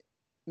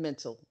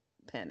 mental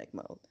panic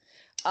mode.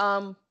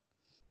 Um,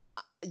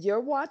 you're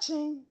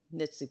watching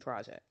Nitsy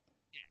Project.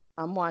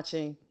 I'm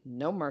watching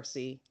No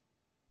Mercy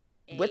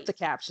with the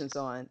captions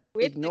on,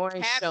 With the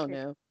ignoring captions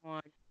Shonu,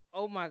 on.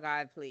 Oh my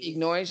god, please.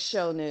 ignoring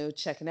Shonu,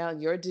 checking out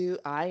your dude.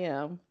 I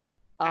am.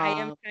 I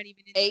am not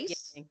even in the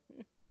Ace. beginning.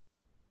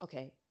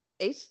 Okay,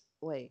 Ace.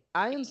 Wait,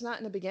 I am's not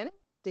in the beginning.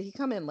 Did he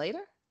come in later?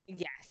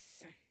 Yes.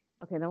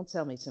 Okay, don't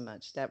tell me too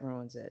much. That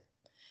ruins it.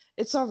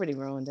 It's already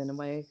ruined in a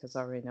way because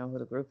I already know who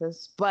the group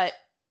is. But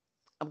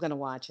I'm gonna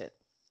watch it.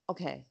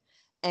 Okay,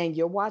 and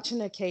you're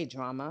watching a K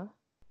drama.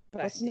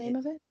 What's the name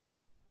of it?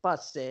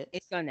 Busted.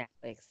 It's on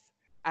Netflix.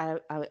 I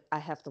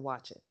have to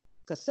watch it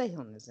because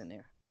Sehun is in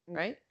there,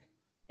 right?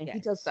 And he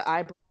Yes. does the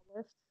eyebrow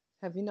lift.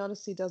 Have you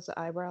noticed he does the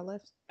eyebrow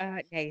lift?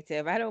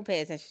 Negative. I don't pay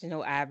attention to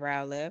no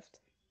eyebrow lift.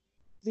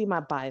 Be my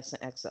bias in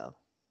EXO.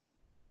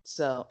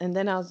 So, and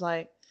then I was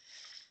like,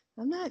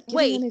 I'm not getting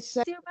Wait, any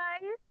still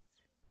biased?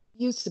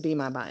 Used to be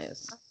my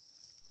bias.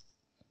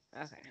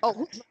 Okay. Oh, Okay.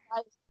 who's my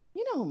bias?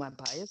 You know who my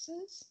bias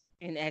is?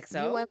 In You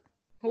EXO? went,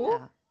 Who?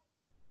 yeah,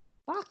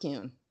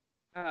 Bakyun.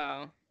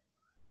 Oh.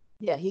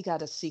 Yeah, he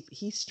got a secret.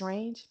 He's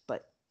strange,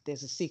 but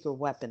there's a secret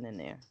weapon in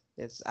there.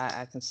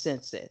 I can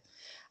sense it.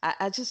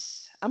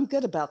 I'm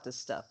good about this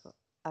stuff.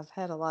 I've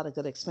had a lot of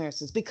good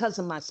experiences because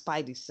of my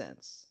spidey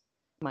sense,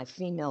 my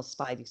female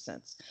spidey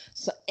sense.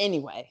 So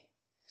anyway,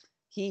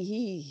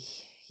 he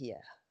yeah,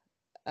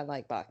 I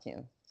like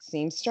Bakyun.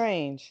 Seems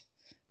strange,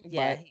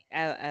 Yeah, but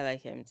I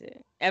like him too.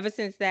 Ever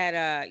since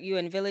that You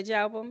in Village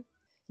album?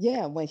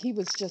 yeah, when he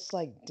was just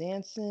like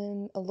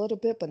dancing a little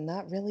bit, but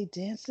not really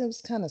dancing, it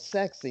was kind of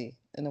sexy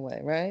in a way,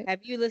 right? Have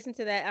you listened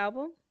to that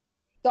album?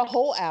 The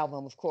whole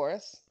album, of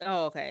course.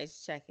 Oh, okay.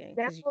 Just checking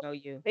That because you was know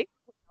you. the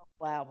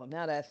whole album.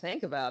 Now that I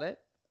think about it,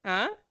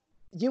 Huh?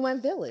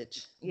 UN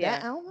Village, that Yeah.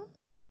 album,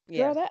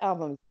 Yeah. girl, that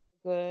album is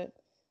good.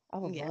 I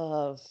would Yeah.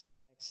 love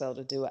EXO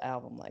to do an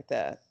album like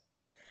that.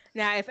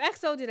 Now, if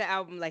EXO did an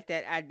album like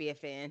that, I'd be a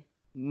fan.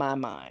 My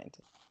mind,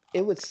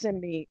 it would send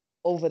me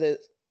over the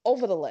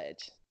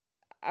ledge.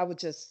 I would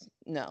just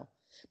no.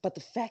 But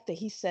the fact that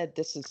he said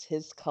this is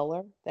his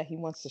color that he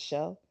wants to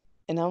show,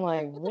 and I'm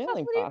like, What the fuck?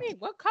 really, What do you Bach? mean?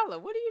 What color?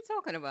 What are you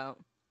talking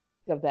about?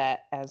 Of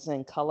that as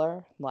in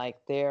color,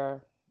 like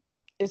they're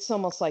it's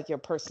almost like your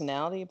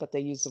personality, but they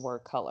use the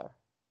word color.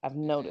 I've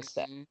noticed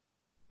that. Mm.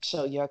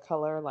 Show your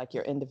color, like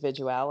your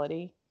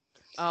individuality,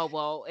 Oh,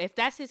 well, if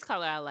that's his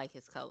color, I like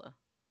his color.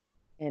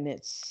 and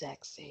it's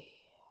sexy.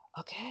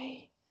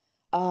 Okay.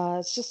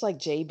 It's just like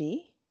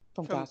JB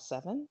from From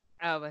GOT7.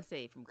 Oh, I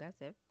say from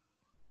Gossip.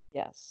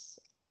 Yes.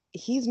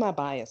 He's my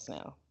bias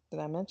now. Did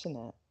I mention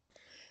that?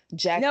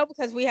 Jack. No,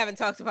 because we haven't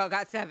talked about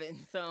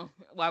GOT7, so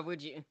why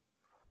would you?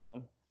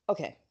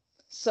 Okay.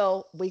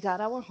 So we got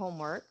our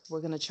homework.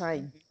 We're gonna try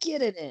and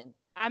get it in.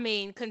 I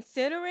mean,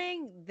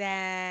 considering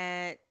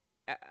that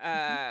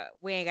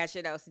we ain't got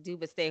shit else to do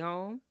but stay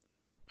home.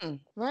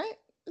 Right?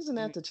 Isn't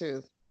that Mhm. the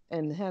truth?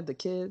 And have the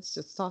kids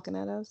just talking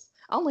at us.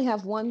 I only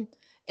have one.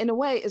 In a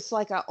way, it's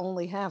like I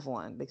only have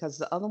one because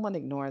the other one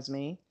ignores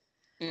me,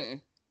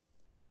 Mm.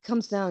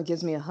 comes down and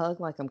gives me a hug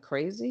like I'm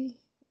crazy.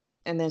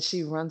 And then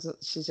she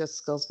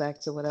just goes back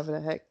to whatever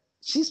the heck.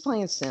 She's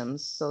playing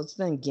Sims. So it's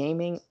been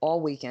gaming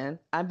all weekend.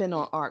 I've been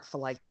on Arc for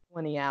like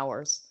 20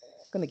 hours.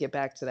 I'm going to get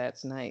back to that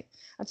tonight.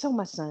 I told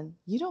my son,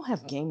 you don't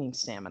have gaming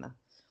stamina.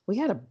 We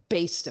had a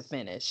base to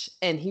finish.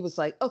 And he was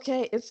like,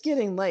 okay, it's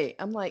getting late.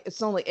 I'm like,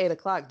 it's only 8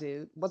 o'clock,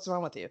 dude. What's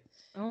wrong with you?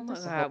 Oh my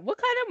That's the whole God. What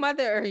kind of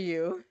mother are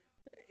you?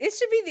 It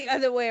should be the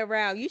other way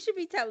around. You should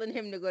be telling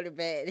him to go to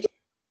bed.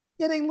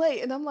 getting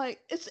late. And I'm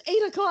like, it's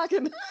 8 o'clock.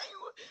 And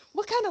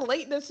what kind of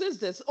lateness is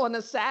this on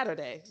a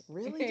Saturday?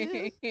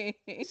 Really, dude?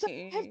 He said,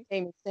 I have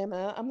gaming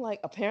stamina. I'm like,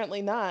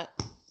 apparently not.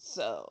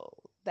 So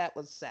that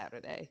was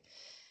Saturday.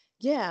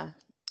 Yeah.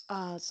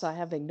 So I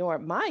have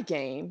ignored my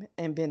game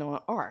and been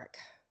on Arc.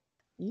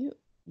 You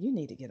you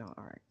need to get on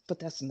Arc, but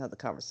that's another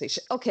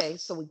conversation. Okay,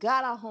 so we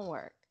got our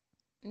homework.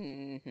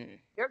 Mm-hmm.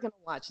 You're gonna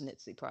watch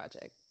Nitsy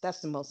Project.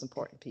 That's the most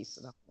important piece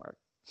of the homework,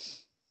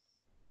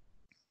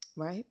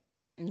 right?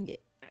 Yeah.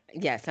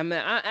 Yes,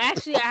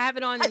 actually I have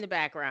it on in the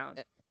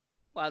background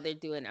while they're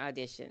doing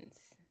auditions.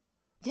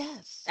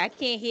 Yes. I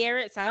can't hear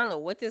it, so I don't know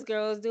what this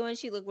girl is doing.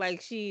 She looked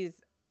like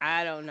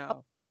I don't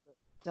know.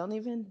 don't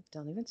even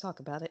talk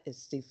about it.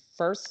 It's the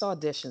first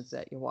auditions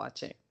that you're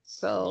watching.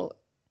 So,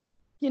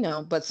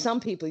 but some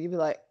people you'd be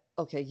like,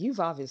 okay, you've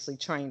obviously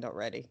trained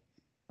already.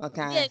 Yeah,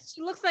 Okay.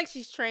 she looks like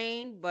she's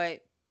trained,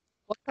 but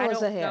What I color is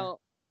her don't hair? know.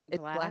 It's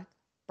Black? black,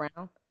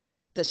 brown.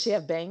 Does she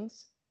have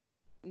bangs?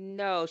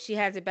 No, she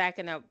has it back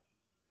in a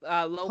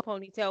low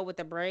ponytail with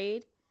a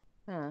braid,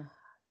 Huh,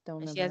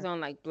 don't and she remember has her. on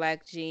like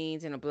black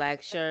jeans and a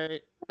black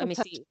shirt. Let Gonna me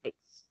touch see. base.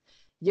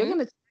 You're Hmm?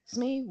 gonna text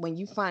me when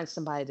you find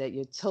somebody that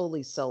you're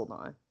totally sold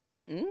on.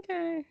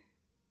 Okay.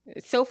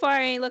 So far,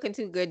 it ain't looking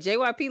too good.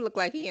 JYP look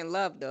like he in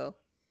love though.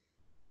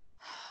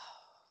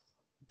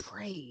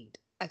 Braid.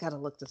 I gotta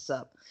look this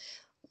up.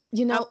 I'm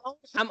Here's on-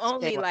 the I'm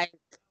only thing. like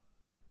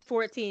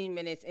 14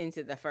 minutes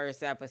into the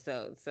first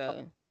episode,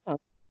 so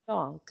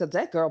Oh, because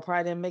that girl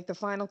probably didn't make the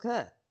final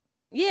cut.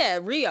 yeah,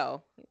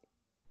 Rio.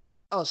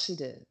 Oh, she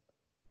did.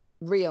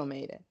 Rio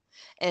made it.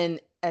 And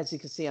as you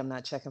can see, I'm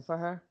not checking for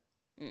her.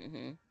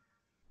 Hmm.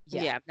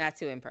 Yeah. Yeah, I'm not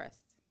too impressed.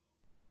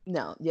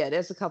 No, yeah,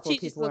 there's a couple of She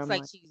just people where looks I'm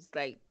like like, she's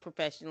like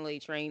professionally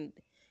trained,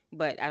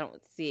 but I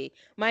don't see.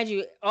 Mind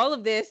you, all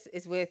of this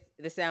is with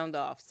the sound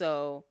off,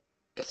 so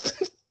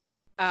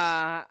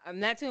I'm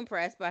not too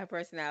impressed by her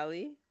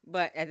personality,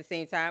 but at the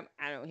same time,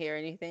 I don't hear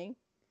anything.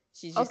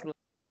 She's just, okay,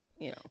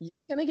 you know. you're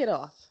gonna get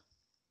off.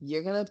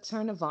 You're gonna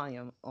turn the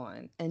volume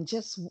on and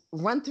just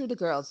run through the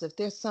girls. If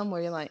there's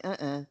somewhere you're like,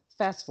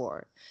 fast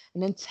forward.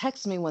 And then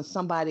text me when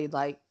somebody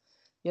like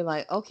you're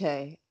like,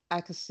 okay, I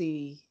could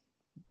see,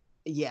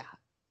 yeah,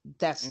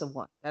 that's the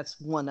one. That's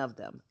one of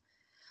them.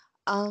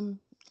 Um,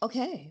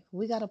 okay,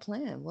 we got a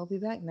plan. We'll be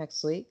back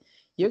next week.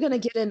 You're gonna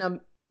get in a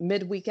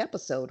midweek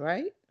episode,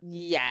 right?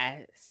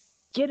 Yes.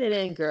 Get it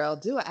in, girl.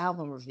 Do an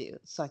album review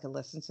so I can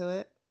listen to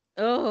it.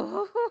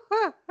 Oh,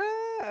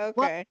 Well,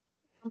 okay.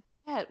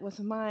 that with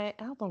my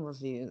album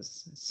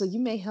reviews, so you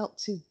may help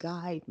to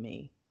guide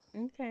me.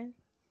 Okay.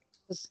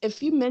 'Cause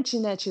if you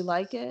mention that you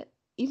like it,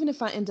 even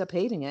if I end up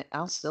hating it,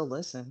 I'll still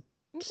listen.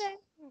 Okay.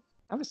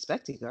 I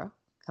respect you, girl.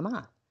 Come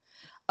on.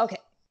 Okay,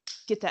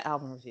 get that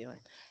album reviewing.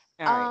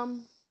 All right.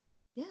 Um,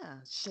 yeah.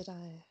 Should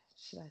I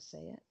say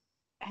it?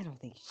 I don't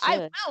think you I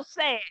should. will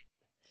say it.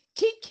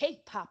 Keep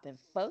cake popping,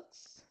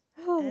 folks.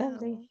 Oh, Ow.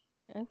 lovely.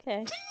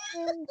 Okay.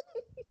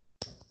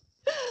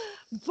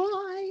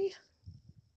 Bye.